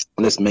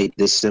 Let's make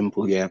this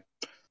simple. Yeah,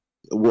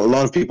 well, a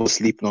lot of people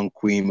sleeping on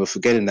Queen. We're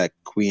forgetting that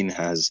Queen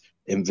has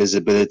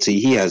invisibility.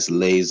 He has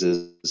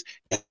lasers.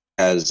 He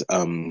has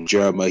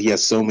Germa. He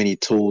has so many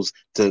tools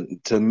to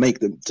make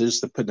them,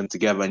 just to put them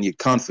together. And you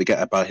can't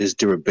forget about his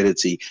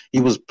durability.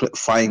 He was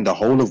fighting the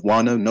whole of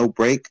Wano, no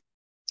break.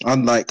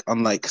 Unlike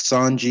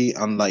Sanji,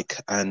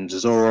 and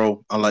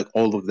Zoro, unlike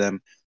all of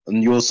them.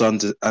 And you also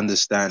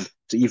understand,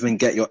 to even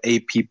get your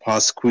AP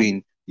past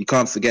Queen, you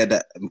can't forget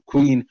that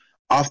Queen,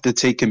 after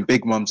taking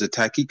Big Mom's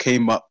attack, he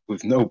came up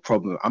with no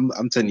problem.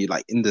 I'm telling you,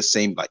 like, in the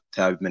same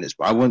 5 minutes.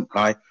 But I wouldn't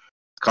lie,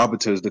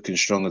 Kabuto is looking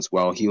strong as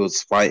well. He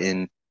was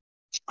fighting,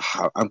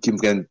 I'm keep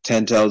getting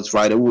 10 tails,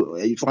 right?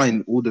 He's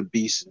fighting all the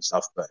beasts and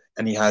stuff.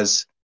 And he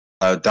has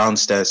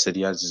downstairs said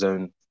he has his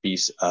own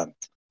beast,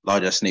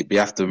 larger snake. But you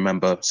have to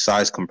remember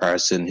size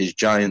comparison. His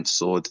giant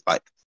sword,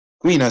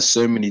 Queen has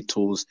so many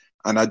tools,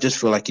 and I just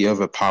feel like he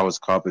overpowers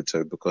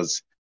Kabuto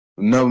because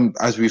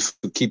as we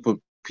keep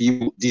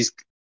people these.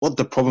 What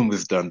the problem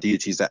with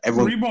deities that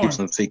everyone keeps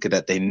on thinking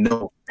that they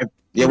know.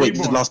 Yeah, wait,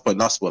 this is last point.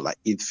 Like,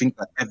 you think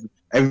that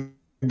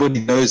everybody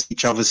knows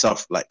each other's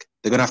stuff. Like,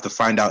 they're gonna have to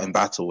find out in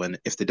battle, and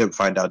if they don't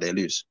find out, they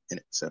lose in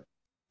it. So,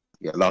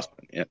 yeah, last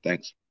point. Yeah,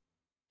 thanks.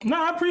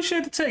 No, I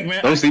appreciate the take,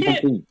 man. Don't I sleep on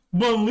can't Queen.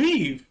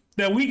 believe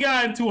that we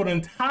got into an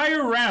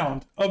entire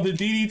round of the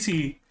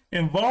DDT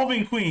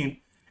involving Queen,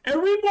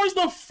 and Reborn's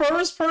the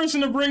first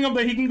person to bring up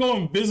that he can go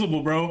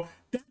invisible, bro.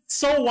 That's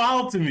so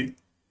wild to me.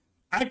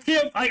 I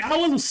can't.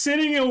 I was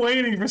sitting and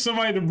waiting for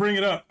somebody to bring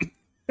it up.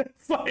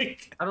 It's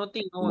like, I don't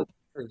think no one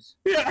cares.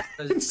 Yeah,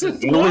 it's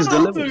just No one's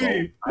wild to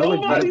delivered, me.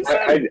 Nobody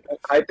said it.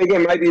 I think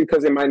it might be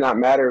because it might not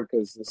matter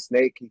because the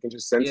snake, you can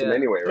just sense him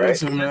anyway, right?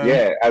 Listen, man.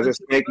 Yeah, as a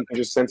snake, you can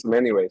just sense him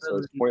anyway, so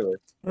it's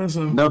pointless.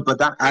 Listen. No, but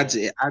that adds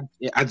it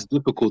adds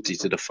difficulty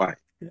to the fight.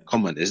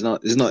 Come on, it's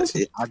not. It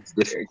adds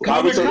difficulty.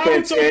 Kabuto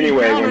can't see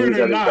anyway when he's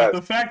or at his not, best.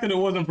 the fact that it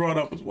wasn't brought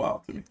up was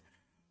wild to me.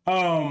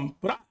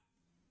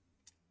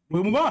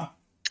 We'll move on.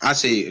 I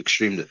say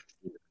extreme diff.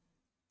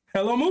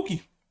 Hello,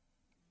 Mookie.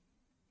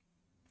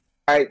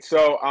 All right,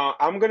 so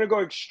I'm gonna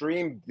go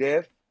extreme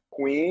diff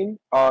Queen.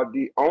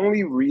 The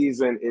only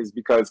reason is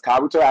because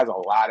Kabuto has a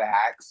lot of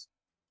hacks.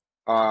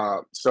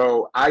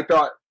 So I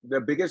thought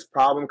the biggest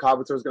problem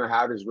Kabuto is gonna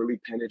have is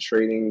really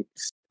penetrating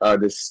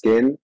the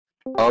skin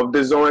of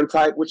the Zoan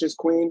type, which is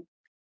Queen.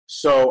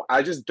 So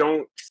I just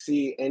don't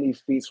see any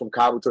feats from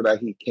Kabuto that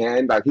he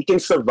can. Like, he can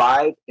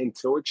survive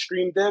until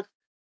extreme diff.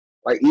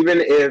 Like, even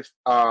if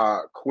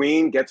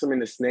Queen gets him in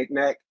the snake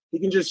neck, he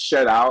can just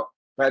shut out.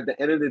 But at the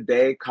end of the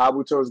day,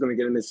 Kabuto is going to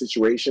get in this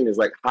situation is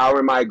like, how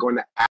am I going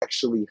to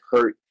actually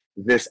hurt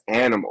this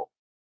animal?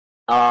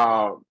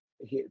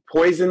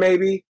 Poison,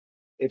 maybe,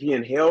 if he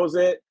inhales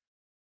it.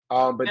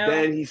 But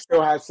then he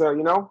still has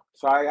to,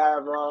 so I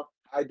have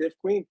high diff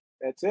Queen.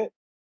 That's it.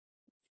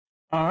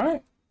 All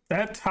right.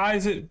 That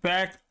ties it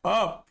back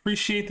up.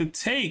 Appreciate the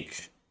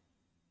take.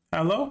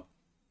 Hello?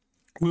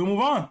 We'll move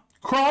on.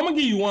 Crow, I'm going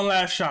to give you one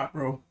last shot,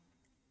 bro.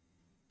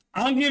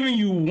 I'm giving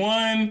you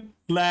one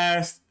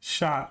last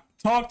shot.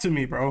 Talk to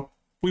me, bro.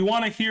 We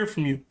want to hear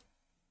from you.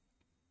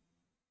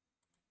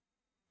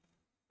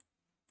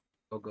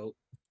 Go.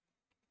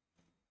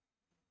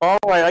 All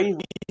right, I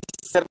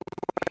reset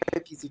my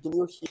PC. Can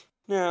you hear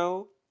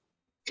now?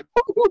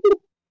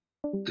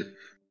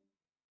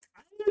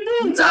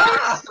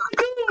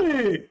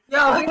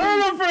 I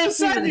heard him for a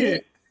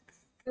second.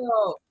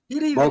 Yo, he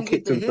didn't Mo even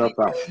kicked get the himself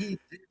hit. out.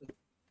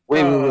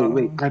 Wait.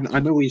 I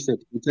know what he said.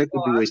 He texted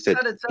me what he said.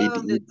 He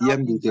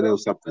DM'd me a little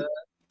something.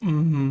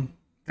 Mm-hmm.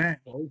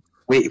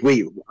 Wait.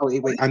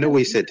 I know what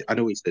he said.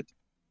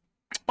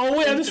 Oh,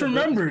 wait, I just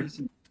remembered.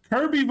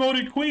 Kirby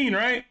voted Queen,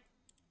 right?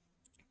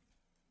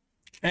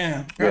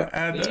 Damn, gotta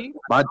add that.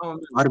 By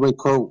the way,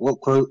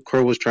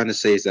 Crow was trying to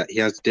say is that he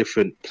has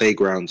different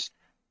playgrounds,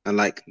 and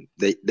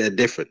they're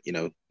different.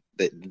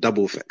 They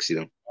double effects.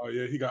 Oh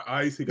yeah, he got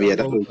ice. He got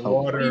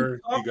water.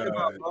 He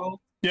got.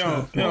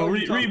 Yo,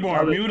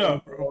 Reborn, mute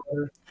up, bro.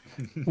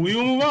 We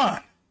will move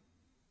on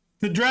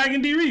to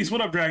Dragon D. Reese. What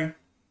up, Dragon?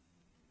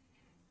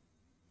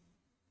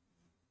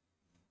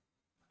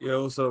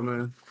 Yo, what's up,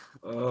 man?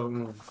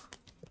 I'm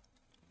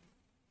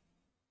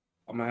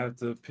gonna have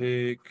to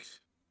pick.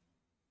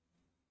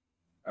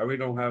 I really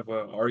don't have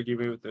an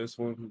argument with this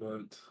one,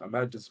 but I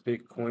might just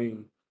pick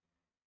Queen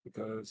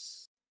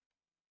because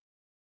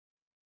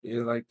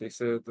yeah, like they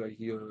said, like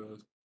he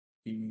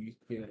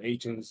an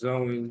ancient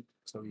zone,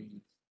 so he's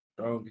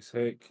strong as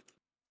heck.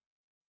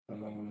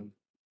 Um,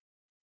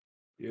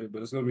 yeah,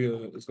 but it's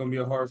gonna be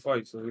a hard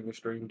fight. So even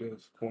straight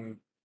death, Queen.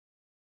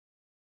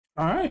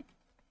 All right.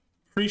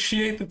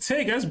 Appreciate the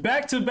take. That's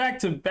back to back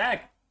to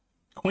back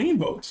Queen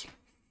votes.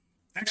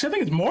 Actually, I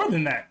think it's more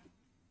than that.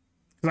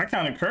 Because I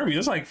counted Kirby.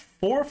 It's like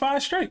 4 or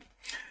 5 straight.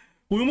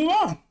 We'll move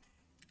on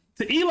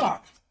to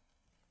Elock.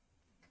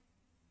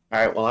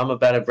 All right, well, I'm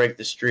about to break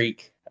the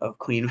streak of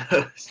Queen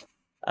votes.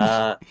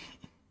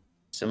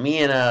 So me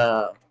and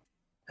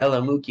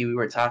Hello Mookie, we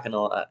were talking a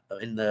lot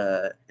in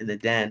the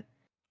den,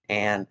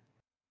 and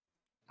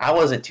I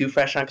wasn't too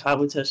fresh on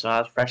Kabuto, so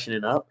I was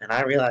freshening up, and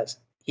I realized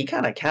he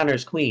kind of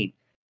counters Queen.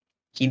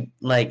 He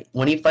like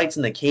when he fights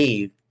in the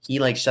cave, he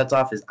like shuts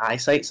off his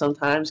eyesight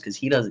sometimes because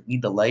he doesn't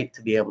need the light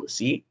to be able to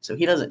see. So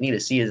he doesn't need to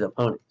see his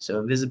opponent. So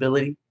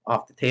invisibility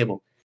off the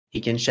table.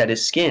 He can shed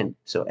his skin.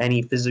 So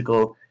any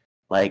physical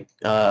like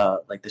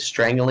the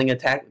strangling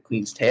attack with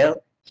Queen's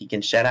tail, he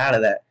can shed out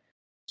of that.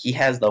 He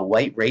has the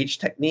white rage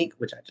technique,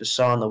 which I just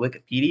saw on the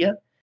Wikipedia,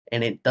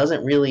 and it's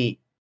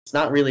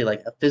not really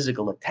like a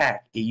physical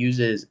attack. It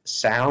uses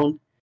sound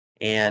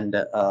and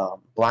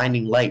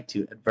blinding light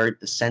to avert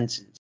the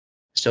senses.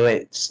 So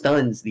it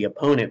stuns the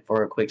opponent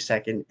for a quick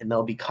second, and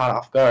they'll be caught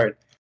off guard.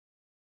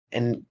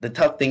 And the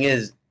tough thing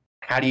is,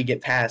 how do you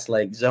get past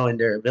like Zoan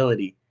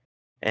durability?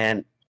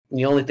 And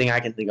the only thing I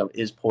can think of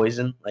is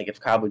poison. Like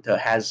if Kabuto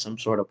has some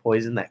sort of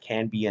poison that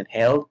can be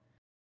inhaled,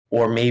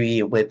 or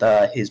maybe with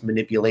his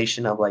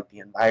manipulation of like the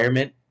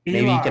environment,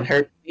 maybe he can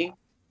hurt me.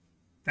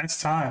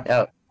 That's time.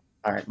 Oh,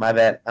 all right, my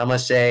bad. I'm gonna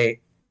say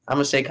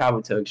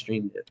Kabuto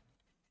Extreme Dip.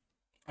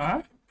 All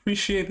right,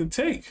 appreciate the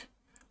take.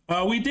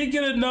 We did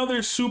get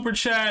another super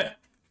chat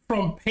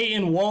from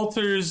Peyton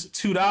Walters,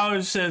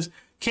 $2. Says,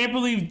 can't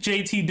believe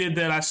JT did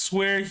that. I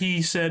swear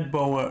he said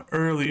Boa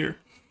earlier.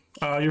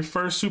 Your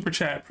first super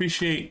chat.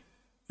 Appreciate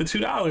the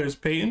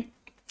 $2, Peyton.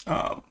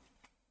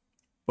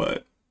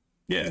 But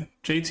yeah,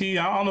 JT,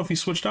 I don't know if he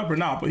switched up or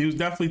not, but he was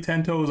definitely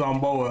 10 toes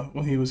on Boa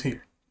when he was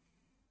here.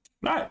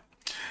 All right,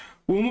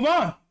 we'll move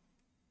on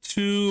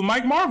to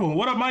Mike Marvel.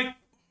 What up, Mike?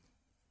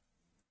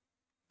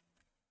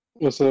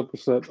 What's up?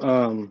 What's up?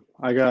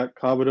 I got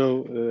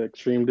Kabuto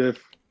Extreme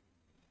Diff.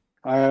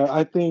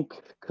 I think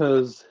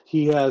because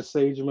he has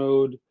Sage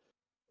Mode,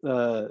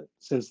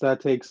 since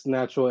that takes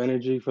natural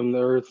energy from the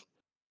earth,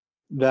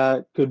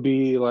 that could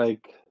be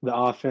like the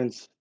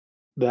offense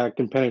that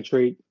can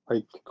penetrate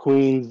like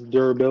Queen's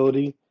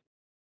durability.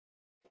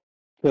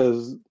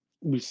 Because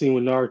we've seen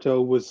with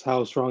Naruto was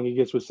how strong he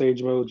gets with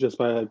Sage Mode just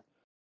by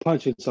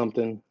punching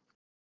something.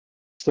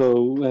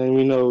 So, and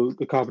we know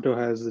the Kabuto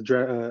has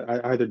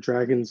the either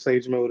Dragon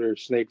Sage Mode or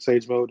Snake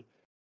Sage Mode.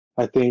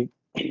 I think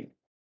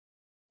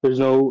there's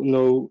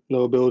no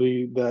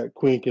ability that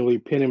Queen can really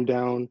pin him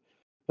down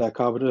that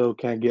Kabuto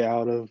can't get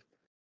out of.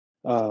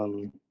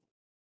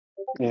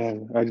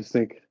 And I just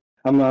think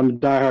I'm a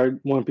diehard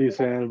One Piece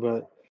fan,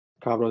 but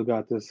Kabuto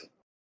got this.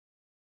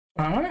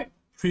 All right,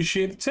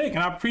 appreciate the take,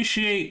 and I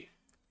appreciate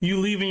you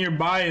leaving your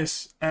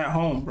bias at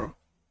home, bro.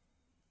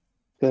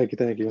 Thank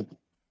you.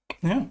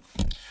 Yeah.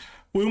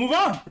 We'll move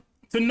on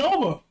to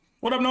Nova.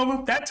 What up,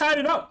 Nova? That tied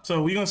it up,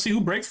 so we're gonna see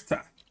who breaks the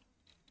tie.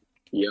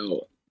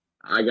 Yo,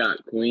 I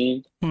got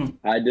Queen,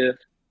 high diff.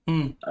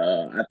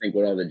 I think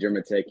with all the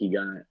German tech he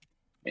got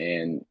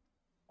and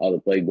all the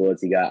plague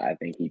bullets he got, I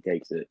think he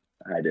takes it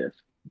high diff.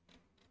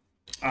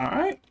 All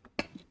right.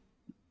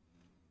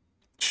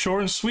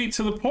 Short and sweet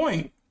to the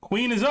point.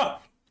 Queen is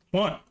up.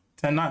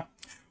 10-9.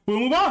 We'll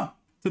move on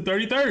to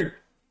 33rd.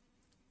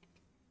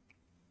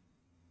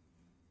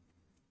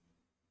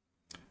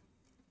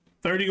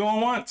 30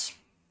 going once.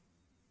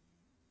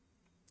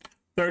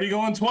 30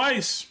 going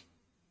twice.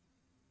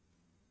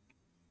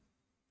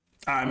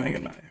 I'm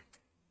hanging out here.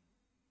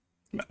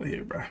 I'm out of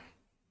here, bro.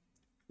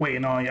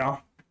 Waiting on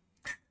y'all.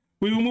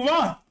 We will move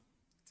on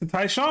to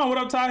Tyshawn. What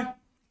up, Ty?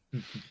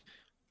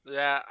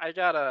 Yeah, I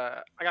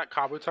got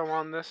Kabuto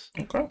on this.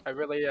 Okay.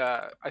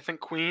 I think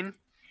Queen,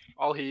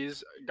 all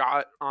he's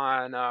got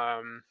on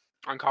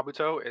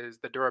Kabuto is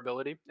the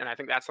durability, and I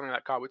think that's something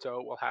that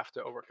Kabuto will have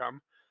to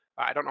overcome.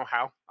 I don't know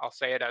how. I'll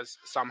say it as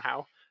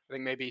somehow. I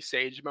think maybe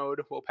Sage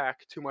Mode will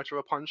pack too much of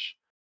a punch,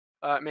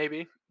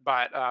 maybe.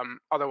 But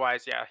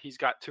otherwise, yeah, he's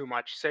got too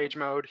much Sage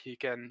Mode.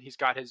 He's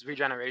got his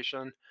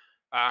regeneration,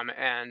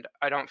 and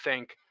I don't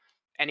think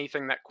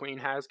anything that Queen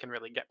has can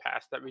really get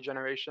past that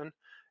regeneration.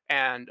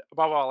 And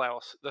above all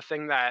else,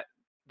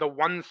 the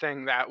one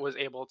thing that was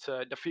able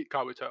to defeat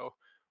Kabuto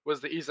was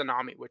the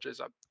Izanami, which is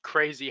a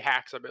crazy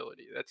hacks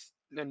ability.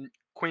 And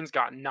Queen's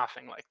got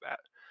nothing like that.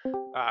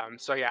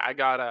 So yeah, I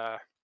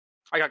got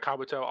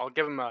Kabuto. I'll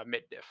give him a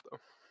mid diff though,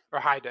 or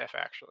high diff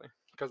actually,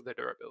 because of the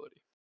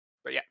durability.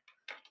 But yeah.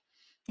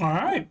 All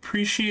right,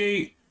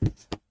 appreciate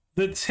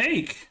the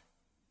take,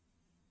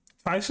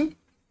 Tyson,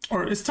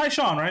 or it's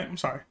Tyshawn, right? I'm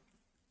sorry.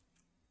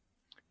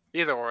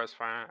 Either or is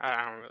fine.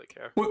 I don't really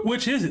care.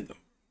 Which is it though?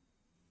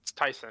 It's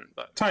Tyson,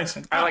 but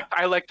Tyson.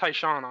 I like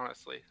Tyshawn,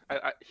 honestly.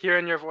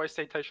 Hearing your voice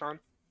say Tyshawn.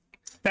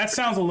 That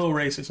sounds a little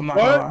racist. I'm not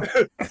gonna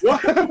lie.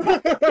 What?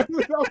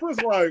 I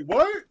was like,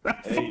 what?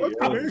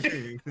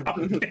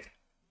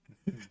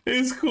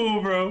 It's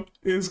cool, bro.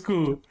 It's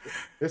cool.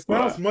 It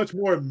sounds much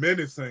more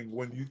menacing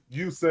when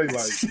you say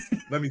like,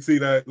 let me see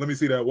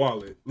that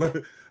wallet.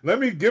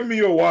 Give me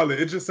your wallet.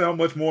 It just sounds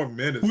much more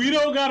menacing. We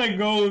don't gotta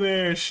go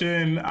there,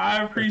 Shin.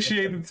 I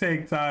appreciate the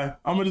take, Ty.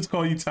 I'm gonna just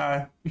call you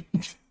Ty.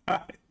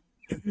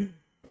 We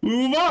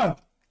move on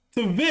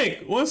to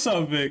Vic. What's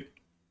up, Vic?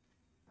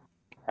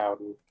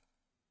 Howdy.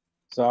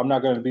 So I'm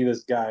not going to be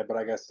this guy, but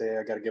I gotta say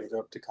I gotta give it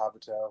up to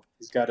Kabuto.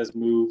 He's got his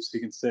moves. He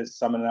can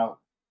summon out.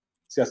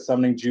 He's got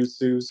summoning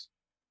jutsus.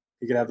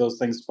 He can have those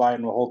things fight,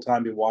 and the whole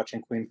time be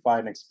watching Queen fight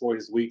and exploit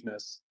his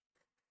weakness,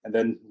 and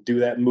then do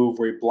that move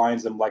where he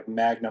blinds him like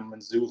Magnum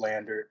and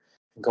Zoolander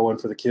and go in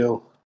for the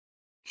kill.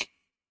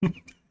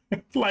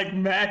 Like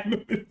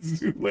Magnum and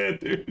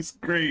Zoolander is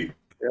great.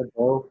 Yeah,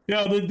 bro.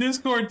 Yo, the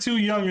Discord too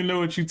young to know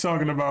what you're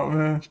talking about,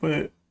 man.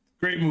 But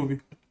great movie.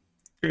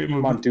 Great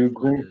movie. Come on, dude.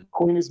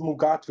 Queen is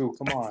Mugatu.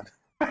 Come on.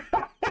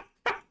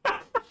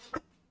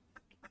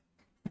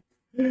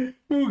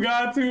 Who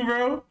got to,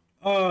 bro?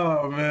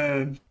 Oh,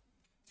 man.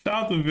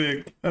 Shout out to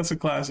Vic. That's a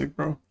classic,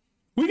 bro.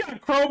 We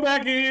got Crow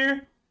back in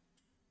here.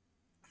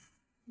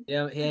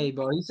 Yeah, hey,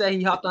 bro. He said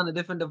he hopped on a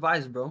different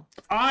device, bro.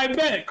 I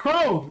bet.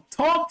 Crow,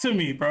 talk to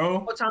me, bro.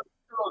 What time?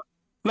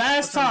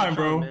 Last time,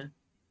 bro. Man?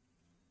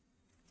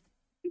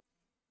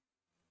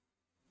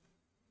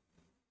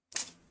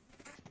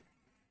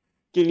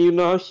 Can you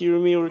not hear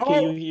me, or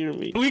can you hear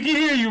me? We can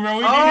hear you, bro.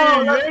 We can hear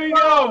you. There we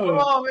go. Come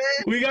on, man.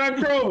 We got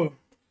Crow.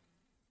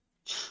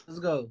 Let's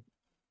go.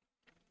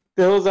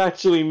 That was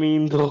actually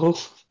mean, though.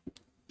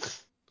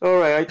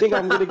 Alright, I think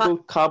I'm gonna go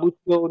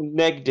Kabuto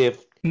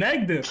negative.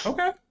 Negative,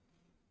 okay.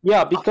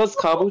 Yeah, because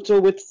Kabuto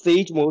with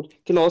Sage Mode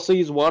can also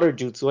use Water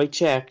Jutsu, I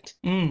checked.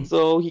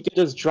 So he can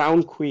just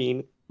drown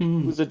Queen,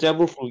 who's a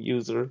Devil Fruit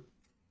user.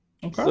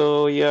 Okay.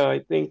 So yeah, I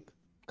think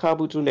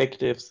Kabuto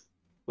negatives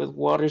with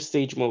Water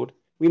Sage Mode.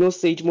 We know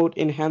Sage Mode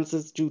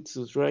enhances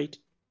jutsus, right?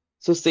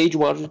 So Sage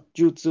Water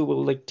Jutsu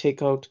will like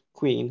take out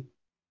Queen.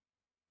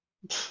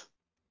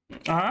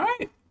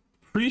 Alright.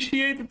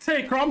 Appreciate the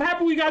take, Crow. I'm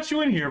happy we got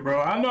you in here,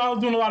 bro. I know I was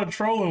doing a lot of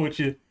trolling with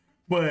you,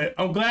 but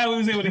I'm glad we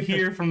was able to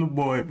hear from the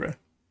boy, bro.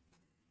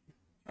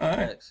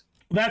 Alright.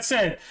 That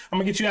said, I'm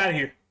gonna get you out of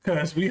here,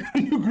 because we got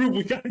a new group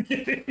we gotta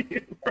get in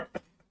here, bro.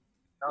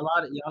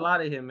 Y'all out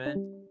of here,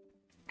 man.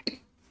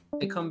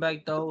 They come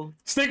back, though.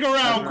 Stick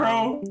around,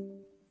 Crow.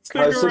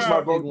 Stick I switched my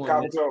around. vote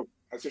to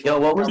Kabuto. Yo,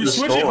 what was You the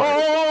switching? score?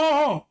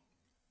 Oh,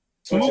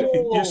 Switch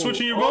it. You're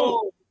switching your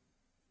vote.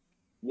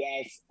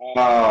 Yes.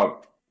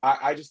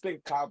 I just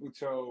think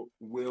Kabuto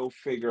will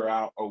figure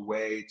out a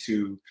way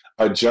to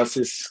adjust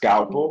his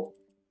scalpel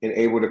and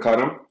able to cut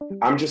him.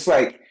 I'm just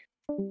like,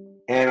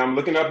 and I'm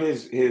looking up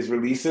his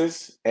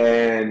releases,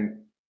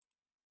 and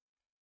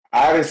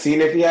I haven't seen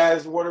if he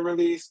has water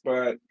release,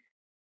 but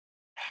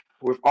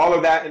with all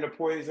of that in the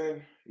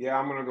poison, yeah,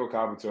 I'm gonna go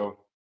Kabuto.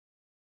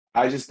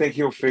 I just think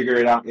he'll figure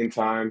it out in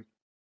time,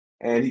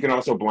 and he can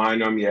also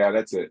blind him. Yeah,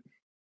 that's it.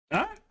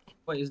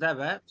 Wait, is that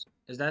Vaps?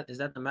 Is that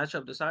the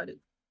matchup decided?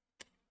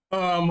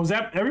 Was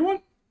that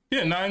everyone?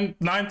 Yeah,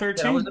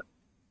 9-13.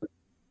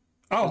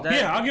 Oh, that-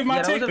 yeah, I'll give my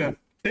yeah, that take was then.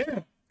 Yeah,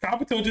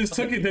 Kabuto just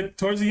took it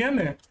towards the end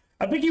there.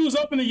 I think he was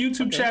up in the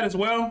YouTube chat as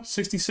well,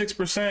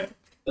 66%.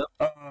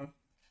 Yeah,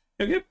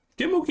 get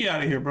Mookie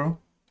out of here, bro.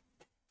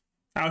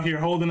 Out here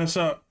holding us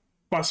up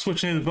by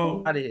switching his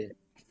vote. Out of here.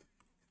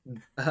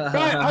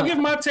 Right, I'll give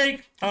my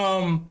take.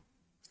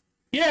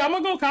 Yeah, I'm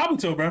gonna go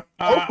Kabuto, bro.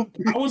 I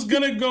was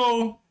gonna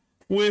go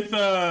with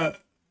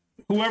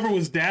whoever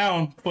was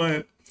down,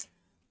 but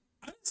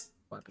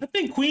I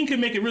think Queen can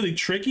make it really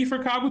tricky for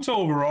Kabuto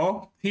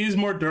overall. He is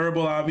more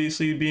durable,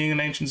 obviously, being an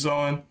ancient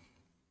Zoan,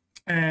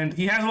 and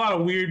he has a lot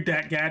of weird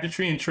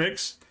gadgetry and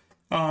tricks.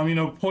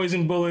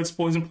 Poison bullets,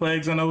 poison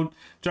plagues. I know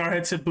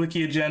Jarhead said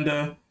Blicky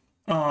Agenda.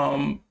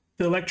 The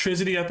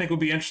electricity, I think, would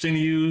be interesting to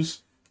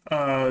use.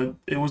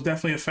 It was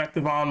definitely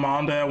effective on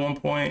Manda at one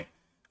point.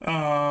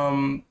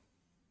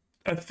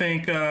 I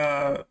think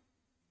the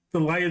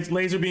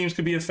laser beams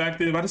could be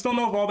effective. I just don't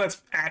know if all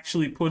that's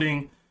actually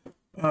putting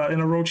an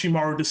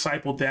Orochimaru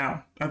disciple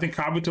down. I think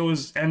Kabuto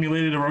has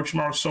emulated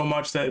Orochimaru so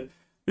much that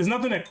there's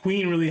nothing that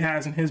Queen really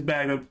has in his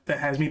bag that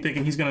has me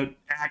thinking he's going to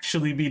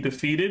actually be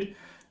defeated.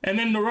 And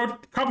then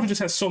Kabuto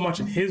just has so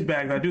much in his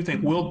bag that I do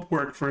think will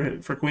work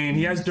for Queen.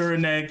 He has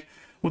Duraneg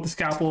with the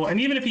scalpel, and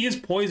even if he is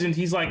poisoned,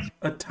 he's like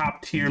a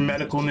top tier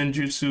medical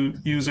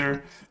ninjutsu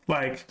user,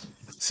 like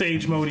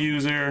Sage Mode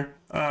user,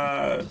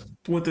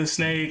 with the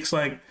snakes.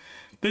 Like,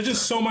 there's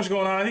just so much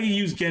going on. I think he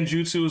used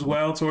Genjutsu as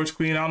well towards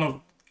Queen. I don't know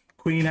if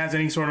Queen has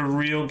any sort of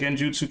real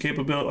Genjutsu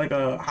capability, like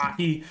a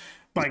hockey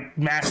like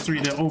mastery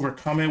to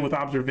overcome it with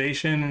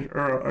observation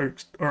or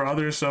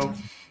others. So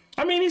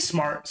I mean, he's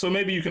smart, so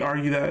maybe you can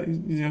argue that.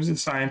 He's a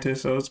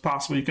scientist, so it's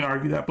possible you can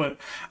argue that. But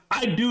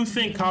I do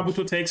think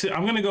Kabuto takes it.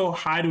 I'm gonna go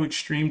high to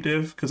extreme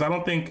div because I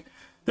don't think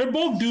they're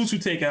both dudes who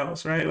take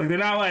L's, right? Like, they're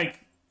not like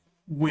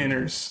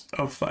winners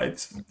of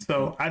fights.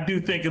 So I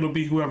do think it'll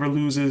be whoever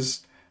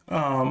loses.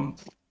 Maybe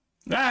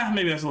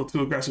that's a little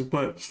too aggressive,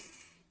 but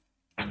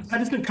I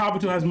just think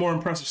Kabuto has more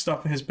impressive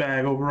stuff in his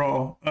bag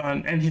overall.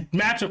 And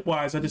matchup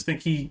wise, I just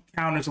think he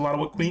counters a lot of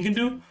what Queen can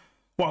do,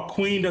 while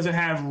Queen doesn't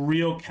have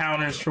real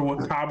counters for what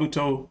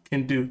Kabuto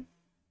can do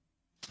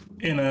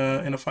in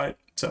a fight.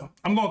 So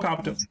I'm going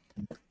Kabuto.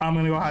 I'm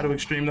gonna go high to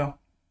extreme though.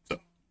 So,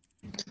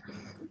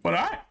 but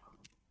all right.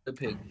 Good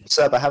pick.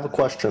 Seb, I have a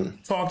question.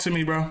 Talk to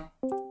me, bro.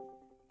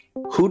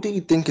 Who do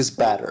you think is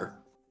better,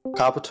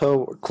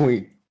 Kabuto or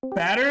Queen?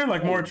 Better,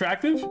 like more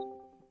attractive?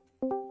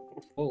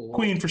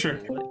 Queen for sure.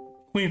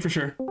 Queen for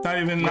sure. Not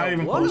even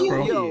close,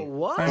 bro. Yo,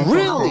 what?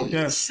 Really?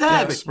 Yes,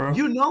 Seb, yes, bro.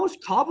 you know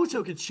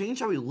Kabuto can change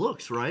how he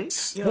looks, right?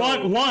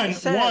 One.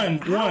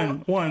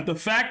 The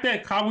fact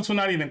that Kabuto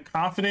not even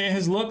confident in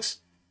his looks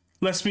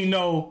lets me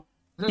know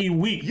he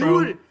weak,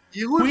 bro.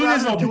 You would Queen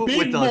is rather a do it big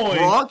with the boy.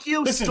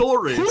 Listen,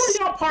 Brachiosaurus. who are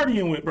y'all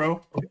partying with,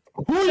 bro?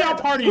 Who are y'all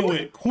partying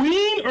with?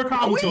 Queen or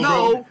Kabuto?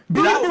 No,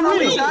 bro? that's Be not for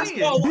what he's real.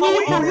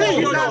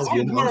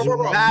 asking. Be for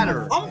real.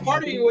 I'm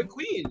partying with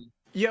Queen.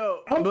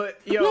 But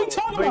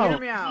hear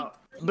me out.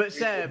 But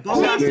Seb,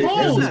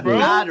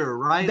 matter,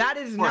 right? That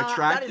is More not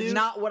attractive?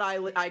 what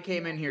I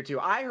came in here to.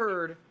 I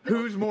heard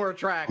who's more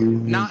attractive,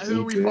 not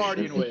who we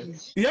partying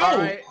with. Yo, All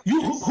right?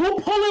 who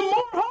pulling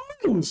more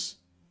hoes?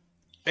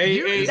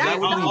 Hey, that's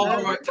not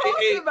what we're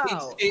talking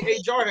about. Hey,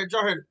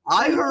 Jarhead.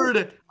 I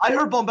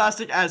heard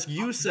Bombastic ask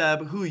you,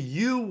 Seb, who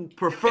you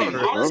prefer. And you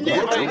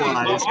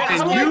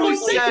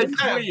said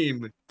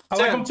Queen.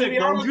 Sam, to be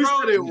honest, You bro,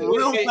 said it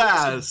real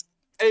fast.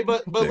 Hey,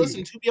 but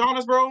listen, to be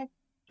honest, bro,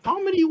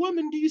 how many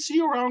women do you see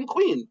around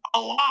Queen? A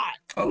lot.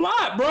 A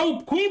lot,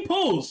 bro. Queen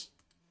pulls.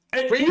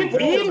 Queen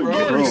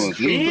Inverse.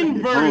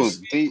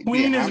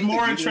 Queen is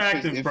more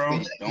attractive, bro.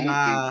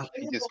 Nah.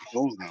 He just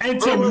closed them. And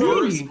to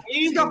me,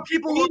 he's got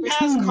people to me,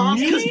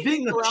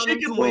 being a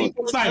chicken wing.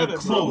 it's not even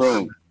close.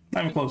 Bro,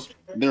 not even close.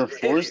 They're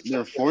forced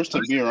to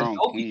be around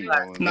Queen,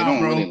 bro. They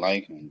don't really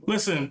like him. Bro.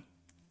 Listen.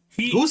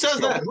 Who says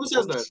that? Who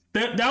says that?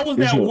 That was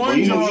that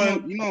one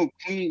John.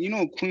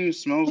 Queen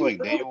smells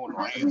like day old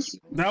rice.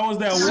 That was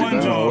that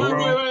one John,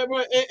 bro.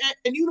 Wait.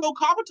 And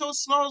Kabuto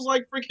smells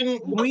like freaking.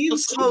 Queen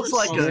smells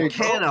like a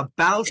can of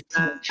bounce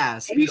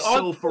ass. We He's all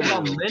so for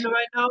real. men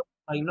right now.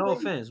 Like, no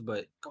offense,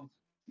 but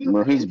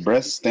Bro, his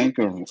breath stank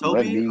of red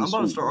Toby, bean I'm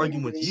about to soup, start bro.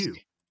 arguing with you.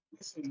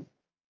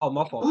 oh,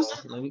 my fault.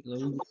 Let me.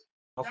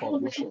 My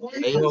fault.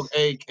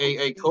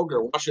 Hey,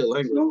 Koger, watch your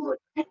language.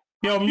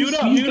 Yo, mute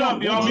up,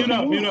 y'all,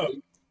 mute up.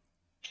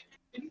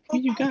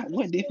 You got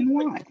what different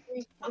why?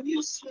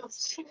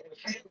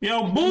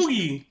 Yo,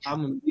 Boogie.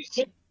 I'm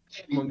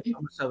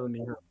a 7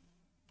 man.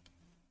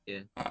 Yeah.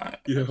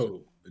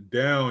 Yo,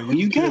 down.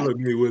 You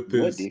killing me with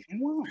this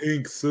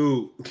pink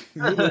suit.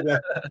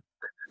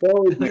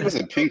 It's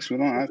a pink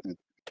suit.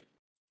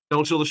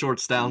 Don't show the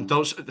shorts down.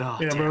 Don't.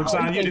 Yeah, bro.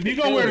 Son, if you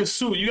gonna wear a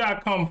suit, you gotta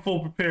come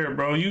full prepared,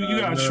 bro. You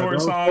got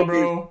shorts on,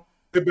 bro.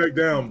 Sit back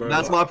down, bro.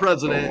 That's my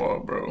president. Come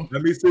on, bro.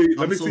 Let me see.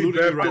 I'm saluting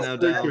you right now,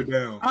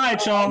 down. All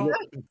right, y'all.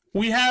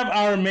 We have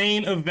our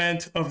main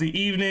event of the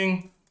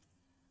evening.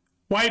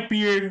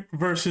 Whitebeard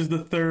versus the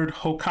third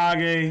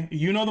Hokage.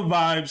 You know the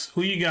vibes.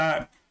 Who you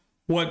got?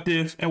 What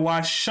diff? And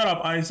why? Shut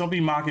up, Ice. Don't be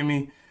mocking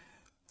me.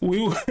 We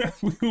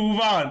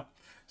move on.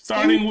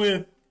 Starting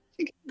with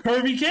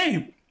Curvy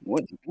Cabe.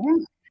 What?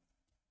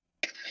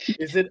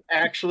 Is it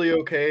actually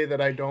okay that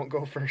I don't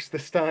go first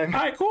this time?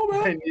 All right, cool,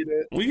 bro. I need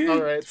it. We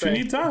All right, if you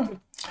need time.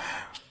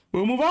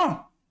 We'll move on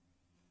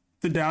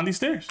to down these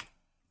stairs.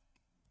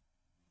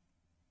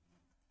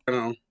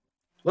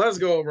 Let's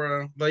go,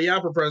 bro. The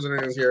Yapper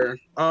president is here.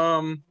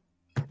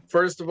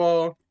 First of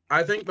all,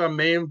 I think the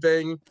main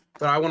thing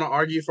that I want to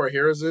argue for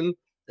Hiruzen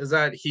is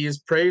that he is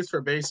praised for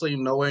basically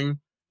knowing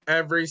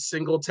every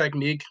single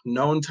technique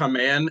known to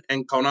man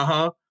in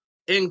Konoha,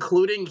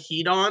 including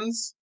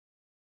Hedon's.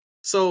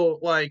 So,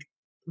 like,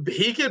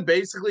 he could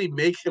basically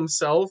make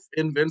himself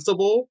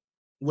invincible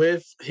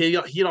with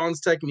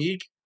Hedon's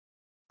technique.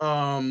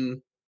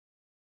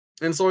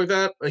 And so like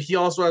that. He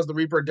also has the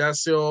Reaper Death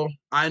Seal.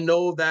 I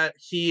know that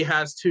he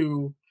has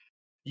to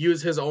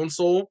use his own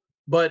soul,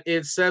 but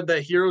it's said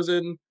that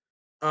Hiruzen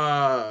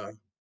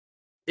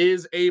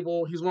is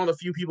able, he's one of the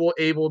few people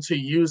able to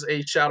use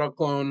a shadow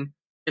clone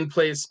in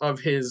place of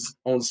his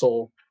own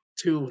soul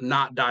to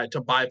not die,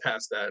 to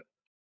bypass that.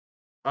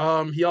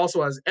 He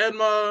also has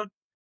Enma.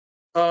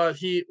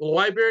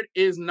 Whitebeard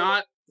is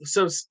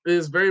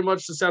very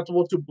much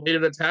susceptible to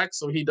bladed attacks,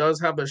 so he does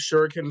have the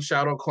Shuriken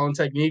Shadow Clone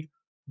technique,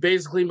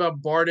 basically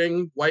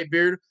bombarding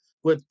Whitebeard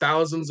with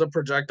thousands of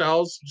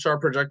projectiles,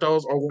 sharp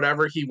projectiles, or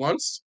whatever he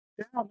wants.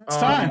 Yeah, it's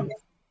time.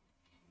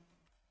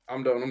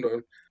 I'm done.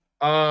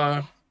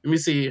 Let me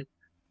see.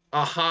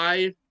 A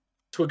high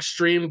to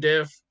extreme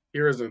diff.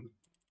 Hiruzen.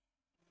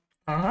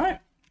 All right.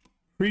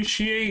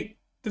 Appreciate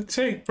the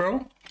take,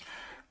 bro.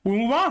 We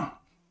move on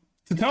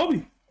to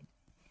Toby.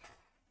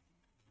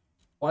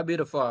 Why be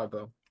the fire,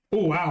 bro?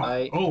 Oh wow!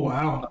 Like, oh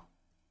wow!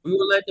 We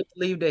were led to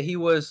believe that he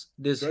was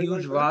this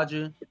huge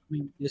Roger,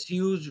 this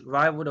huge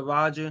rival to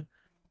Roger.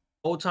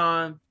 Whole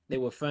time they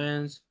were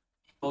friends.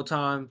 Whole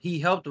time he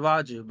helped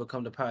Roger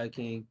become the Pirate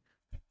King.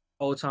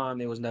 Whole time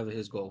it was never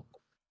his goal.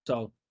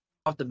 So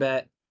off the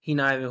bat, he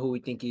not even who we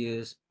think he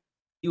is.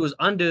 He was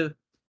under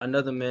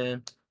another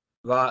man,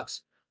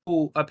 Rocks,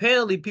 who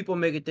apparently people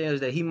make it things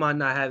that he might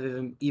not have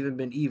even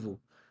been evil.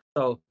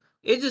 So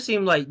it just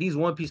seemed like these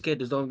One Piece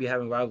characters don't be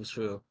having rivals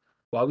for real.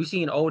 While we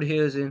seen old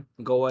Hiruzen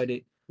go at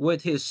it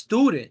with his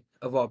student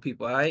of all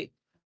people, all right?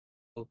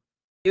 So,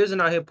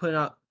 Hiruzen out here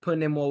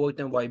putting in more work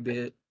than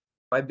Whitebeard.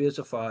 Whitebeard's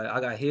a fire. I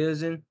got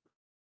Hiruzen.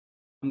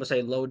 I'm gonna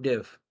say low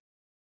diff.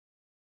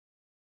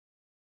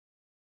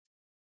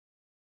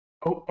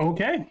 Oh,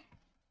 okay.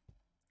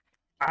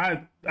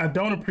 I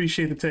don't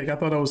appreciate the take. I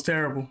thought that was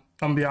terrible.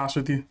 I'm gonna be honest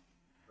with you,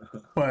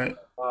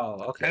 but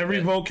every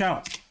vote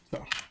counts.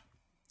 So,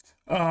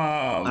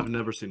 I've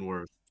never seen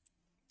worse.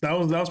 That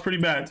was pretty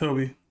bad,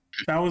 Toby.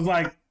 That was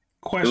like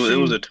questioning.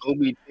 It was a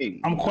Toby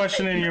thing. I'm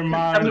questioning your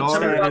mind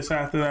status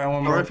after that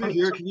one. Or if you're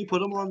here, can you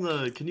put him on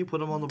the?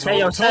 Hey,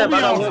 yo, Toby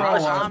on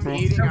front I'm bro.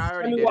 eating. I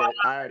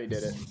already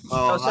did it.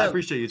 Oh, Yo, I Seb,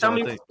 appreciate you. tell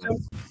me,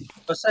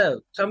 Thanks,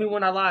 tell me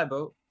when I lie,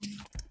 bro.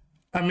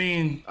 I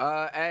mean,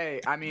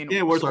 hey, I mean, He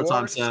ain't worth our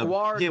time, Seb.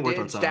 Squad He ain't worth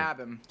our did time. stab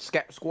him.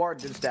 Squad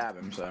did stab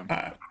him. So.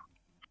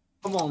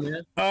 Come on,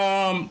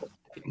 man.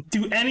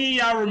 Do any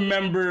of y'all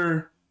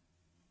remember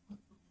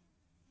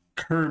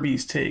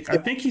Kirby's take? I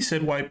think he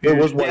said Whitebeard. It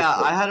was Yeah,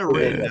 I had it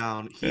written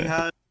down. He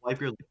had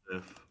Whitebeard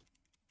diff.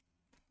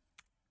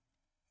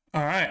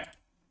 All right.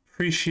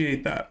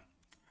 Appreciate that.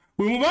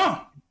 We move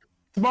on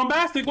to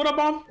Bombastic. What up,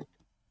 Bomb?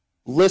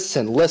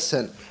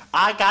 Listen.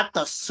 I got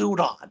the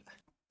suit on.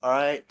 All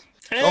right.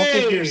 Don't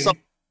think you're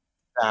something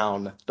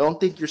down. Don't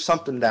think you're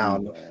something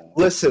down.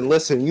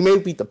 Listen. You may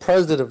be the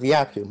president of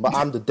yapping, but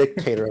I'm the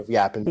dictator of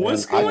yapping.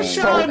 What's going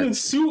on in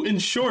suit and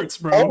shorts,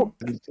 bro? Hold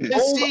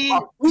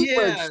up.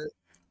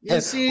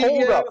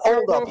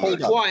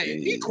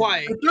 Quiet. Be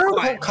quiet. The third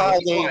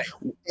Hokage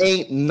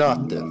ain't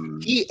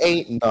nothing. He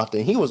ain't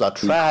nothing. He was a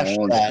trash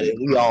daddy.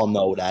 We all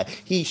know that.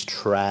 He's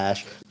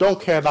trash.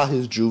 Don't care about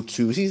his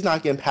jutsus. He's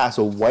not getting past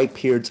a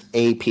Whitebeard's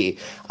AP.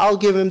 I'll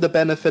give him the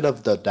benefit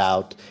of the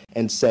doubt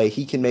and say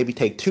he can maybe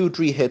take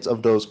 2-3 hits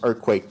of those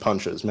earthquake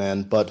punches,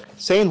 man. But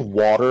saying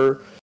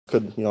water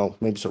could,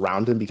 maybe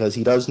surround him because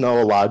he does know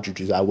a lot of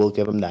jutsus. I will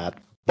give him that.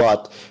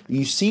 But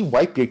you see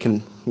Whitebeard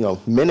can,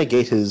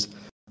 mitigate his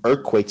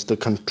earthquakes to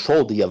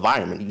control the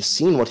environment. You've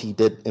seen what he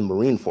did in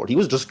Marineford. He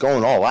was just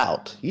going all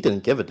out. He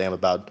didn't give a damn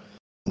about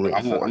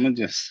Marineford. I'm gonna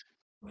just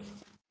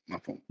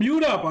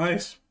mute up,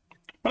 Ice.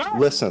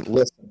 Listen.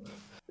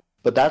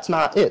 But that's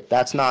not it.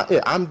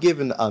 I'm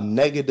giving a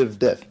negative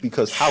diff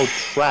because how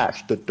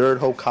trash the third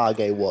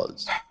Hokage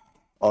was.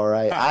 All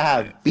right, I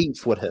have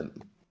beef with him.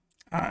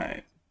 All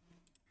right.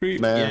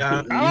 Man.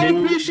 Yeah, I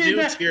don't appreciate new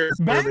that. tier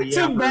for Back the to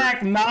yapper.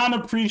 back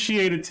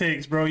non-appreciated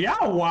takes, bro.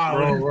 Y'all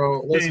wild.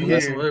 Bro, listen.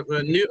 There's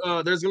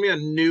gonna be a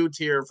new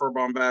tier for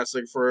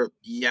Bombastic for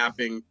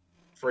yapping.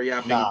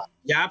 Nah.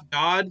 Yap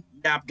God.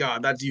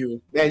 That's you.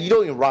 Man, you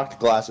don't even rock the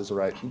glasses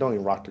right. You don't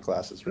even rock the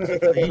glasses right. You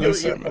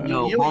have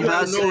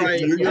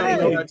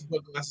no right to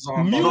put glasses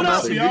on. Mute up,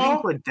 Bombastic, you're y'all.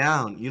 getting put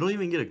down. You don't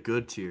even get a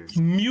good tier.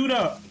 Mute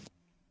up.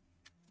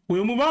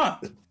 We'll move on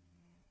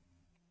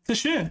to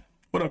Shin.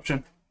 What up,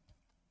 Shin?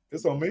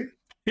 It's on me.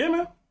 Yeah,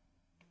 man.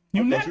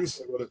 You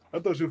next. I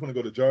thought you were gonna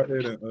go to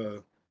Jarhead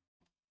and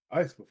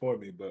Ice before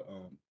me, but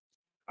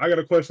I got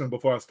a question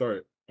before I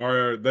start.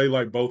 Are they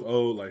like both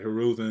old, like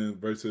Hiruzen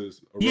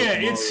versus Orochimaru? Yeah,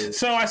 it's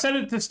so I said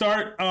it to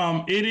start.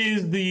 It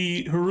is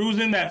the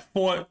Hiruzen that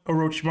fought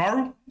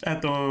Orochimaru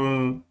at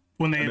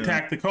when they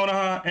attacked the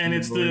Konoha, and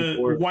it's the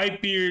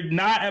Whitebeard,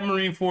 not at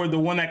Marineford, the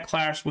one that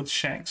clashed with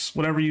Shanks.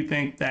 Whatever you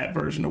think that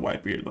version of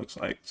Whitebeard looks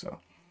like, so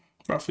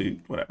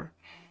roughly whatever.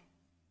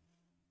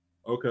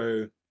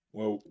 Okay,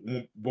 well,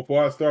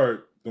 before I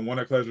start, the one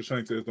that clashed with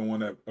Shanks is the one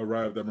that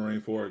arrived at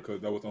Marineford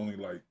because that was only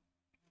like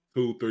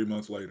 2-3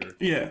 months later.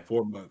 Yeah.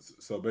 4 months.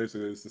 So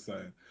basically, it's the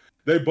same.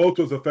 They both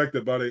was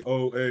affected by their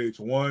old age.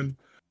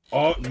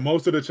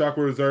 Most of the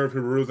chakra reserve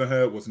Hiruzen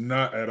had was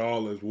not at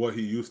all as what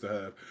he used to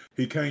have.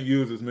 He can't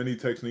use as many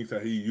techniques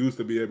that he used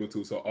to be able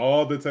to. So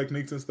all the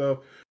techniques and stuff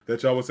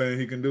that y'all was saying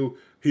he can do,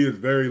 he is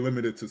very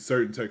limited to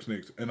certain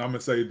techniques. And I'm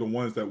gonna say the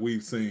ones that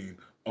we've seen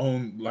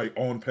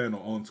on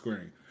panel, on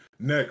screen.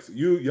 Next,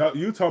 you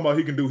talking about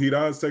he can do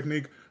Hidan's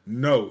technique?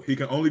 No, he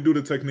can only do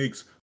the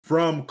techniques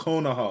from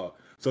Konoha.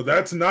 So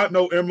that's not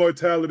no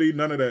immortality,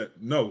 none of that.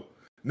 No.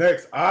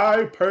 Next,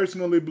 I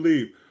personally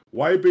believe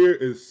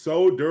Whitebeard is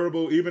so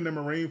durable, even in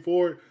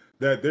Marineford,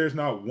 that there's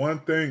not one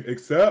thing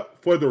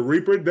except for the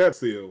Reaper Death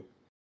Seal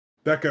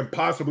that can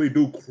possibly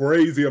do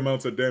crazy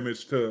amounts of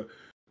damage to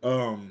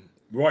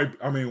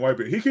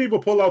Whitebeard. He can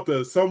even pull out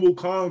the Sun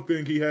Wukong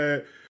thing he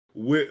had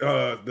with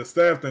the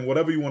staff thing,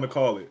 whatever you want to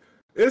call it.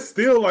 It's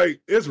still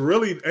it's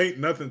really ain't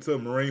nothing to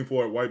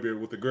Marineford Whitebeard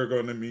with the Gurgo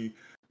enemy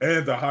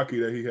and the Haki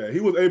that he had.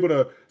 He was able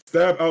to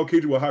stab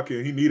Aokiji with Haki,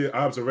 and he needed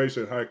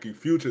observation Haki,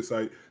 future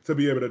sight, to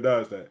be able to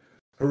dodge that.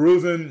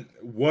 Hiruzen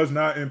was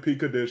not in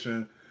peak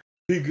condition.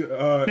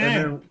 And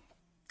then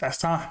that's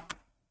time.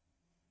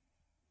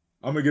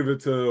 I'm gonna give it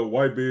to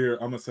Whitebeard.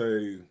 I'm gonna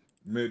say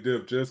mid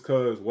dip just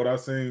because what I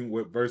seen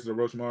with versus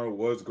Orochimaru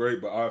was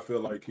great, but I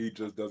feel like he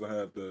just doesn't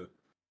have the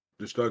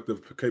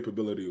destructive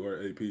capability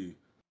or AP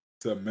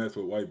to mess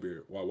with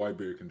Whitebeard, while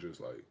Whitebeard can just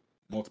like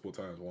multiple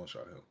times one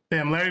shot him.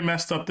 Damn, Larry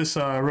messed up this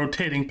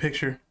rotating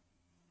picture.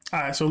 All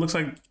right, so it looks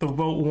like the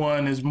vote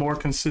one is more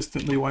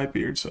consistently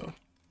Whitebeard, so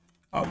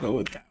I'll go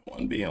with that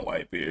one being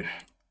Whitebeard.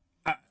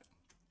 Right.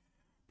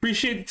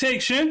 Appreciate the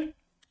take, Shin.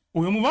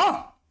 We'll move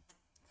on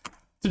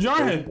to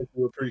Jarhead.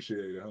 You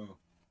appreciate it,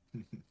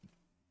 huh?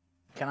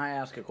 Can I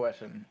ask a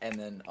question, and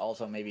then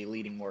also maybe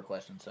leading more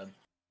questions? So,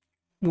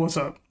 what's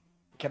up?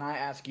 Can I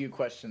ask you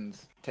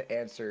questions to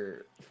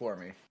answer for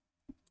me?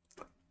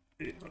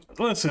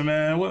 Listen,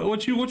 man,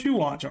 what you want,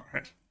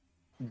 Jarhead?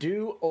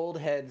 Do old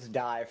heads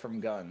die from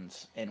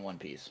guns in One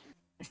Piece?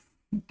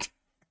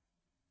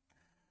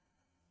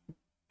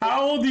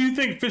 How old do you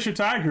think Fisher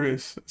Tiger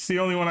is? It's the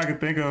only one I can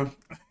think of.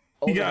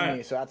 Older than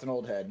me, so that's an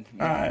old head. You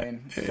know what I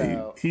mean?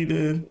 So he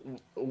did.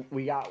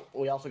 We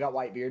also got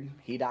Whitebeard.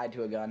 He died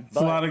to a gun. It's a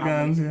lot of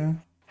guns, yeah.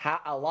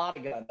 A lot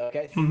of guns.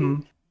 Okay.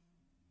 Mm-hmm.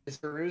 Is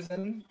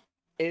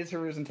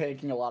Hiruzen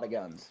taking a lot of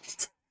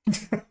guns?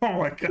 Oh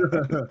my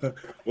god.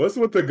 What's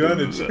with the gun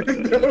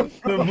agenda?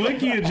 The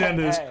Blinky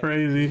agenda is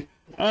crazy.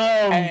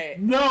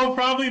 No,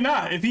 probably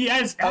not. If he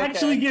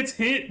actually gets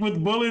hit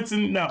with bullets,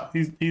 and no,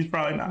 he's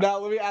probably not. Now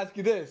let me ask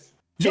you this: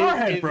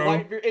 Jarhead, bro.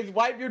 Is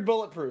Whitebeard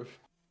bulletproof?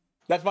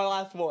 That's my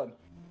last one.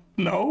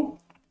 No.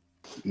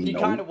 He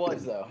kind of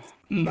was though.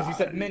 Because he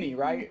said mini,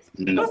 right?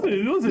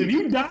 Listen, if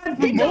you died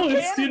from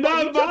bullets, you're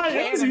not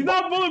buying. He's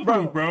not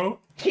bulletproof, bro.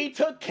 He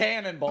took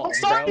cannonballs. I'm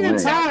starting in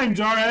time,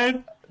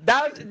 Jarhead.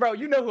 That was, bro.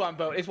 You know who I'm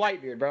voting? It's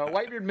Whitebeard, bro.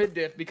 Whitebeard mid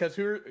diff because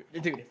dude,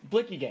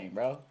 Blicky game,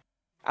 bro.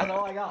 That's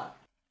all I got.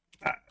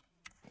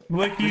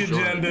 Blicky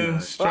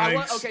agenda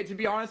strikes. Okay, to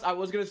be honest, I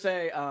was gonna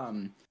say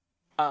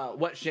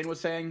what Shin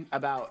was saying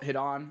about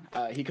Hidan.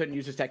 He couldn't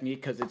use his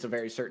technique because it's a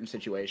very certain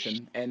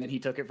situation, and then he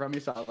took it from me.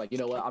 So I was like, you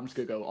know what? I'm just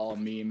gonna go all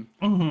meme.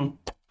 Mm-hmm.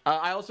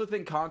 I also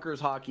think Conqueror's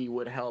Hockey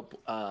would help.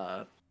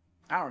 I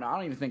don't know. I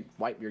don't even think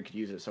Whitebeard could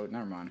use it. So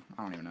never mind.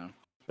 I don't even know.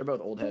 They're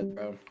both old heads,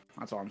 bro.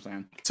 That's all I'm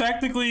saying.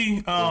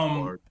 Technically,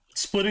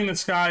 splitting the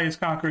sky is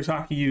Conqueror's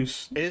Hockey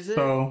use. Is it?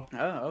 So,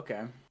 oh,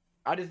 okay.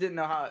 I just didn't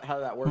know how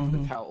that worked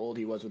with how old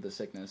he was with the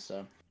sickness.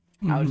 So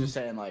I was Mhm. just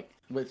saying, like,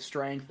 with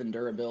strength and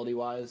durability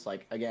wise,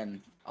 like,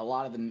 again, a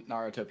lot of the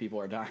Naruto people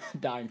are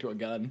dying to a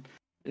gun.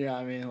 You know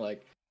what I mean?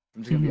 Like,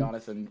 I'm just gonna be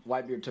honest. And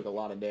Whitebeard took a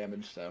lot of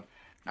damage, so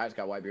I just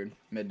got Whitebeard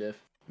mid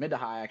diff, mid to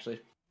high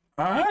actually.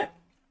 All right.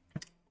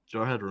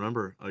 Jarhead,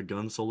 remember, a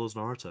gun solos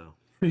Naruto.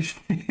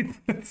 Appreciate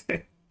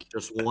it.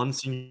 Just one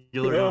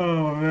singular gun.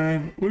 Oh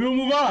man, we will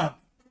move on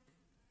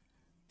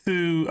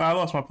to. I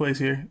lost my place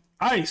here.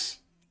 Ice,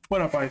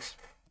 what up, Ice?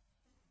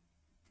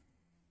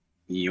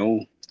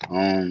 Yo,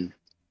 I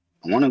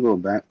want to go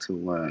back to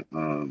what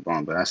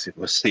Bombastic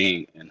was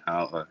saying and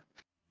how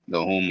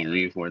the whole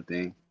Marineford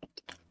thing.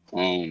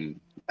 And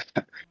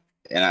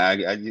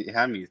it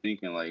had me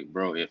thinking, like,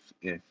 bro, if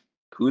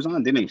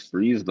Kuzan didn't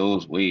freeze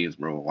those waves,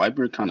 bro,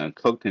 Whitebeard kind of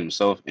cooked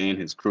himself and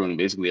his crew and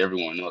basically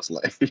everyone else.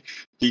 Like,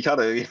 he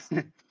kind of,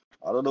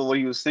 I don't know what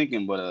he was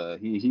thinking, but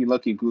he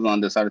lucky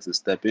Kuzan decided to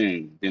step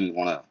in. Didn't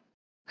want to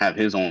have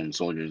his own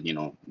soldiers,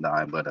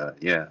 die. But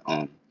yeah,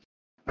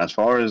 as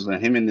far as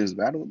him in this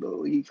battle,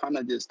 though, he kind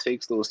of just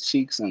takes those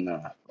cheeks and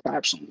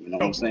claps them. You know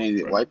what I'm saying?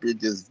 Whitebeard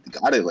just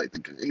got it like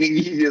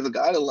he just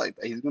got it like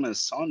that. He's gonna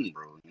son,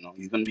 bro.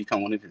 He's gonna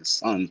become one of his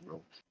sons,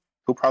 bro.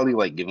 He'll probably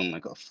like give him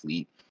like a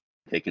fleet,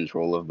 take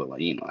control of, but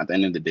like at the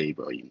end of the day,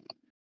 bro,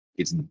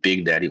 it's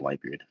Big Daddy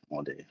Whitebeard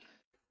all day.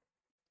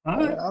 All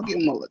right. I'll give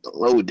him a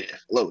low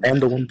diff, And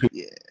the one piece.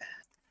 Yeah.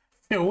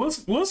 Yeah,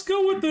 what's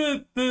good with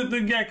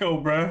the gecko,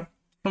 bro?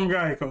 From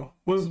Geico.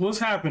 What's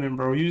happening,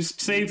 bro? You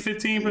saved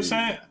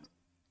 15%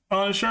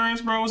 on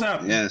insurance, bro? What's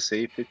happening? Yeah,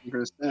 save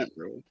 50%,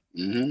 bro.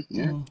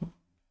 Yeah.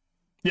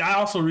 Yeah, I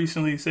also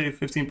recently saved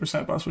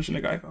 15% by switching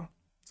to Geico.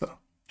 So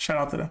shout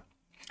out to them.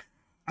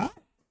 All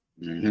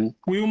right.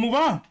 We will move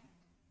on.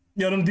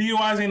 Yo, them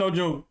DUIs ain't no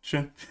joke.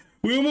 Shin.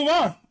 We will move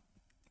on.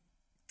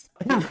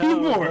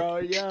 Bro,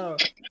 yo.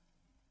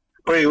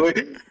 Wait,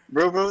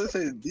 bro, it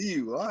says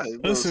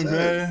DUI. Listen,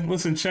 man.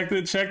 Listen, check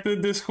the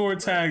Discord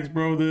tags,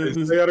 bro.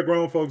 Stay out of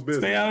grown folks'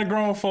 business. Stay out of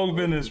grown folk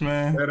business,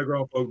 man. Stay out of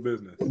grown folks'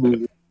 business.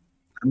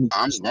 I'm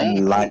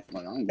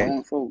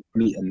going for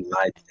me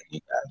enlighten you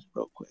guys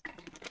real quick.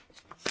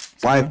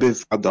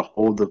 Whitebeard at the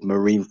whole of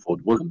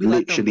Marineford was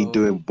literally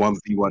doing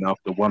 1v1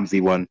 after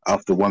 1v1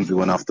 after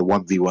 1v1 after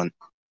 1v1.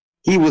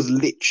 He was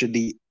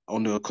literally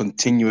on a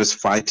continuous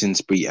fighting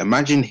spree.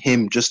 Imagine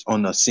him just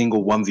on a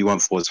single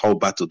 1v1 for his whole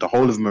battle. The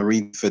whole of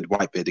Marineford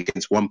Whitebeard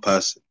against one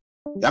person.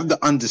 You have to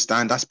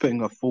understand that's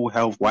putting a full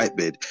health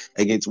Whitebeard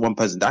against one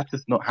person. That's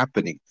just not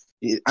happening.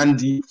 And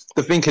to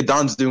think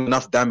Hidan's doing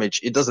enough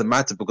damage, it doesn't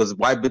matter because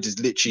Whitebeard is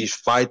literally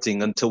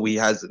fighting until he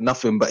has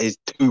nothing but his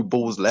 2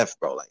 balls left,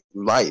 bro. Like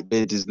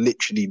Whitebeard is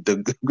literally the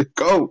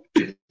GOAT.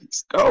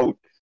 It's GOAT.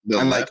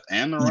 The left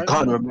and the right. You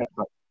can't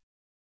remember.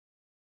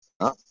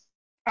 Huh?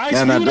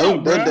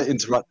 No, don't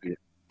interrupt me.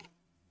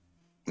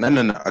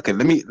 No. Okay,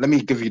 let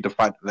me give you the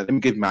fight. Let me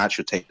give you my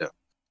actual take though.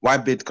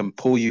 Whitebeard can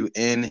pull you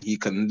in. He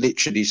can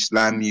literally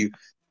slam you.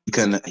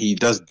 He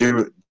does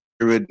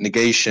Druid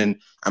negation.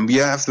 And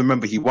you have to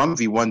remember, he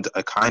 1v1'd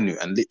Akainu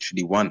and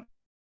literally won.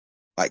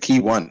 Like,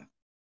 he won.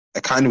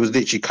 Akainu was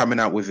literally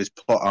coming out with his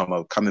plot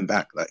armor, coming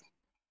back. Like,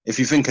 if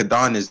you think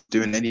Adan is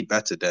doing any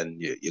better, then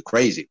you're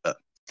crazy. But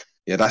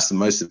yeah, that's the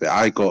most of it.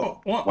 I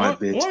got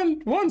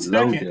Whitebeard.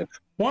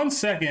 One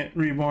second,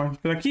 Reborn.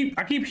 Because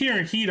I keep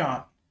hearing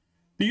Hedon.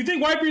 Do you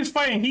think Whitebeard's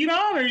fighting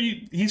Hedon, or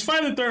he's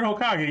fighting the third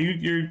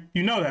Hokage?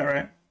 You know that,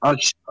 right?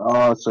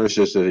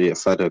 Sorry. Yeah,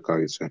 third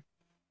Hokage. Sorry.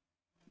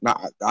 No,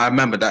 I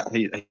remember that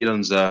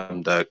Hedon's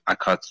the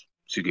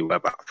Akatsuki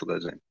web. I forgot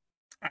his name.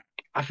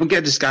 I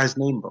forget this guy's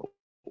name, bro.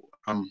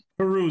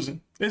 Hiruzen.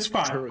 It's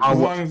fine.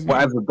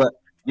 Whatever, but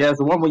yeah,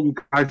 the one where you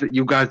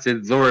guys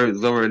did Zoro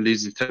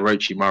loses to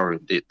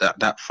Orochimaru.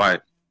 That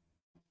fight.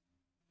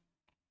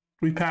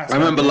 We passed. I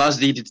remember last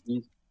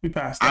DDT. We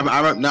passed. I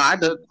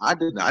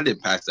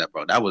didn't pass that,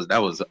 bro. That was.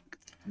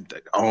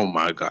 Oh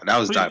my god, that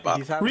was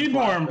diabolical.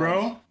 Reborn,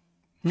 bro.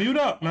 Mute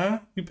up, man.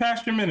 You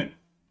passed your minute.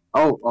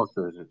 Oh,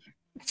 sorry.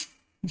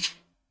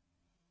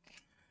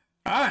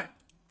 All right.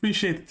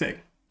 Appreciate the take.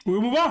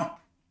 We'll move on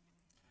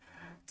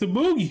to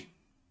Boogie.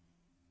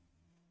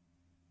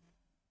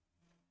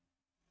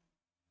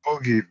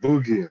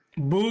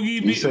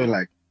 Boogie. You say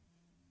like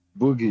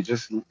Boogie,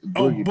 just Boogie.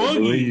 Boogie. But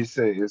the way you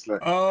say it's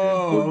like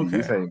okay.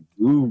 You say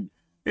Boo.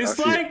 It's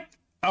like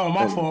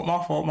my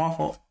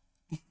fault.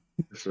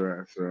 That's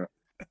right.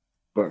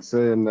 But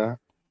saying that,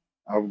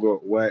 I've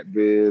got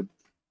Whitebeard,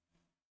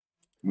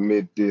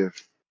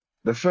 mid-diff.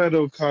 The third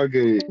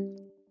Hokage,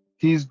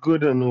 he's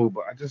good and all,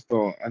 but I just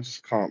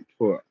can't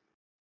put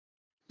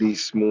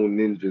these small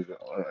ninjas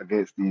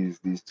against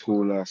these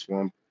tall ass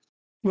One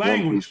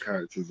Piece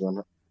characters on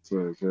it.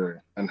 So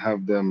and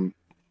have them.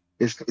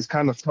 It's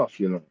kind of tough,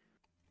 you know.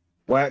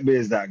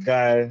 Whitebeard's that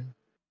guy.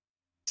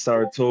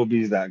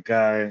 Saratobi's that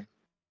guy,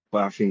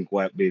 but I think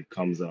Whitebeard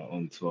comes out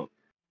on top.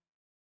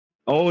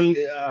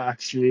 Only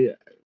actually,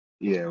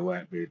 yeah,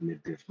 Whitebeard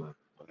mid-diff, man.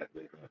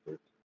 Whitebeard.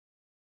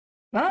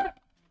 All right.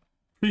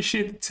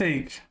 Appreciate the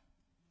take.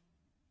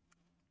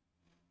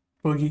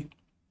 Boogie,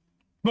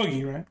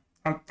 right?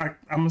 I'm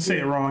gonna say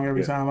it wrong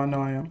every time. I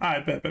know I am. All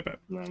right, bet.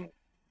 No.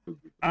 All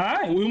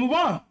right, we'll move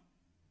on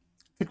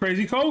to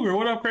Crazy Koger.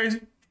 What up,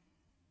 Crazy?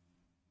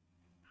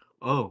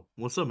 Oh,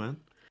 what's up, man?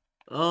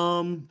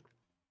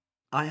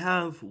 I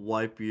have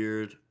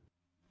Whitebeard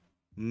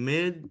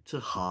mid to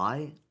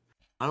high.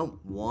 I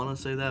don't want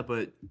to say that,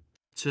 but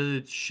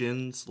to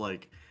Shin's,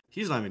 like,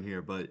 he's not even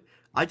here, but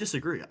I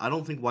disagree. I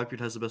don't think Whitebeard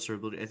has the best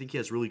durability. I think he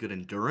has really good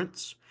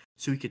endurance,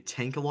 so he could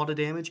tank a lot of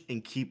damage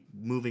and keep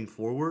moving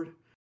forward.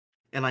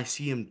 And I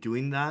see him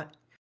doing that,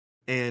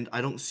 and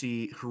I don't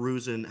see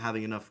Hiruzen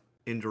having enough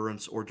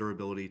endurance or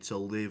durability to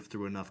live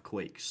through enough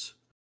quakes.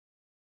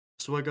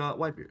 So I got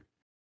Whitebeard.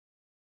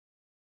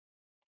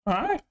 All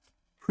right.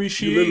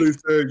 Appreciate. You literally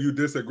said you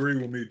disagree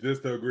with me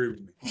just to agree with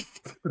me.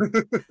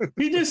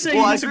 He just said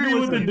you disagree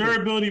with the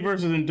durability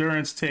versus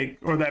endurance take,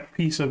 or that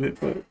piece of it,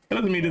 but that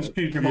doesn't mean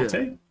disagree with your whole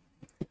take.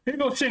 Here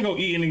goes Shingo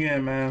eating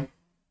again, man.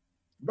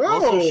 Bro.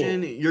 Also,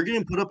 Shin, you're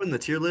getting put up in the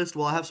tier list.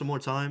 Well, I have some more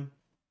time.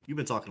 You've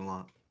been talking a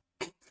lot.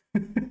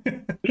 We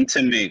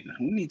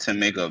need to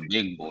make a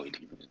big boy.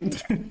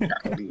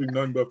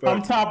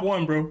 I'm top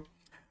one, bro.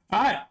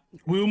 All right,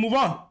 we'll move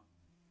on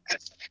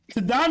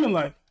to Diamond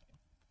Life.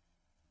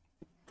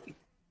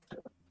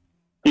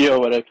 Yo,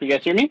 what up? You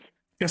guys hear me?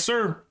 Yes,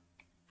 sir.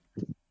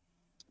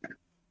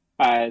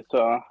 Alright,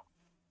 so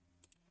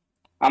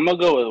I'm gonna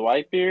go with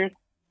Whitebeard.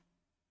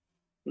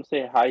 I'm gonna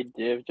say high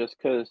div just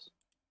because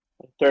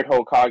third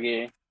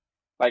Hokage,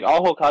 like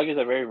all Hokages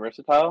are very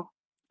versatile,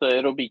 so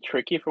it'll be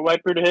tricky for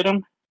Whitebeard to hit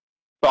him.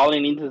 But all he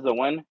needs is a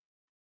win,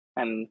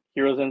 and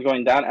Hiruzen's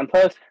going down. And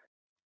plus,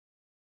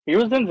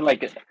 Hiruzen's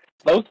like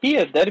low-key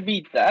a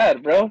deadbeat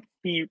dad, bro.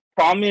 He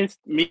promised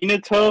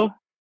Minato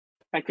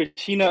and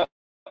Kushina,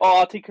 oh,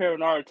 I'll take care of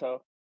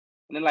Naruto,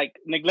 and then like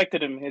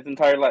neglected him his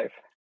entire life.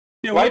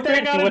 Yeah, what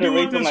that got to do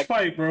with this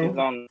fight,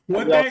 bro?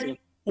 What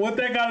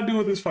that got to do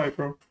with this fight,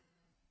 bro?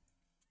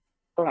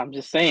 I'm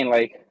just saying,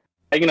 like,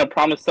 how you gonna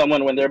promise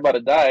someone when they're about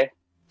to die,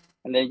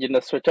 and then you're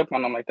gonna switch up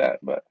on them like that?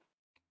 But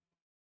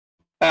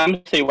I'm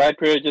gonna say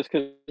Whitebeard just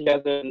because he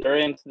has the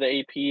endurance,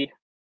 the AP,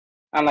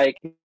 and like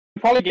you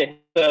probably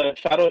get the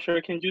Shadow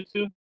Shuriken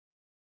Jutsu,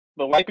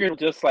 but Whitebeard will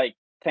just like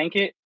tank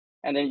it,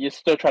 and then you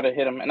still try to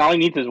hit him, and all he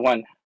needs is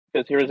one.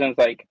 Because Hiruzen's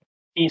like,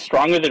 he's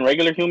stronger than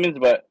regular humans,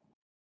 but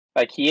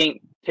like he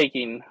ain't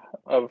taking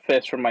a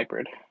fist from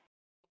Whitebeard.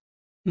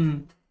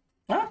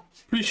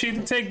 Appreciate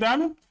the take,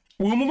 Diamond.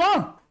 We'll move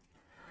on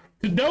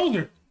to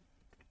Dozer.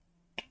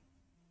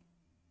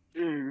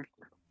 Man,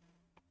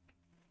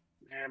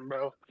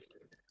 bro.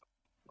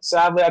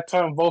 Sadly, I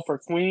couldn't vote for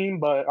Queen,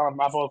 but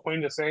I vote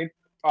Queen the same.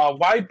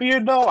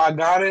 Whitebeard, though, I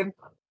got him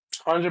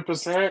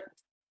 100%.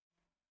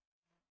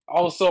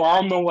 Also, I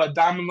don't know what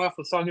Diamond Left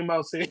was talking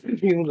about saying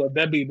he was a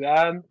deadbeat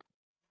dad.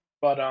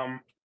 But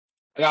I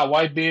got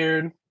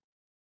Whitebeard.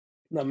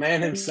 The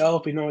man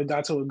himself, he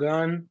got to a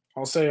gun.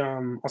 I'll say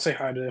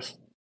high diff.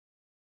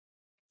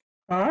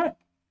 All right.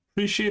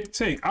 Appreciate the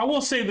take. I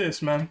will say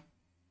this, man.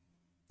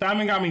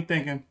 Diamond got me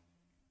thinking.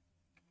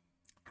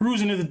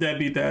 Cruising is a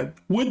deadbeat dad.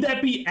 Would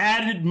that be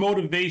added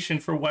motivation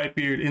for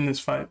Whitebeard in this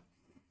fight?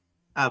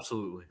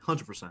 Absolutely.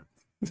 100%.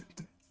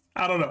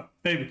 I don't know.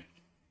 Maybe.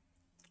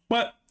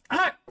 But, all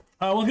right.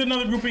 We'll get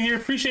another grouping here.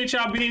 Appreciate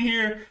y'all being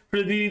here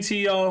for the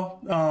DDT,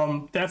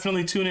 y'all.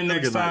 Definitely tune in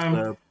next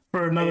time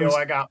for another. Hey, yo,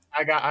 I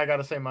got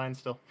to say mine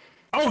still.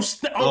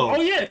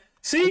 Oh, yeah.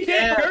 See,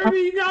 Kirby,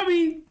 you got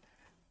me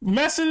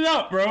messing it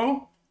up,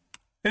 bro.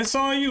 It's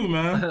on you,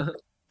 man.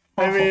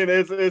 I mean,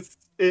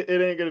 it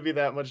ain't gonna be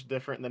that much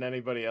different than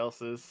anybody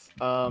else's.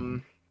 I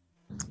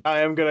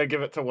am gonna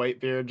give it to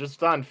Whitebeard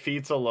just on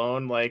feats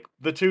alone. Like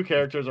the two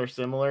characters are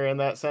similar in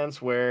that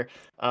sense, where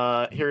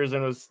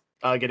Hiruzen was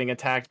getting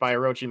attacked by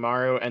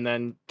Orochimaru, and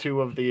then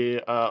two of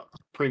the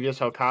previous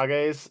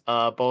Hokages,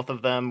 both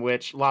of them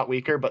which a lot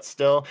weaker, but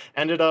still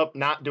ended up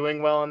not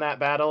doing well in that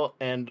battle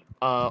and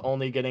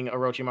only getting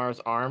Orochimaru's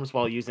arms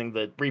while using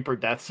the Reaper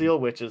Death Seal,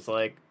 which is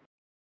like.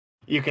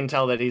 You can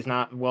tell that he's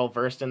not well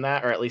versed in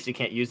that, or at least he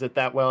can't use it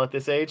that well at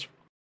this age.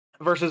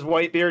 Versus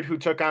Whitebeard, who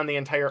took on the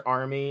entire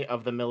army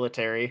of the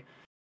military,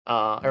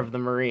 of the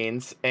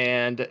Marines,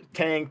 and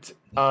tanked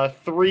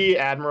 3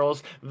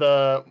 admirals.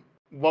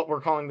 What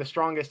we're calling the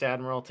strongest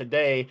admiral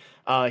today,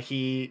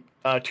 he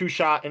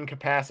 2-shot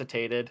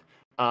incapacitated,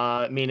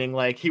 meaning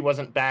like he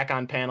wasn't back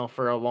on panel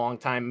for a long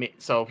time.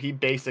 So he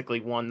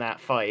basically won that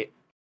fight.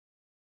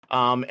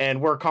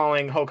 And we're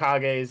calling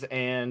Hokages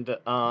and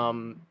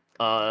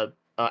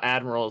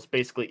admirals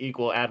basically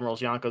equal. Admirals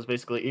Yonko's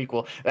basically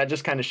equal. That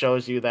just kind of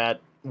shows you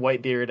that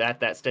Whitebeard at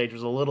that stage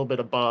was a little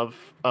bit above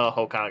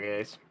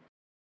Hokages.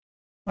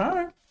 All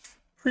right,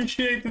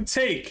 appreciate the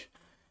take.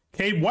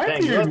 Okay,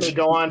 Whitebeard. You let me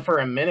go on for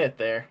a minute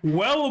there.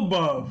 Well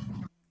above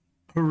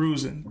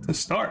Hiruzen to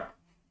start.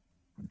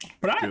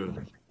 But we're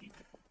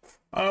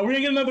gonna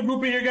get another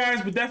group in here,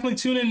 guys. But definitely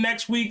tune in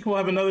next week. We'll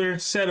have another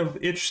set of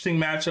interesting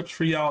matchups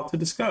for y'all to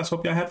discuss.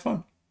 Hope y'all had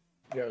fun.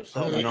 Yappers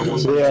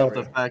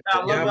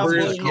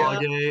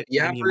unite.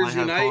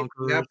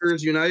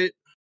 Yappers unite.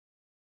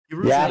 He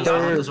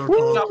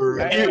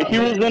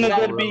was gonna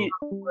go beat.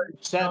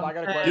 Seb, I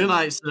got a question. Good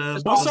night,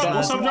 Seb. What's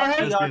up,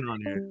 Jarhead?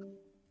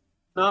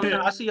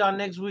 No, I see y'all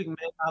next week, man.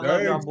 I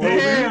love y'all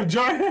boys. Damn,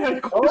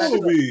 Jarhead.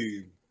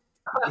 Toby.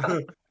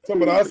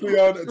 Somebody I see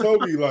y'all.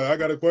 Toby, like, I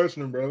got a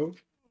question, bro.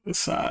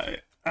 It's all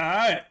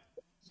right.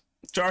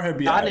 Jarhead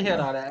be I didn't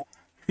hear all that.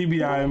 He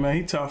be all right, man.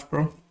 He tough,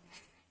 bro.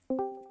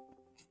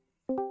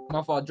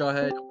 My fault,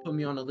 Jarhead. Don't put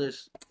me on the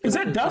list. Is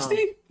that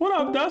Dusty? What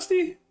up,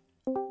 Dusty?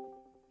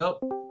 Yep.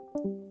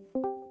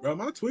 Bro,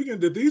 am I tweaking?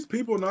 Did these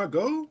people not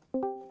go?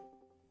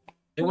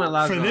 They went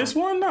live for this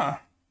one, nah.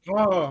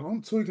 Oh,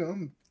 I'm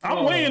tweaking.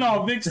 I'm waiting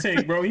on Vic's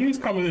take, bro. He's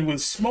coming in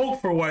with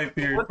smoke for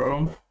Whitebeard,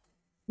 bro.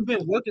 You've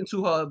been working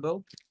too hard,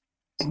 bro.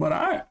 But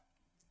all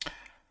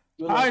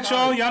right,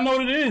 y'all. Y'all know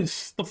what it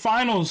is. The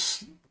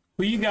finals.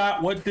 Who you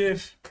got? What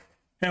diff?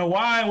 And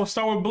why? We'll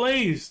start with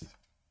Blazed.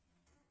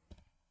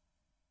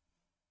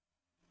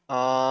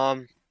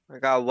 I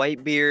got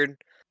Whitebeard.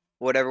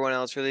 What everyone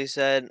else really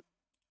said.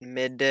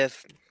 Mid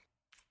diff.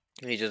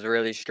 He's just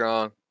really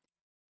strong.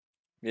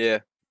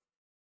 Yeah.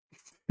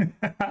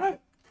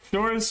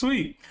 Short and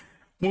sweet.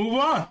 Move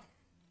on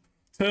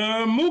to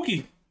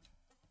Mookie.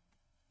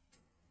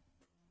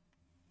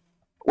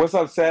 What's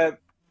up, Seb?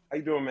 How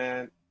you doing,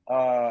 man?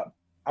 I'm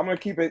gonna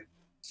keep it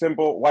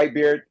simple.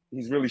 Whitebeard,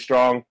 he's really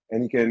strong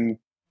and he can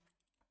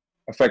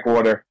affect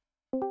water.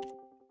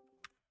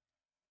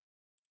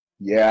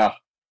 Yeah.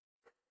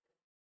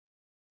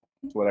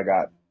 That's what I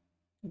got.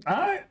 All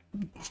right.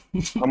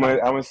 I'm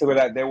gonna say with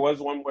that. There was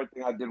one more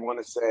thing I did want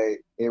to say.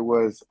 It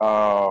was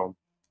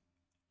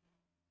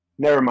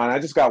never mind. I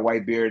just got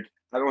Whitebeard.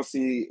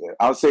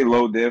 I'll say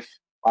low diff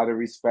out of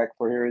respect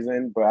for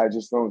Hiruzen, but I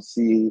just don't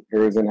see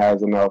Hiruzen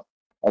has enough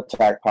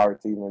attack power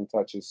to even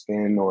touch his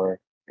skin or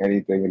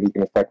anything, and he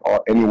can affect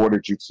any water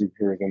jutsu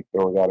Hiruzen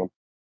throws at him.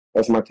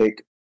 That's my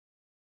take.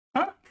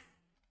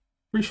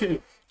 Appreciate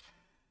it.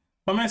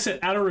 My man said,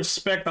 out of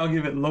respect, I'll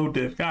give it low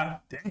diff. God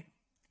dang.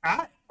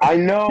 I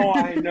know,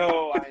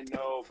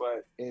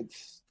 but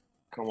it's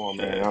come on,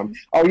 man.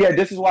 Oh yeah,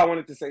 this is what I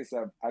wanted to say,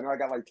 Seb. I know I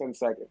got like 10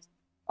 seconds.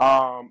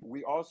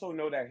 We also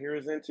know that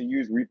Hiruzen, to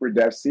use Reaper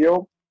Death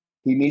Seal,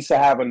 he needs to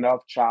have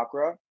enough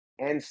chakra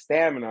and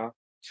stamina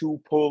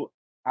to pull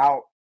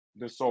out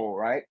the soul,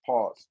 right?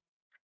 Pause.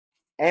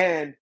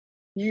 And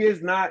he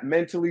is not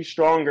mentally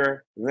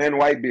stronger than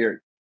Whitebeard.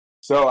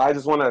 So I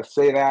just want to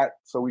say that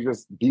so we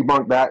just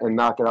debunk that and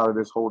knock it out of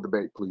this whole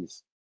debate,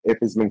 please, if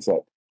it's been said.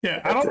 Yeah,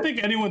 I don't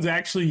think anyone's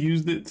actually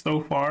used it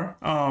so far.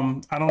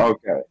 I don't.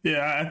 Okay.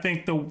 Yeah, I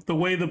think the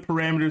way the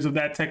parameters of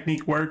that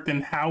technique worked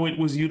and how it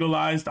was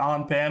utilized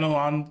on panel,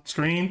 on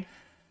screen,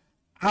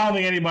 I don't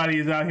think anybody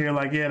is out here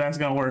like, yeah, that's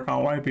gonna work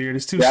on Whitebeard.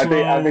 It's too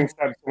slow. I think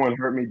someone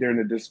hurt me during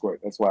the Discord.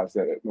 That's why I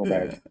said it. No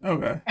bad.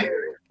 Okay.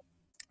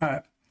 All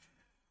right.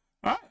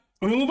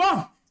 We're gonna move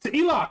on to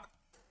Elock.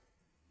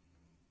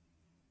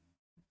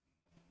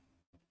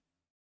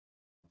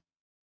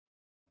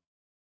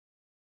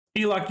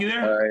 Elock, you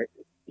there?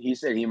 He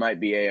said he might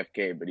be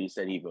AFK, but he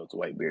said he votes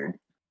Whitebeard.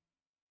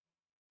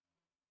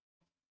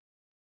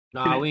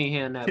 Nah, we ain't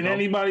hearing that. Can bro.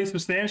 anybody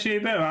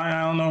substantiate that?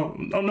 I don't know.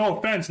 Oh, no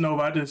offense,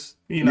 Nova. I just,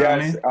 you know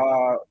Yes, what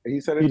I mean? he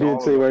said it He to did all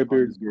say of us on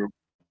Whitebeard. this group.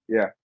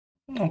 Yeah.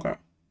 Okay.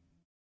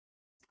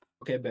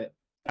 Okay, bet.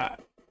 All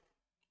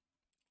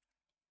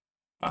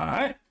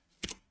right.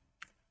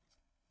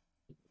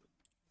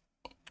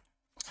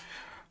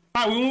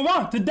 All right, we move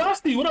on to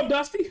Dusty. What up,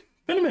 Dusty?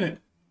 Been a minute.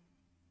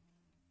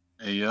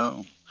 Hey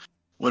yo,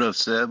 what up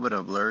Seb, what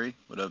up Larry,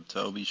 what up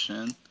Toby,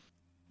 Shin?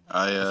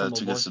 I up,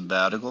 took boy? a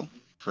sabbatical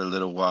for a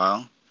little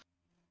while.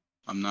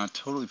 I'm not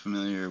totally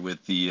familiar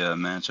with the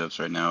matchups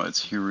right now.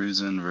 It's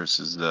Hiruzen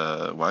versus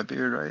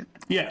Whitebeard, right?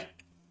 Yeah.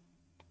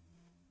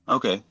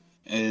 Okay.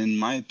 In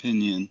my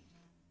opinion,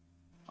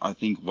 I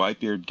think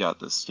Whitebeard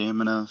got the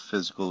stamina,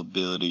 physical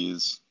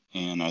abilities,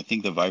 and I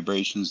think the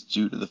vibrations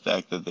due to the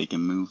fact that they can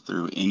move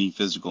through any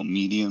physical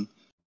medium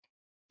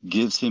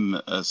gives him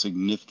a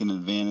significant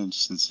advantage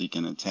since he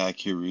can attack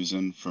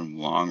Hiruzen from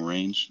long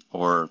range,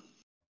 or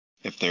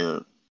if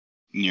they're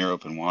near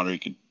open water, he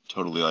could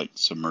totally like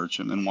submerge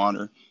him in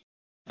water.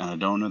 And I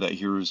don't know that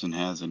Hiruzen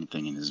has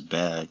anything in his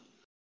bag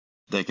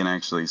that can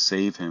actually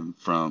save him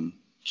from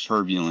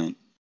turbulent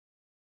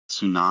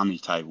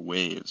tsunami type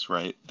waves,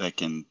 right? That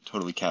can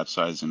totally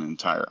capsize an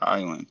entire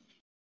island.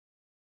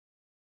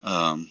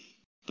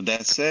 But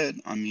that said,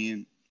 I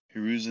mean,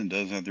 Hiruzen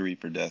does have the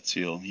Reaper Death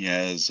Seal. He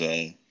has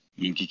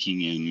Monkey King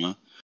Inma.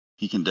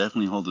 He can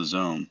definitely hold his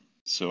own.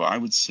 So I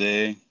would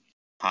say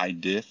high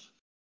diff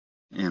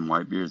in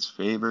Whitebeard's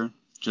favor,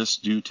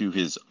 just due to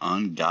his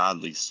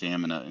ungodly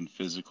stamina and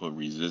physical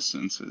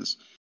resistances.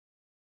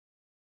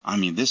 I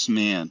mean, this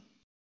man,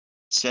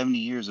 70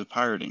 years of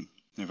pirating,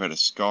 never had a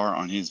scar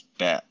on his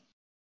back.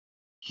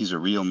 He's a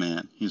real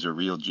man. He's a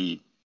real G.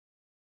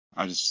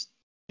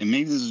 And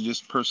maybe this is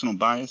just personal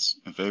bias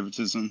and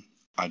favoritism.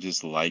 I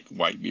just like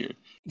Whitebeard.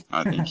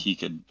 I think he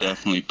could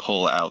definitely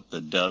pull out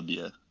the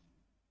W,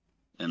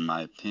 in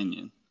my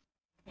opinion.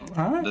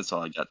 All right. That's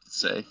all I got to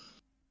say.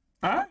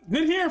 All right.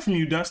 Good hearing from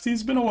you, Dusty.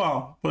 It's been a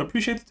while, but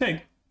appreciate the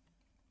take.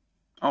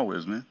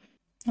 Always, man.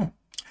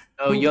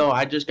 Oh, yo,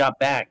 I just got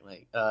back.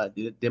 Like,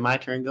 did my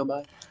turn go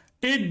by?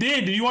 It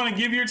did. Do you want to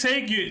give your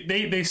take?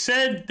 They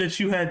said that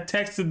you had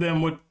texted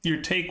them what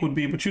your take would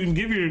be, but you can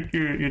give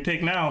your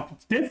take now.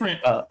 It's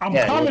different. I'm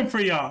coming for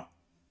y'all.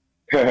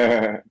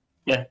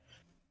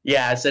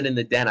 Yeah, I said in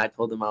the den, I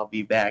told them I'll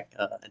be back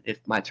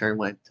if my turn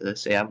went to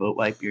say I vote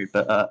Whitebeard.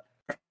 But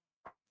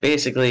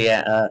basically,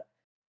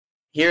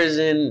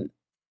 Hiruzen,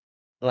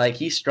 like,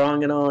 he's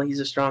strong and all.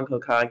 He's a strong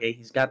Hokage.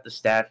 He's got the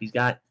staff. He's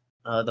got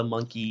the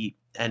monkey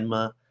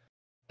Enma.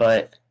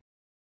 But,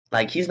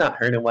 like, he's not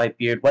hurting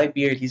Whitebeard.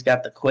 Whitebeard, he's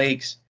got the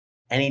quakes.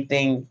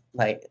 Anything,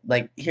 like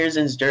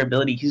Hiruzen's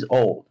durability, he's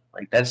old.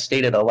 Like, that's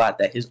stated a lot,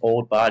 that his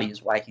old body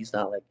is why he's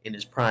not, like, in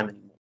his prime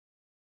anymore.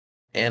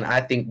 And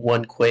I think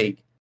one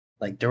quake,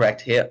 like,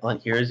 direct hit on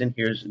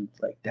Hiruzen's,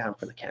 like, down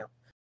for the count.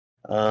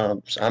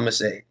 So I'm going to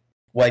say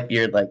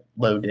Whitebeard, like,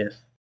 low diff.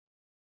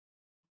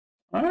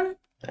 All right.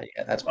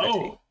 Yeah, that's my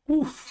take.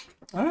 Oof.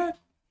 All right.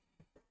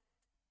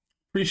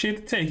 Appreciate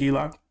the take,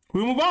 Elock.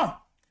 We move on.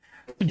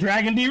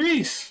 Dragon D.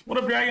 Reese. What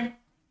up, Dragon?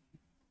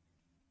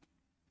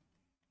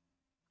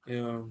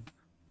 Yeah.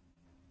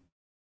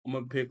 I'm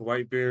gonna pick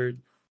Whitebeard.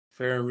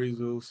 Fair and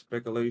reasonable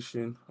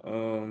speculation.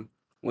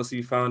 Once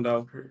he found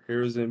out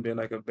Hiruzen been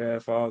like a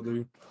bad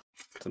father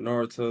to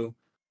Naruto,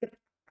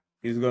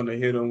 he's gonna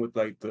hit him with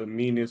like the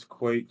meanest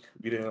quake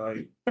we didn't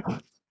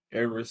like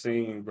ever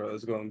seen, bro.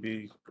 It's gonna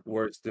be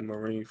worse than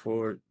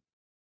Marineford.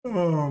 Oh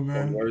Or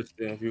man. worse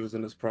than if he was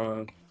in his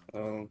prime.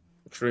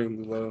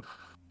 Extremely low.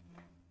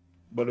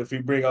 But if he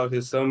bring out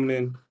his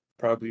summoning,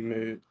 probably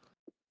mid.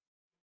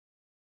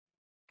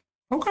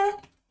 Okay.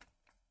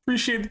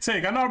 Appreciate the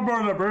take. I know I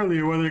brought it up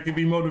earlier whether it could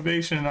be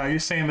motivation. You're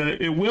saying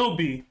that it will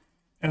be,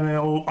 and it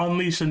will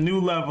unleash a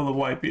new level of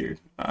Whitebeard.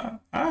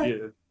 All right.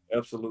 Yeah,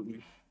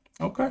 absolutely.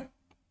 Okay.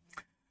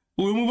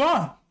 We move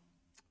on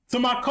to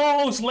my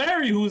co-host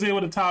Larry, who's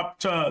able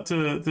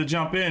to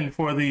jump in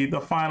for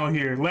the final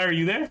here. Larry,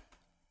 you there?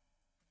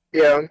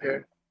 Yeah, I'm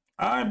here.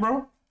 All right,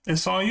 bro.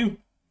 It's on you.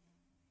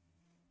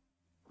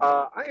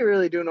 I ain't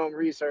really doing no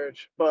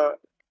research, but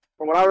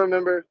from what I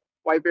remember,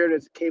 Whitebeard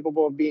is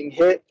capable of being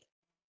hit.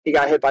 He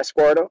got hit by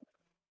Squirtle,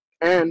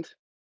 and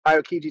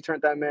Aokiji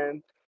turned that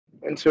man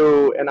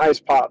into an ice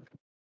pop,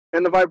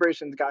 and the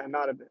vibrations got him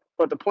out of it.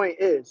 But the point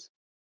is,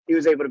 he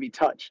was able to be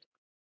touched.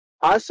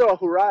 I saw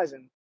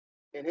Horizon,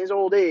 in his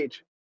old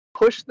age,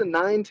 push the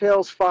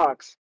Nine-Tails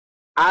Fox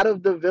out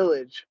of the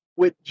village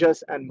with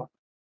just Enma.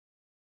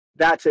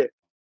 That's it.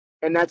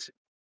 And that's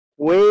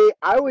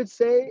I would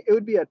say it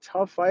would be a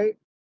tough fight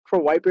for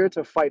Whitebeard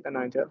to fight the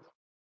Nine-Tails.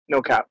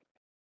 No cap.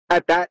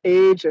 At that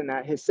age and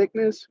at his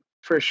sickness,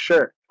 for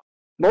sure.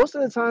 Most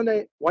of the time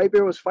that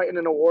Whitebeard was fighting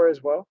in a war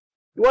as well,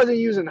 he wasn't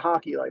using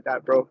hockey like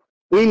that, bro.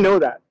 We know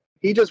that.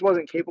 He just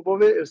wasn't capable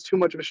of it. It was too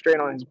much of a strain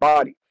on his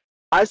body.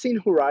 I seen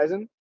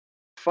Horizon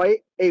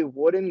fight a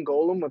wooden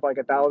golem with like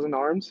 1,000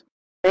 arms,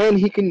 and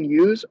he can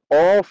use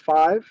all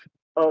 5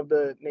 of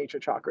the nature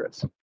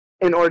chakras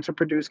in order to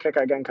produce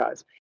Kekai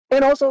Genkais.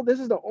 And also, this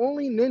is the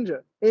only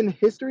ninja in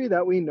history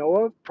that we know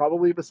of,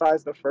 probably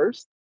besides the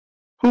first,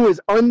 who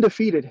is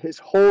undefeated his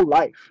whole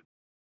life.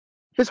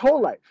 His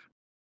whole life.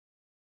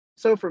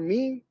 So for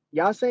me,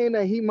 y'all saying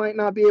that he might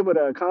not be able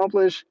to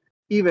accomplish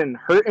even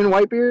hurt in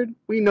Whitebeard,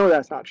 we know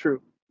that's not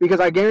true. Because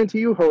I guarantee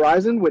you,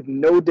 Horizon would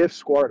no diff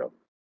Squirtle.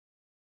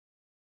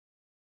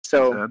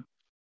 So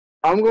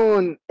I'm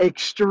going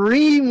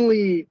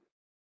extremely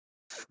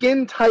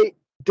skin tight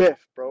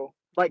diff, bro.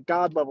 Like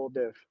God level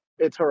diff.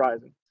 It's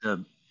Horizon.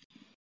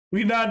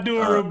 We not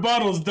doing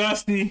rebuttals,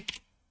 Dusty.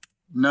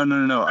 No.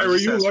 I Hey,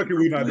 just you asked lucky for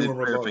we not point doing of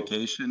rebuttals.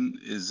 clarification.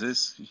 Is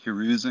this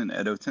Hiruzen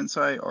Edo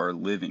Tensai or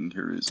living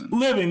Hiruzen?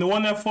 Living, the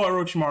one that fought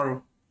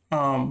Orochimaru.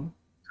 So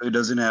he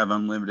doesn't have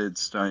unlimited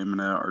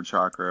stamina or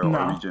chakra or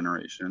Nah.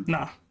 regeneration.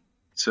 Nah.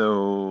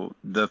 So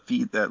the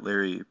feat that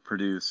Larry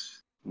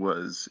produced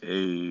was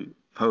a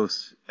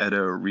post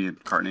Edo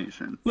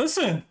reincarnation.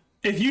 Listen,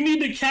 if you need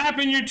to cap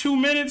in your 2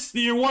 minutes,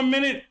 your 1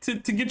 minute to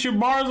get your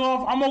bars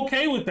off, I'm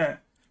okay with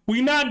that.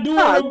 We not doing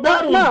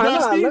rebuttals,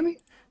 Dusty. Let me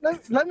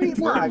if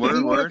you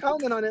want to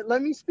comment on it,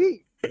 let me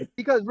speak.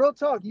 Because real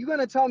talk, you're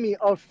gonna tell me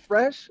a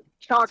fresh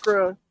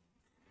chakra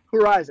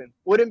Horizon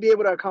wouldn't be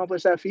able to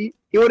accomplish that feat.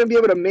 He wouldn't be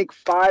able to make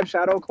 5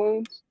 shadow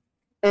clones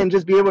and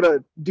just be able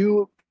to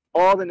do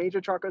all the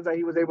nature chakras that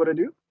he was able to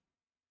do.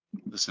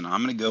 Listen,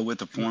 I'm going to go with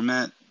the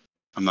format.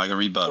 I'm not going to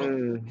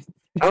rebuttal.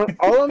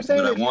 All I'm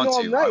saying But I is, you want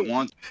know, to. I'm right. I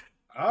want.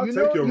 I'll you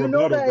take know, your you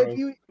know rebuttal, that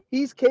bro. if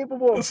he's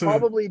capable of Listen.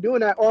 probably doing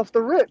that off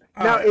the rip.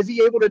 Now, is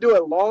he able to do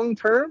it long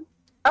term?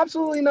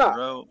 Absolutely not.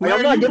 Bro, Like,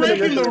 I'm not giving him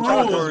breaking the infinite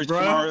chakra. rules,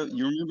 bro.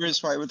 You remember his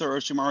fight with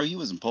Orochimaru? He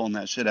wasn't pulling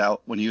that shit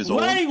out when he was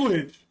old.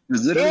 Language. He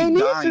was He literally ain't need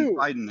dying to.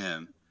 fighting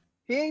him.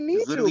 He ain't He's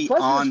need to. literally Plus,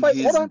 he was on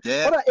fighting. his Hold on.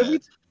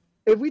 deathbed.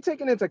 If we take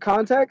it into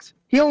context,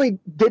 he only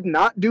did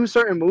not do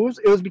certain moves.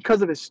 It was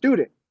because of his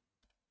student.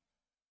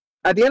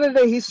 At the end of the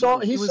day, he saw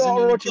was in an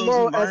enclosed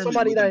Orochimaru as environment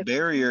somebody with a that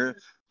barrier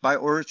by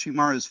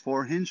Orochimaru's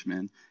 4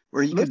 henchmen,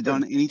 where he could have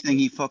done anything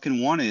he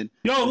fucking wanted.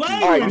 Yo,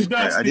 I'm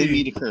sorry, I didn't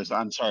mean to curse.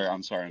 I'm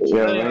sorry.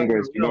 Yeah,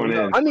 language going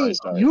in. I mean,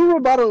 you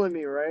rebuttaling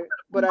me, right?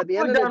 But at the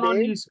end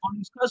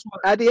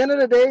of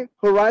the day,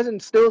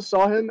 Horizon still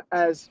saw him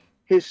as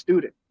his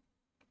student.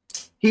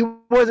 He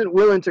wasn't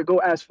willing to go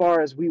as far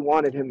as we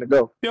wanted him to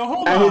go. Yo,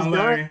 hold At his on,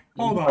 Larry.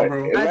 Hold on,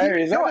 bro.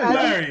 Larry, is that enough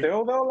Larry.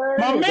 still, though, Larry?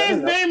 My Is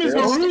that man's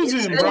enough name is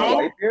still? Hiruzen,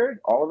 bro. Whitebeard,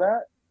 all of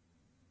that?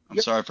 I'm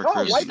sorry for No,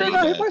 cursing. Whitebeard my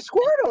got hit bad. by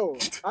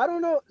Squirtle. I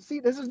don't know. See,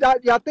 this is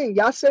not y'all thing.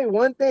 Y'all say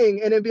one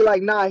thing and then be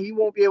like, nah, he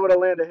won't be able to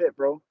land a hit,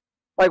 bro.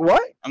 Like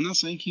what? I'm not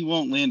saying he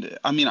won't land it.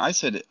 I mean, I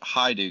said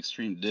high to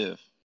extreme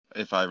diff,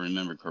 if I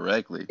remember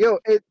correctly. Yo,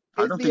 I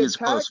don't think it's a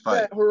close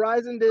fight. that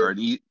Horizon did. Or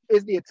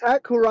Is the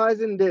attack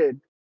Horizon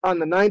did on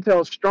the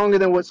Ninetales stronger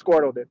than what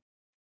Squirtle did?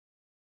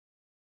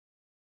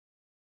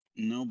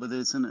 No, but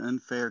it's an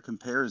unfair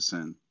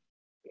comparison.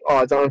 Oh,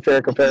 it's an unfair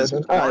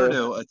comparison.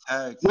 Squirtle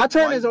attacked My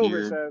turn is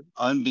over, Whitebeard Seb.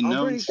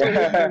 unbeknownst I'm to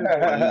pretty sure him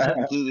when he was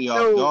completely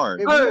off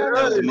guard. if we have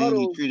As a a man he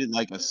rebuttal, treated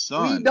like a we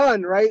son.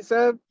 done, right,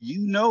 Seb?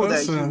 You know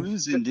that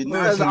Hiruzen did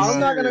not Because I'm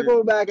not gonna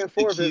go back and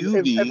forth.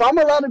 If I'm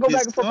allowed to go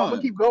back and forth, I'm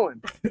gonna keep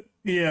going.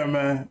 Yeah,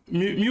 man.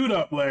 Mute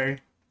up, Larry.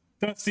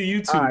 Don't see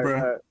you too, Alright,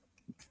 bro.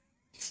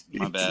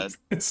 My bad.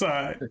 It's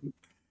alright.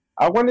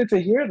 I wanted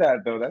to hear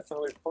that, though. That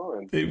sounded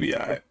fun. It'd be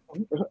alright.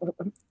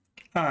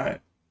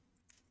 Alright.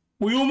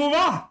 We will move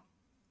on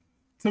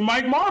to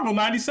Mike Marvel,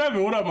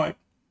 97. What up, Mike?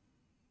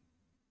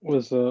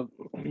 What's up?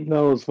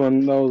 That was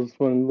fun. That was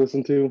fun to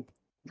listen to.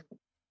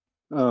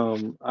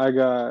 I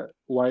got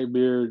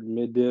Whitebeard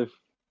mid diff.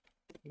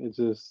 It's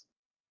just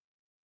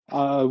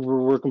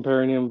we're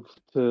comparing him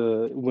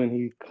to when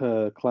he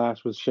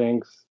clashed with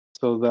Shanks.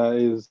 So that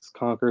is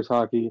Conqueror's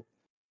hockey.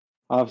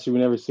 Obviously, we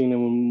never seen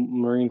him in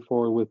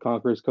Marineford with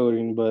Conqueror's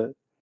coding, but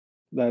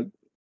that's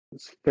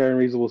fair and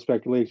reasonable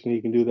speculation.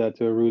 He can do that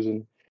to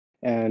Hiruzen.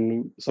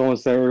 And someone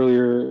said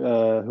earlier,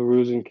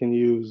 Hiruzen can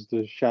use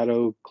the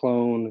Shadow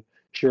Clone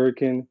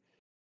Shuriken.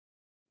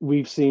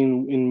 We've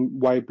seen in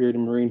Whitebeard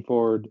and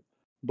Marineford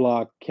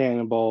block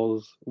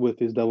cannonballs with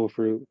his double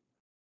fruit.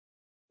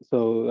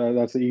 So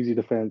that's an easy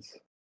defense.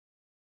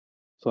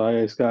 So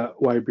I just got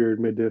Whitebeard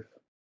mid diff.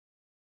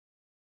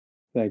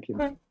 Thank you.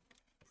 Okay.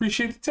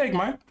 Appreciate the take,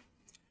 Mike.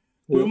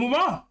 We'll move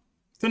on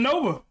to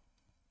Nova.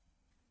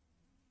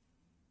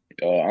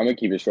 I'm gonna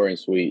keep it short and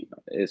sweet.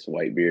 It's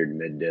Whitebeard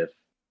mid diff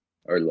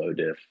or low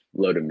diff,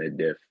 low to mid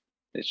diff.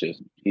 It's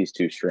just he's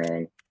too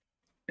strong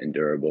and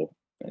durable,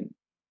 and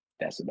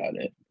that's about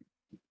it.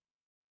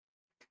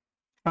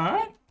 All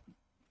right.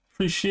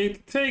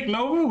 Appreciate the take,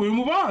 Nova. We'll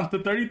move on to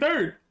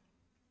 33rd.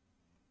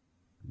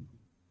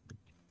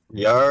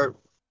 Yard.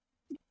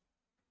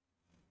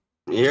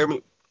 You hear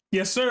me?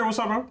 Yes, sir. What's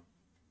up, bro?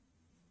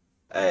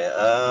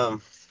 Hey,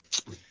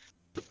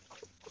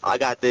 I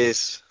got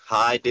this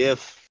high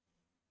diff.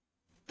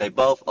 They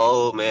both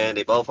old, man.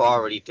 They both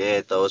already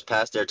dead, though. It's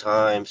past their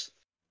times.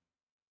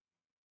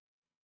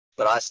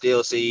 But I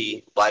still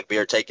see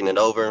Blackbeard taking it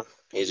over.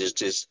 He's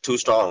just too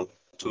strong.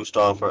 Too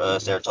strong for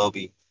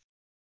Saratobi.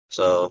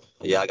 So,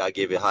 yeah, I got to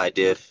give it high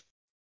diff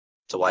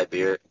to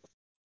Whitebeard.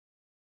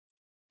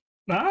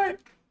 All right.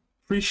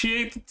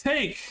 Appreciate the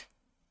take.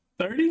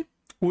 30.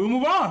 We'll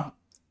move on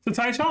to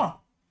Tyshawn.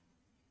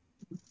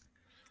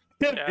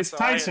 Yeah, it's so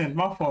Tyson.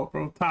 My fault,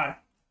 bro. Ty.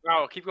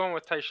 Oh, keep going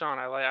with Tyshawn.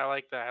 I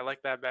like that. I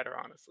like that better,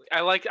 honestly.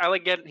 I like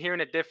hearing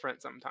it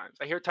different sometimes.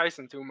 I hear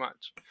Tyson too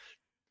much.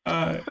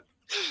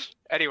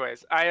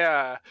 Anyways,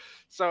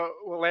 so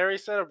what Larry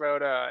said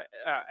about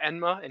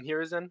Enma and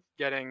Hiruzen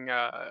getting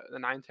the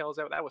Nine Tails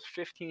out, that was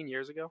 15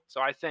 years ago. So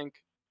I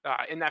think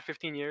in that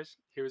 15 years,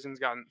 Hiruzen's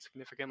gotten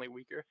significantly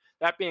weaker.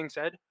 That being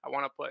said, I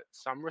want to put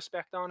some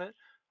respect on it.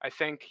 I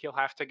think he'll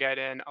have to get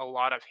in a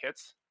lot of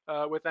hits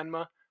with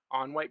Enma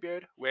on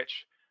Whitebeard,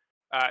 which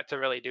to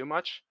really do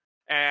much.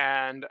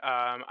 And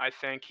I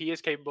think he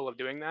is capable of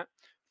doing that.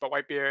 But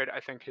Whitebeard,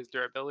 I think his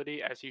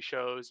durability, as he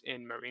shows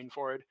in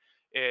Marineford,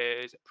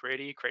 is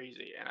pretty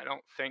crazy. And I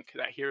don't think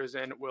that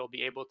Hiruzen will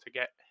be able to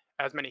get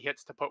as many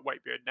hits to put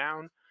Whitebeard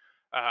down.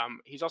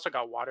 He's also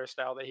got Water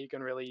Style that he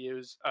can really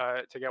use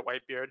to get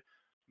Whitebeard.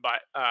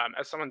 But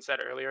as someone said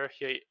earlier,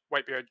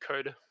 Whitebeard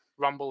could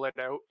rumble it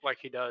out like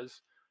he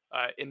does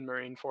in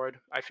Marineford,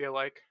 I feel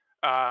like.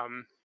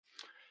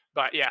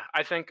 But yeah,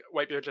 I think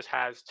Whitebeard just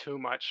has too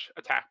much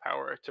attack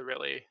power to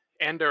really,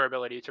 and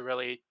durability to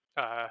really,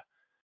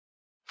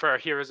 for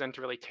Hiruzen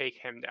to really take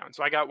him down.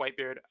 So I got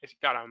Whitebeard. I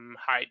got him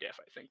high diff,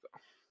 I think,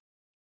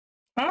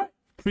 though. All right.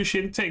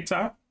 Appreciate the take,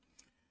 Ty.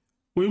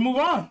 We move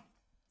on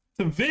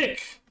to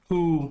Vic,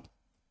 who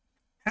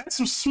had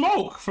some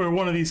smoke for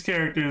one of these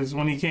characters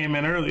when he came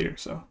in earlier.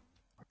 So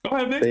go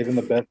ahead, Vic. Saving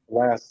the best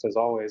for last, as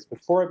always.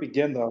 Before I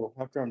begin, though,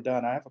 after I'm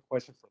done, I have a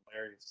question for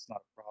Larry. If it's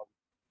not a problem.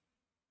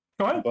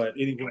 Go ahead. But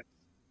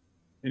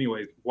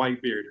anyway,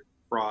 Whitebeard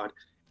fraud.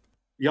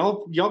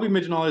 Y'all be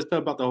mentioning all this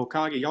stuff about the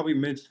Hokage. Y'all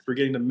be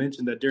forgetting to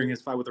mention that during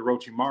his fight with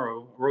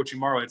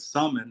Orochimaru had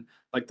summoned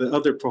like the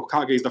other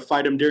Hokages to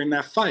fight him during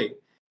that fight.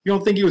 You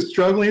don't think he was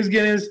struggling? He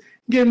was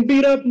getting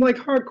beat up like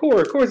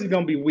hardcore. Of course he's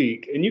gonna be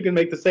weak. And you can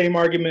make the same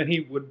argument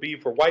he would be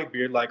for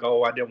Whitebeard, like,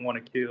 oh, I didn't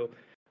want to kill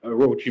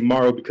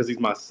Orochimaru because he's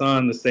my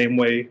son, the same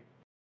way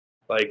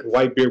like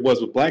Whitebeard was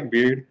with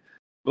Blackbeard.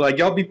 But like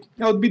y'all be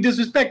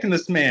disrespecting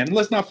this man.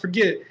 Let's not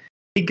forget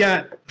he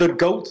got the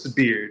goat's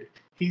beard.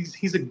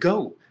 He's a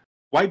goat.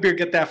 Whitebeard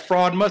got that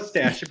fraud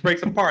mustache. It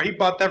breaks apart. He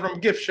bought that from a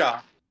gift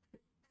shop.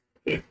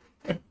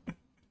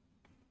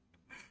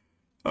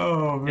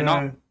 Oh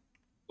man.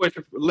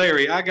 Question for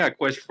Larry, I got a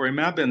question for you,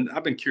 man.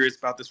 I've been curious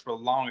about this for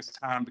the longest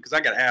time because I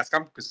got to ask.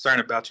 I'm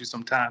concerned about you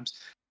sometimes.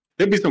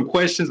 There'll be some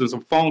questions and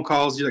some phone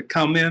calls that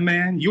come in,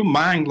 man. Your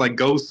mind like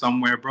goes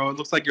somewhere, bro. It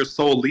looks like your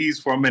soul leaves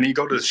for a minute. You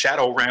go to the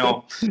shadow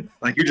realm.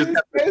 Like you just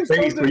have this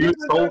space where your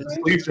soul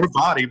just leaves your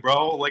body,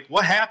 bro. Like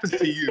what happens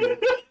to you?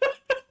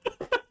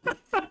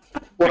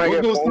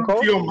 What goes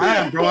through your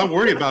mind, bro? I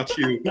worry about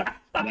you.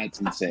 That's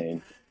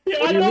insane. Yeah,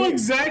 I know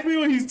exactly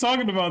what he's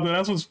talking about, though.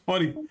 That's what's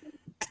funny.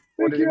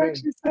 What did you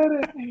actually said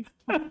it?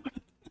 I'm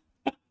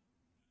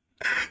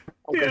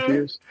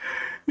confused.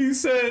 He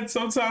said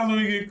sometimes when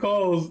you get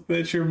calls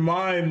that your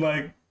mind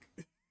like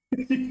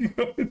you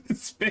go into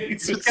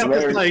space. You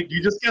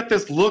just got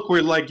this look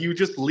where like you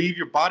just leave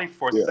your body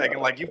for a second,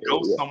 like you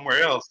go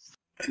somewhere else.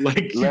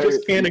 Like you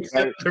just can't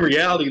accept the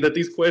reality that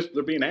these questions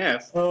are being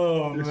asked.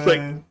 Oh it's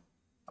man. Like,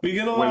 we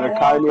get a when lot of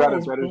Kaido had a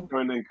calls, better bro.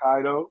 joint than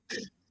Kaido,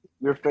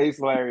 your face,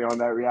 Larry, on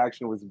that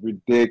reaction was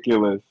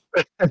ridiculous.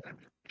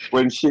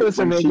 When Shido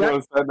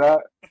said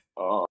that,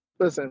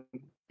 Listen,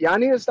 y'all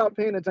need to stop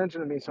paying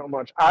attention to me so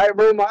much. I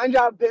remind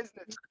y'all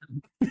business.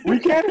 We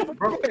can't,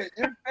 bro.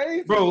 Your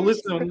face, bro,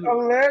 listen,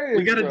 hilarious,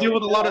 we got to deal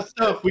with a lot of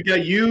stuff. We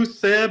got you,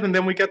 Seb, and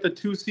then we got the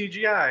 2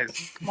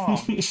 CGIs. Come on.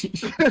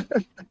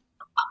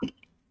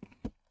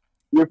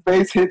 Your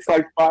face hits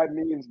like 5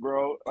 memes,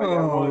 bro. Like,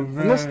 Oh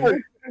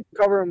man.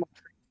 Covering.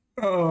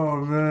 Oh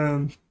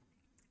man.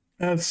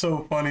 That's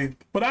so funny.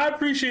 But I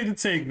appreciate the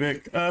take,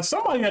 Vic.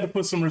 Somebody had to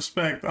put some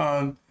respect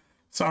on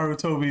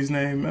Sarutobi's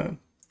name, man.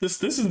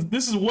 This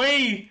is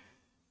way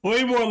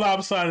more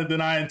lopsided than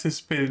I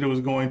anticipated it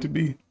was going to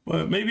be.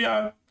 But maybe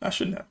I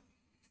shouldn't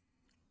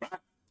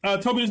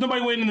have. Toby, there's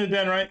nobody waiting in the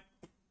den, right?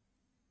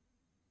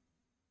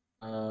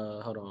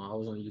 Hold on, I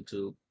was on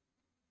YouTube.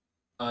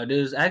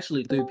 There's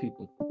actually 3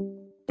 people.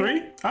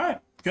 3? All right,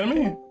 get them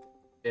in here.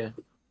 Yeah.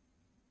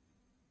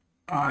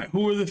 All right,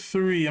 who are the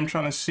 3? I'm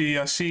trying to see.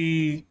 I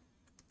see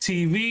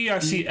TV. I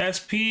see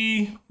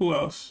SP. Who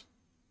else?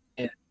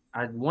 And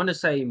I want to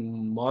say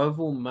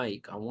Marvel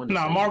Mike.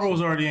 Nah,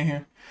 Marvel's already in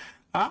here.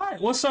 All right,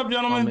 what's up,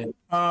 gentlemen?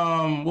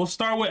 We'll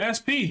start with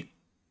SP.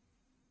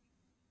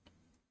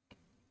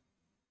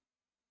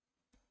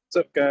 What's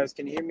up, guys?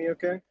 Can you hear me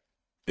okay?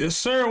 Yes,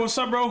 sir. What's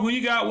up, bro? Who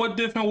you got? What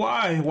diff and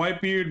why?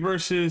 Whitebeard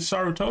versus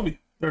Sarutobi,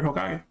 third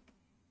Hokage.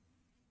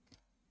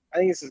 I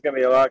think this is going to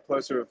be a lot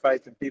closer of a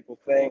fight than people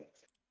think.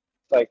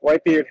 Like,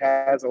 Whitebeard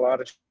has a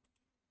lot of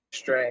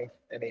strength,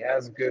 and he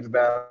has a good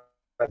amount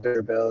of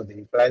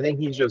durability, but I think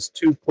he's just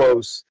too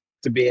close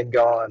to being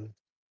gone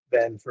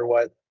than for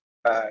what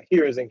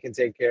Hiruzen can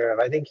take care of.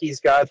 I think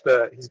he's got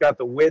the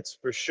wits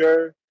for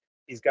sure.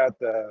 He's got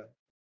the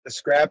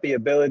scrappy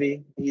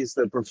ability. He's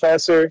the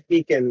professor.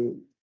 He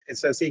can it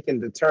says he can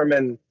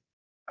determine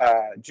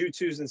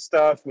jutsus and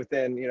stuff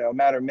within a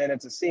matter of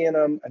minutes of seeing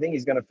them. I think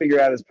he's going to figure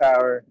out his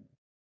power.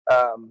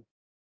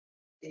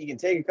 He can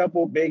take a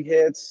couple big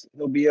hits.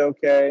 He'll be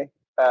okay.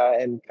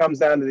 And comes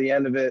down to the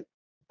end of it,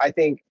 I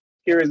think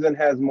Hiruzen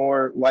has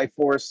more life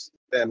force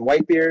than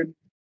Whitebeard,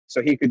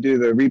 so he could do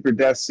the Reaper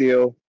Death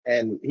Seal,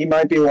 and he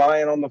might be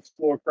lying on the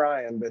floor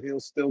crying, but he'll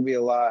still be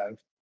alive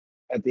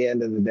at the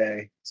end of the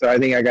day. So I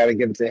think I got to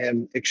give it to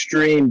him.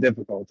 Extreme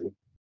difficulty.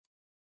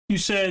 You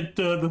said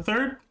the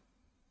third?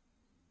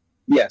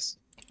 Yes.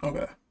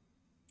 Okay.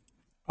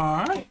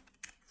 All right.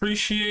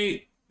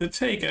 Appreciate the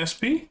take,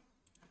 SP.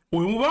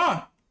 We move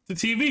on to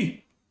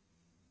TV.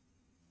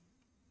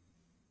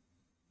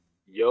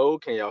 Yo,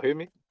 can y'all hear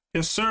me?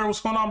 Yes, sir.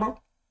 What's going on, bro?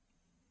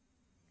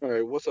 All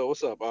right, what's up?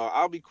 What's up?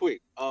 I'll be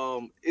quick.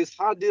 It's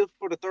high diff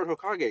for the third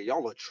Hokage.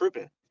 Y'all are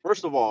tripping.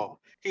 First of all,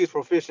 he is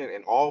proficient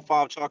in all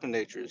 5 chakra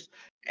natures,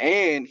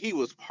 and he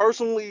was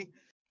personally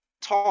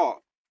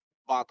taught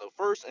by the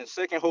first and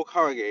second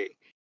Hokage,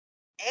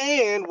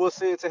 and was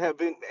said to have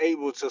been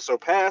able to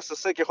surpass the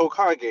second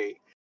Hokage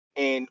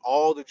in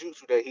all the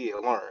jutsu that he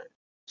had learned.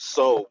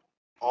 So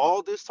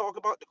all this talk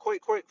about the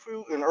quake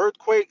fruit and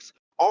earthquakes,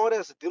 all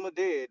that's dim or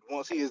dead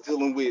once he is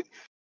dealing with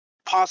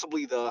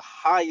possibly the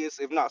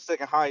highest, if not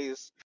second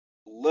highest,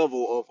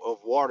 level of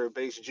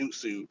water-based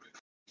jutsu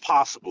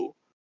possible,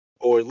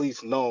 or at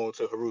least known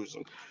to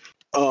Hiruzen.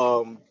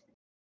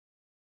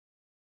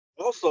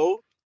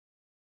 Also,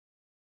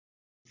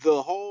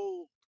 the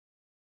whole...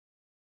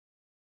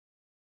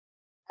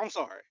 I'm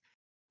sorry.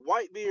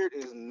 Whitebeard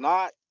is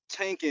not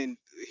tanking...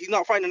 He's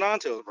not fighting the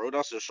Nine-Tails, bro.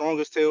 That's the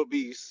strongest tailed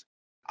beast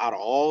out of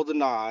all the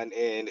 9,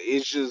 and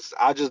it's just...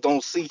 I just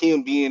don't see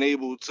him being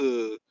able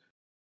to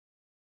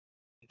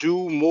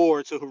do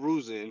more to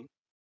Hiruzen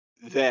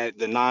that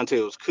the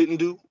Nine-Tails couldn't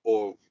do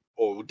or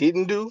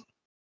didn't do.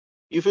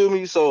 You feel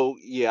me? So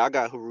yeah, I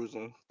got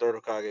Hiruzen, third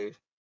Hokage,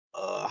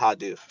 high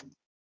diff.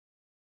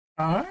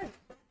 All right.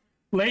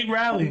 Late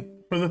rally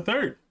for the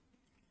third.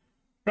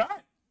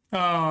 Right.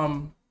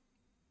 I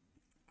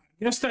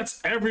guess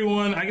that's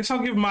everyone. I guess I'll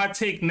give my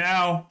take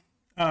now.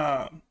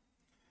 I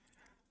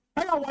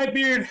got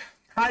Whitebeard,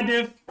 high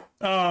diff.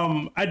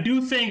 I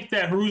do think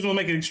that Hiruzen will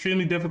make it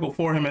extremely difficult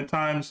for him at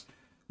times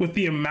with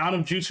the amount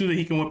of jutsu that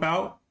he can whip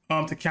out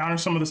to counter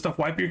some of the stuff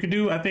Whitebeard could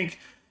do. I think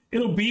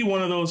it'll be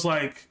one of those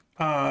like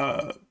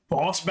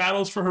boss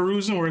battles for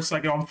Hiruzen where it's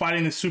like, I'm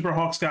fighting this Super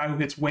Hawks guy who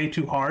hits way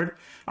too hard.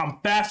 I'm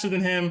faster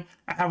than him.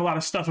 I have a lot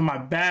of stuff in my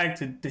bag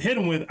to hit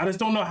him with. I just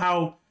don't know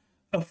how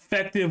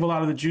effective a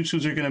lot of the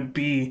jutsus are going to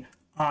be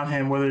on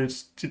him, whether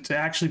it's to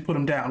actually put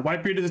him down.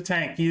 Whitebeard is a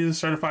tank. He is a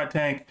certified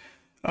tank.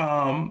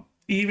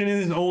 Even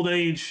in his old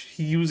age,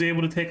 he was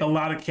able to take a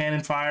lot of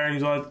cannon fire. He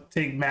was able to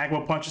take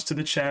magma punches to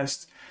the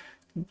chest.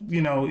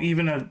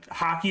 Even a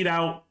hockeyed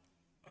out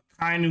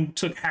kind who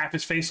took half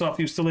his face off,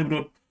 he was still able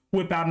to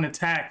whip out an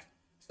attack.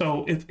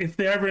 So if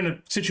they're ever in a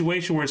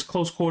situation where it's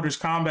close quarters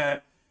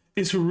combat,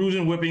 is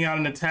Hiruzen whipping out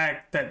an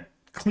attack that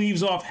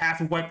cleaves off half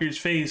of Whitebeard's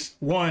face,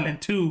 1,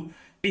 and 2,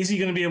 is he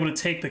going to be able to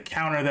take the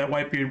counter that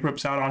Whitebeard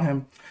rips out on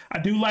him? I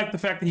do like the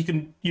fact that he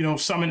can,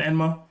 summon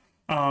Enma.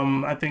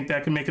 I think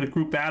that can make it a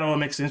group battle. It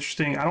makes it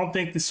interesting. I don't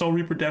think the Soul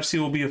Reaper Death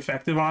Seal will be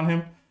effective on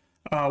him.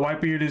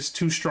 Whitebeard is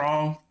too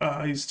strong.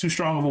 He's too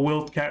strong of a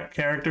willed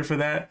character for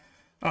that.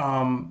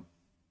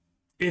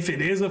 If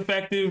it is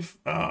effective,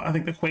 I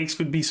think the Quakes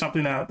could be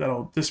something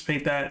that'll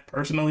dissipate that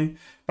personally.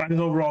 But I just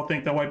overall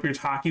think that Whitebeard's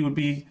hockey would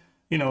be,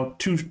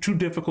 too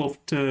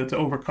difficult to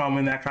overcome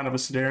in that kind of a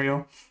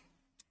scenario.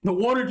 The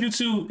water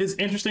jutsu is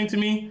interesting to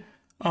me,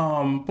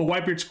 but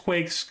Whitebeard's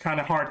Quakes kind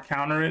of hard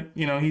counter it.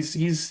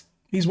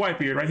 He's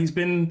Whitebeard, right? He's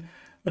been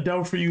a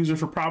Devil Fruit user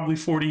for probably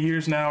 40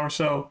 years now or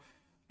so.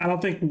 I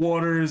don't think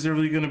water is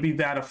really going to be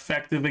that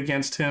effective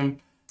against him.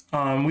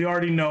 We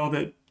already know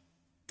that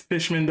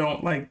fishmen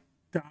don't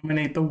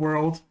dominate the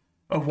world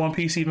of One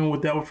Piece, even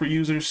with Devil Fruit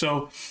users.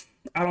 So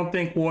I don't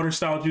think water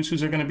style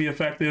jutsus are going to be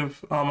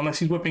effective unless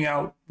he's whipping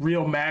out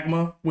real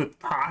magma with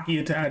hockey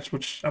attached,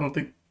 which I don't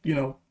think,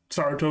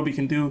 Sarutobi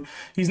can do.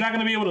 He's not going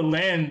to be able to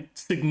land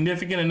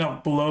significant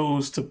enough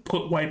blows to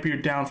put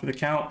Whitebeard down for the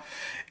count.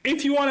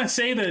 If you want to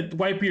say that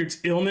Whitebeard's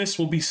illness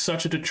will be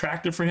such a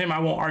detractor for him, I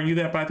won't argue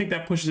that, but I think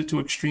that pushes it to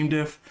extreme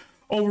diff.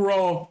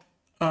 Overall,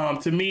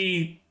 to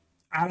me,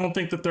 I don't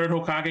think the third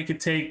Hokage could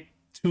take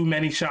too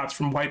many shots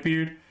from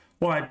Whitebeard.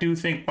 Well, I do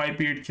think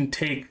Whitebeard can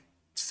take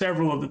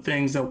several of the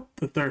things that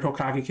the third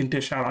Hokage can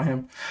dish out on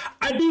him.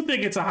 I do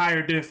think it's a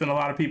higher diff than a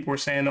lot of people were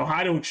saying, though.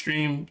 High to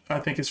extreme, I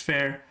think, is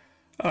fair.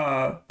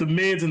 The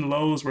mids and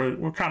lows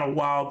were kind of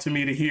wild to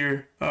me to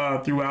hear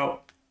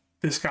throughout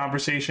this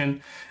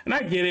conversation. And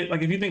I get it.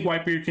 If you think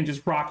Whitebeard can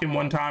just rock him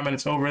one time and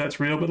it's over, that's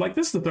real. But,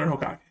 this is the third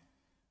Hokage,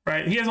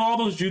 right? He has all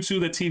those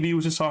jutsu that TV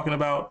was just talking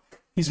about.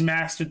 He's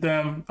mastered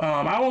them.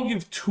 I won't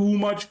give too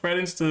much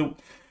credence to,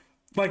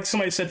 like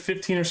somebody said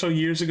 15 or so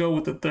years ago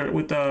with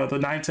the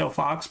Nine-Tailed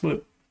Fox,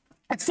 but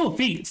it's still a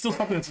feat. It's still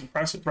something that's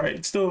impressive, right?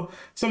 It's still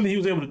something he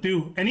was able to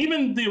do. And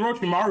even the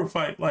Orochimaru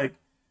fight,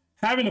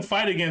 having to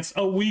fight against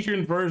a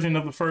weakened version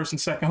of the first and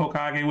second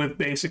Hokage with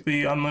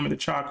basically unlimited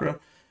chakra,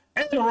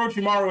 and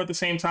Orochimaru at the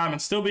same time,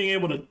 and still being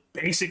able to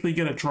basically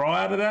get a draw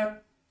out of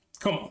that.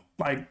 Come on,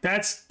 like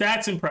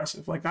that's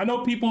impressive. Like I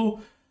know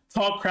people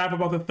talk crap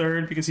about the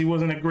third because he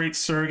wasn't a great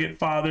surrogate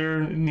father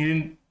and he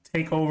didn't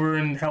take over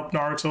and help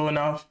Naruto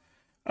enough.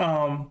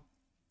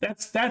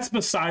 That's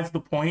besides the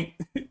point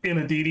in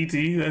a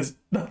DDT. That's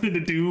nothing to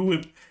do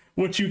with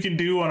what you can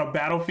do on a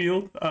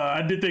battlefield.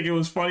 I did think it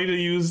was funny to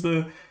use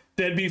the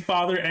deadbeat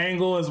father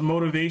angle as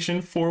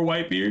motivation for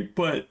Whitebeard,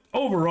 but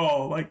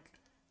overall, like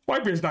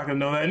Whitebeard's not gonna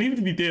know that, and even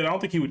if he did, I don't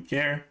think he would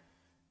care.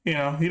 You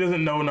know, he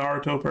doesn't know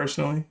Naruto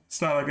personally.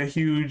 It's not a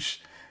huge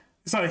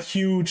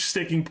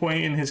sticking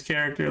point in his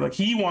character. Like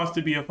he wants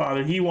to be a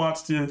father. He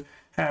wants to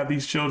have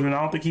these children.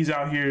 I don't think he's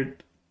out here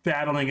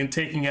battling and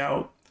taking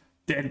out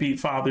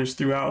deadbeat fathers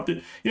throughout.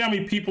 You know how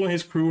many people in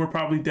his crew are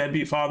probably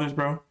deadbeat fathers,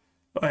 bro?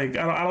 Like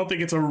I don't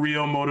think it's a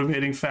real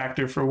motivating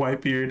factor for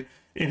Whitebeard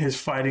in his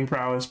fighting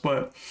prowess.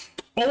 But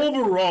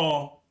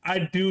overall, I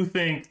do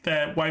think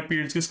that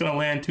Whitebeard's just gonna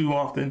land too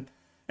often.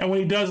 And when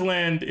he does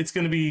land, it's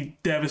going to be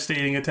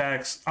devastating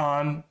attacks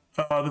on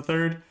the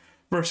third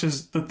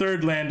versus the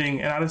third landing.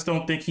 And I just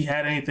don't think he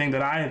had anything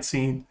that I had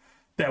seen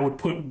that would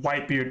put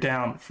Whitebeard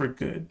down for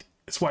good.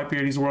 It's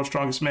Whitebeard. He's the world's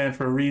strongest man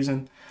for a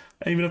reason.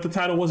 Even if the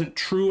title wasn't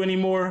true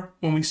anymore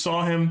when we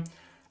saw him,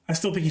 I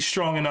still think he's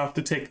strong enough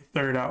to take the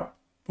third out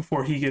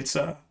before he gets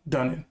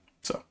done in.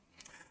 So,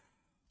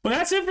 but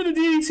that's it for the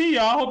DDT,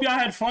 y'all. I hope y'all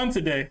had fun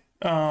today.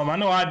 I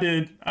know I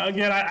did.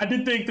 Again, I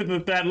did think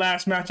that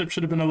last matchup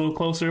should have been a little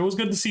closer. It was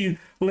good to see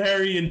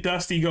Larry and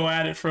Dusty go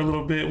at it for a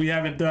little bit. We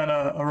haven't done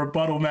a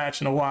rebuttal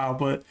match in a while,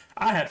 but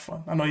I had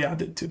fun. I know y'all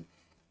did too.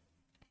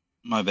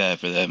 My bad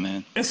for that,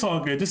 man. It's all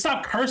good. Just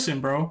stop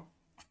cursing, bro.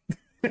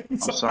 I'm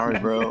sorry,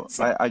 bro.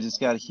 I just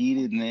got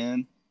heated,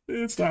 man.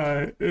 It's all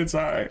right. It's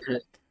all right.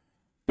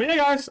 But yeah,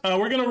 guys,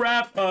 we're going to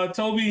wrap.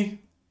 Toby,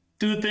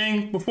 do the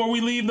thing. Before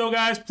we leave, though,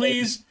 guys,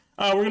 please,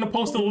 we're going to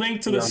post a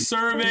link to the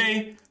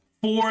survey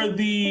for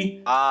the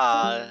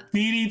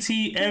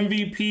DDT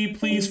MVP.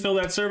 Please fill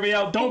that survey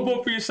out. Don't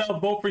vote for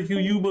yourself. Vote for who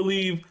you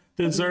believe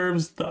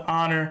deserves the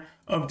honor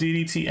of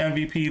DDT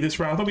MVP this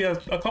round. I thought we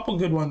had a couple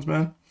good ones,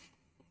 man.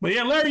 But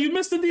yeah, Larry, you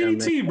missed the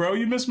DDT, bro.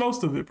 You missed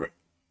most of it, bro. It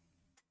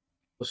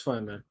was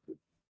fun, man.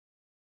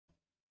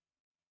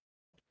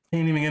 He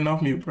ain't even getting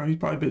off mute, bro. He's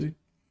probably busy.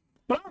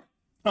 But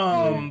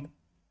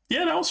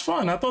yeah, that was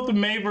fun. I thought the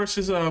May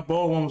versus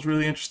Boa one was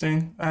really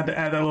interesting. I had to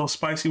add that little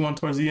spicy one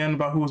towards the end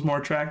about who was more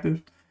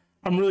attractive.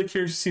 I'm really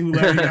curious to see who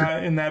Larry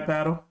got in that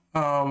battle.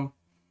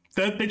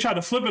 They tried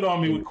to flip it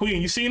on me with Queen.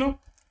 You seen them?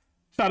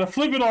 Tried to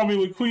flip it on me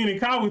with Queen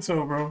and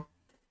Kabuto, bro.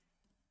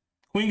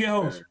 Queen get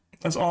hoes.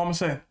 That's all I'm gonna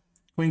say.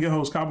 Queen get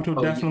hoes.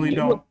 Kabuto definitely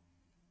don't.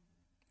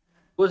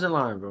 Wasn't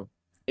lying, bro.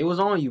 It was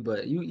on you,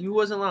 but you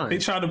wasn't lying. They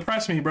tried to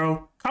press me,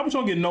 bro. Kabuto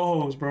don't get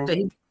no hoes, bro.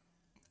 He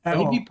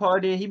be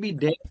partying. He be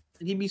dancing.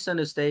 He be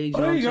center stage.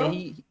 You know what I'm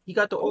saying? He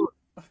got the aura.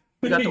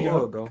 He got the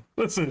aura, bro.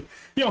 Listen,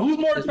 yo, who's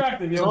more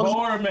attractive, yo,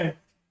 Boa or May?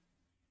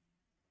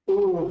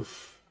 Ooh.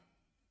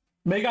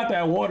 May got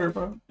that water,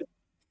 bro.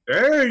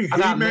 Dang,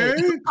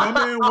 He-Man come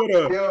in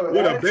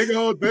with a big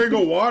old thing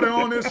of water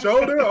on his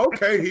shoulder.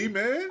 Okay,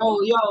 He-Man.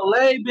 Oh, yo,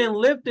 Larry been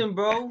lifting,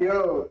 bro.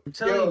 Yo,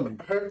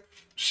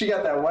 she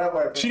got that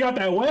wet. She got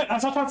that wet.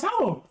 That's what I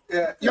tell him.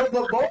 Yeah, yo,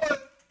 but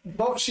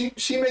Boa, she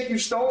make you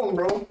stone,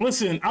 bro.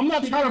 Listen, I'm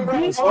not trying to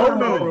beat her,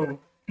 bro.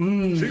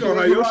 She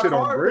gonna have your shit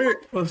on brick.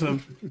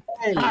 Listen,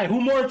 all right,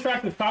 who more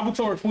attractive,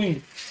 Kabuto or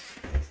Queen?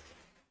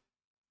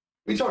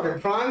 We talking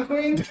prime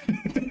Queen?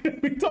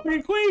 We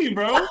talking Queen,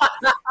 bro.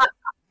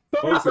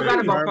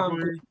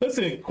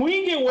 Listen,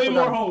 Queen get way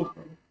more hoes.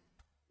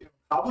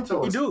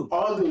 Kabuto is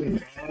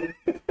ugly.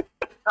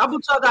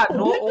 Kabuto got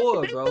no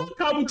aura, bro.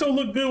 Kabuto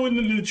looked good when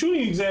the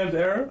tuning exams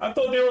era. I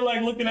thought they were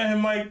like looking at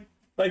him like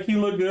he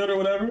looked good or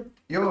whatever.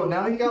 Yo,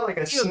 now he got like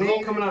a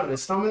snake coming out of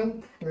his stomach.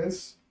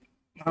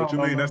 What you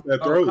mean? That's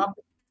that throat.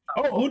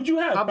 Who'd you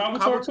have?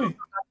 Kabuto or Queen?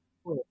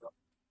 You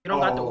don't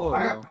got the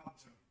aura,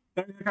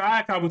 bro. I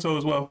had Kabuto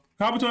as well.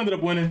 Kabuto ended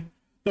up winning.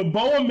 The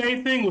Boa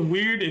May thing was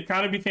weird. It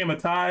kind of became a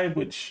tie,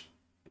 which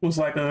was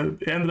like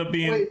it ended up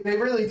being. Wait, they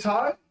really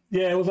tied?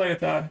 Yeah, it was like a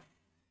tie.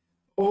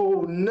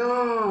 Oh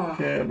no.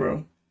 Yeah,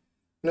 bro.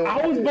 No,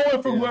 I was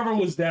going for whoever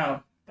was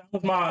down.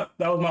 That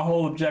was my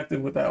whole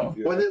objective with that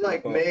one. Was it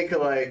like make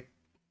like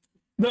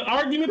the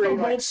arguments on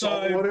both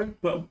sides?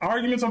 The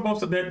arguments on both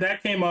sides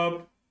that came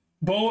up.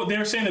 Boa, they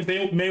were saying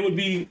that May would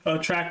be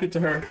attracted to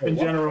her in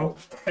general,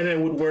 and it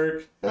would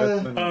work.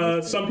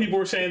 Some people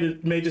were saying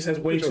that May just has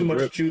way too much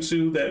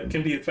jutsu that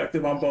can be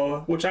effective on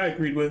Boa, which I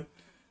agreed with.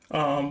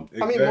 I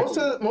mean, most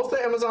of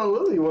Amazon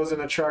Lily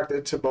wasn't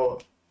attracted to Boa.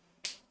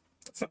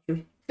 That's not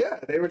true. Yeah,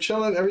 they were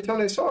chilling every time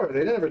they saw her. They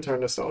didn't ever turn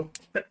to stone.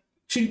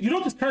 You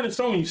don't just turn to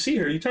stone when you see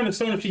her. You turn to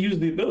stone if she uses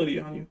the ability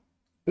on you.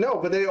 No,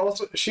 but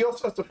she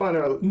also has to find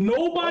her.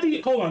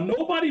 Nobody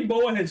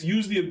Boa has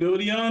used the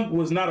ability on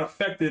was not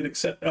affected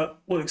except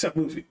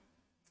Luffy.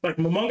 Like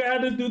Momonga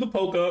had to do the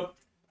poke up.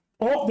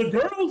 All the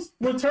girls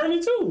were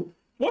turning too.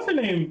 What's her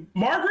name?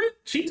 Margaret?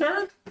 She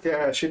turned?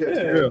 Yeah, she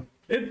did.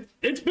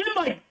 It's been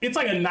like a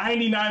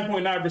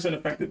 99.9%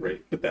 effective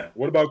rate with that.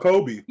 What about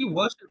Kobe? He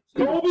was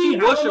Kobe. He I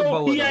don't worship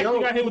know if he Boa, actually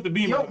though. got hit with the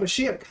beam. Yo, but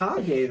she a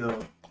Kage though.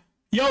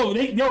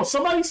 Yo,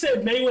 somebody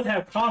said May would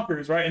have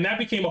conquerors, right? And that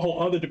became a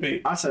whole other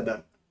debate. I said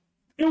that.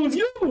 It was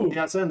you.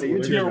 Yeah, I said that.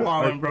 You're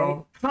wilding,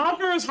 bro.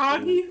 Conquerors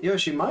hockey? Yo,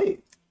 she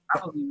might.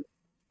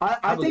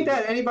 I think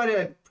that anybody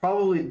that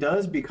probably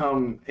does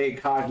become a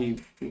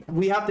Kage,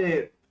 we have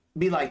to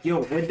be like, yo,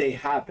 would they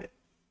have it?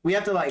 We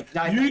have to like.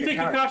 Do you think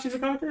Kakashi's a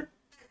conqueror?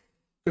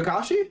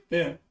 Kakashi?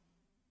 Yeah.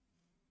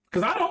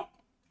 Because I don't.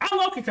 I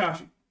love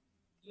Kakashi.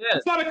 Yes.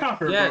 It's not a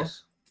conqueror, bro.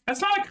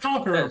 That's not a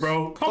conqueror,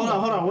 bro. Come on.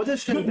 Hold on. What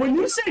is Shin? When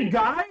you say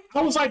guy,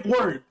 I was like,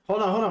 word.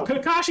 Hold on.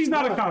 Kakashi's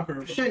not a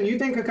conqueror. Shin, you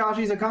think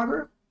Kakashi's a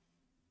conqueror?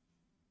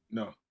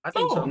 No. I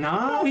think so.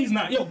 Nah. No, he's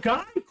not. Yo,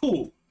 guy,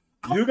 cool.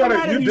 You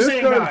gotta. You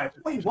say guy.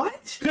 Wait,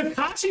 what?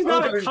 Kakashi's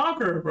not a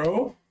conqueror,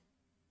 bro.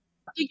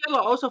 I think y'all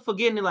are also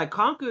forgetting that like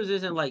conquerors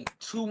isn't like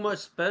too much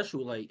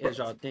special like as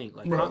y'all think.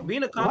 Like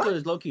being a conqueror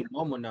is low key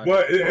normal now.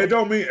 But it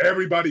don't mean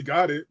everybody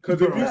got it.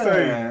 Because if you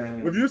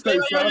say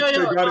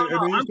Sasuke got it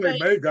and then you say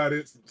May got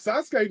it,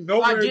 Sasuke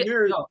nowhere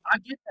near.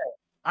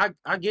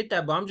 I get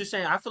that, but I'm just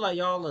saying I feel like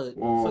y'all are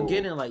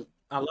forgetting like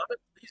a lot of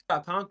these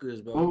got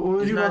conquerors, bro. What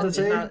was you about to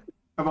say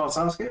about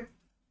Sasuke?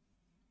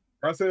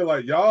 I said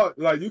like y'all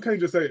like you can't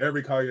just say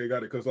every Kage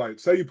got it because like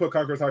say you put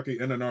Conqueror's Haki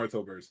in the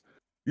Naruto verse.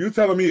 You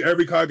telling me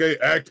every Kage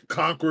act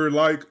conqueror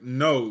like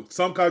no?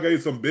 Some Kage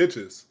some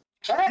bitches.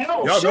 Yo,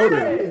 Y'all know shit,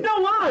 that. it's no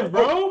lie,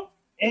 bro.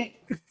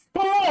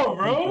 Come on,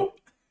 bro.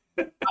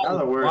 That's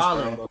the worst,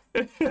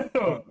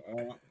 bro.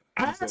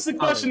 I asked the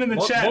question in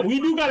the chat.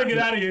 We do gotta get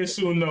out of here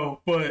soon, though.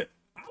 But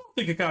I don't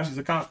think Kakashi's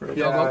a conqueror.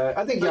 Yeah,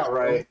 I think y'all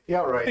right.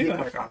 Y'all right. He's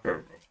not a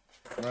conqueror,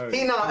 bro.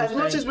 He not as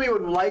much as we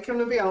would like him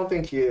to be. I don't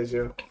think he is,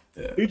 yo.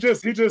 Yeah. He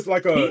just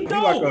like a he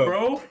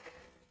bro.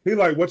 He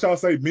like what y'all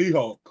say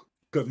Mihawk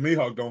because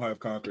Mihawk don't have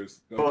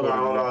conquerors. Hold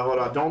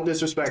on. Don't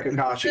disrespect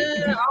Kakashi.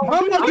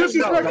 I'm not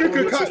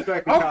disrespecting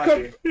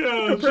Kakashi.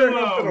 Yeah, comparing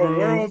him to the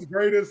world's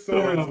greatest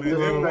swordsman.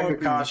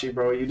 Disrespect Kakashi,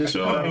 bro. You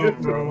disrespect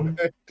him, bro.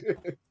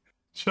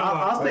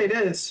 I'll say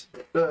this: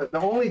 the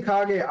only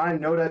Kage I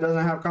know that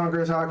doesn't have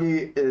Conqueror's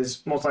Haki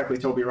is most likely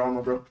Tobi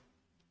Rama, bro.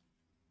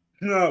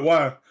 No,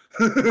 why?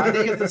 I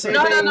think it's the same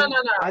thing. No.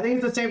 I think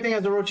it's the same thing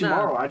as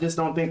Orochimaru. I just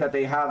don't think that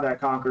they have that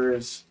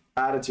Conqueror's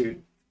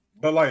attitude.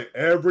 But like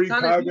every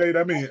Kage,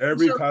 that means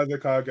every Kage,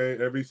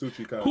 every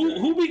Tsuchi Kage.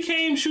 Who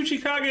became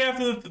Shuchikage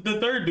after the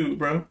third dude,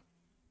 bro?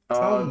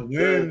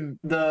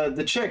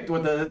 The chick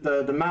with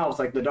the mouth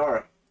like the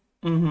Dara.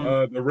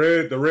 Mm-hmm. The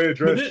red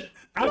dress.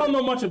 I don't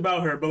know much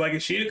about her, but like,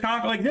 is she a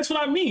Kage? Like, that's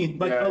what I mean.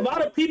 Like, a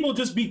lot of people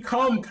just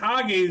become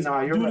Kages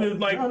due to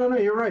like. No,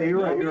 you're right. You're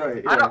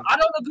right. I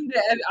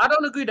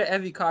don't agree that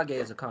every Kage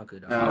is a conqueror.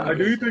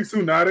 Do you think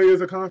Tsunade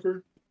is a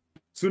conqueror?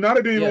 Tsunade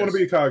didn't even want to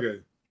be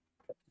Kage.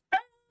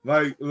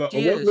 Like,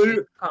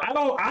 I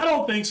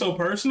don't think so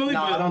personally.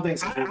 No, but I don't think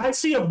so. I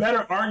see a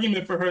better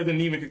argument for her than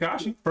even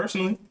Kakashi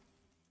personally.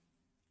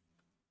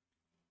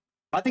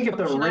 I think if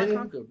the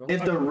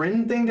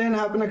Rin thing didn't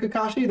happen to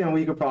Kakashi, then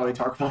we could probably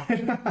talk about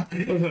it.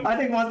 I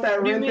think once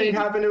that Rin thing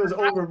happened, it was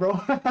over, bro.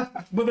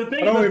 But the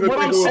thing, what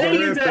I'm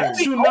saying is that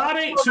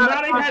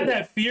Tsunade had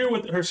that fear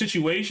with her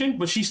situation,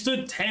 but she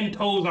stood 10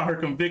 toes on her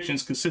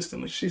convictions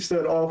consistently. She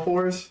stood all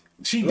fours.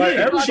 She like, did.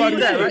 Everybody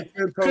did. right?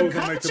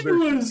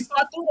 Kakashi was.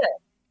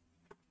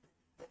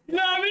 You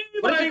know what I mean?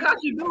 What like, did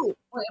Kakashi do?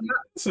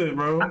 That's it,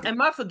 bro.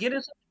 Am I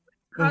forgetting something?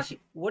 Kakashi,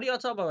 what are y'all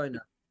talking about right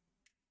now?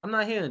 I'm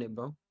not hearing it,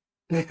 bro.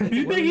 You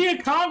think he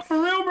a conk for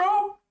real,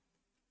 bro?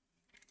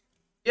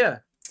 Yeah.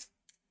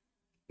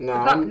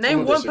 No,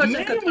 name one person.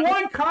 Name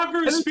one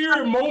conqueror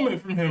spirit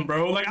moment from him,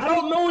 bro. Like I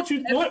don't know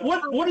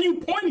what are you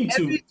pointing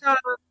to? Every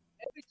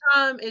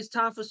time it's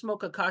time for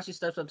smoke, Kakashi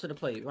steps up to the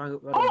plate. Right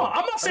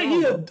I'm not saying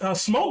he a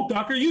smoke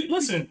ducker. You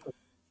listen.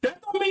 That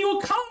don't mean you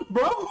a conk,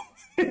 bro.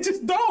 It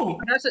just don't.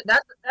 That's a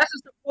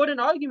supporting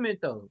argument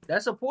though.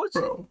 That supports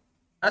it.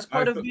 That's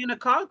part of being a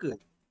conqueror.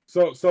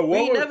 So we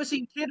ain't never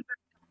seen Kid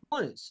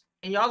once.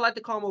 And y'all like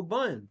to call him a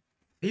bun.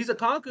 He's a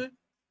conqueror.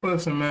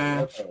 Listen,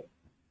 man.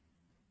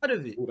 Part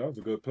of it. Ooh, that was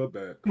a good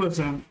putback.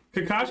 Listen,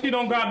 Kakashi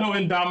don't got no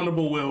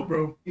indomitable will,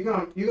 bro. His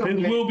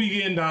will be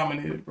getting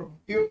dominated, bro.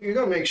 You're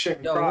gonna make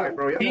shit cry,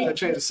 bro. You gotta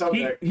change the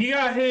subject. He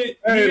got hit.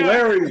 Hey,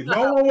 Larry,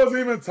 no one was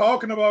even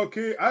talking about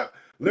Kid.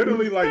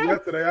 Literally, like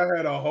yesterday, I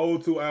had a whole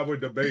 2-hour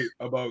debate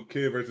about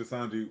Kid versus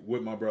Sanji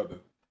with my brother.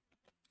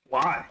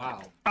 Why?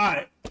 Wow. All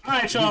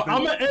right, y'all.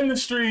 I'm gonna end the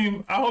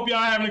stream. I hope y'all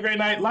are having a great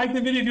night. Like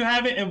the video if you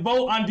haven't, and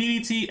vote on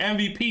DDT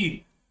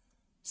MVP.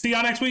 See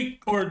y'all next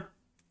week, or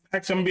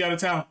actually, I'm gonna be out of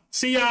town.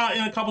 See y'all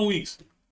in a couple weeks.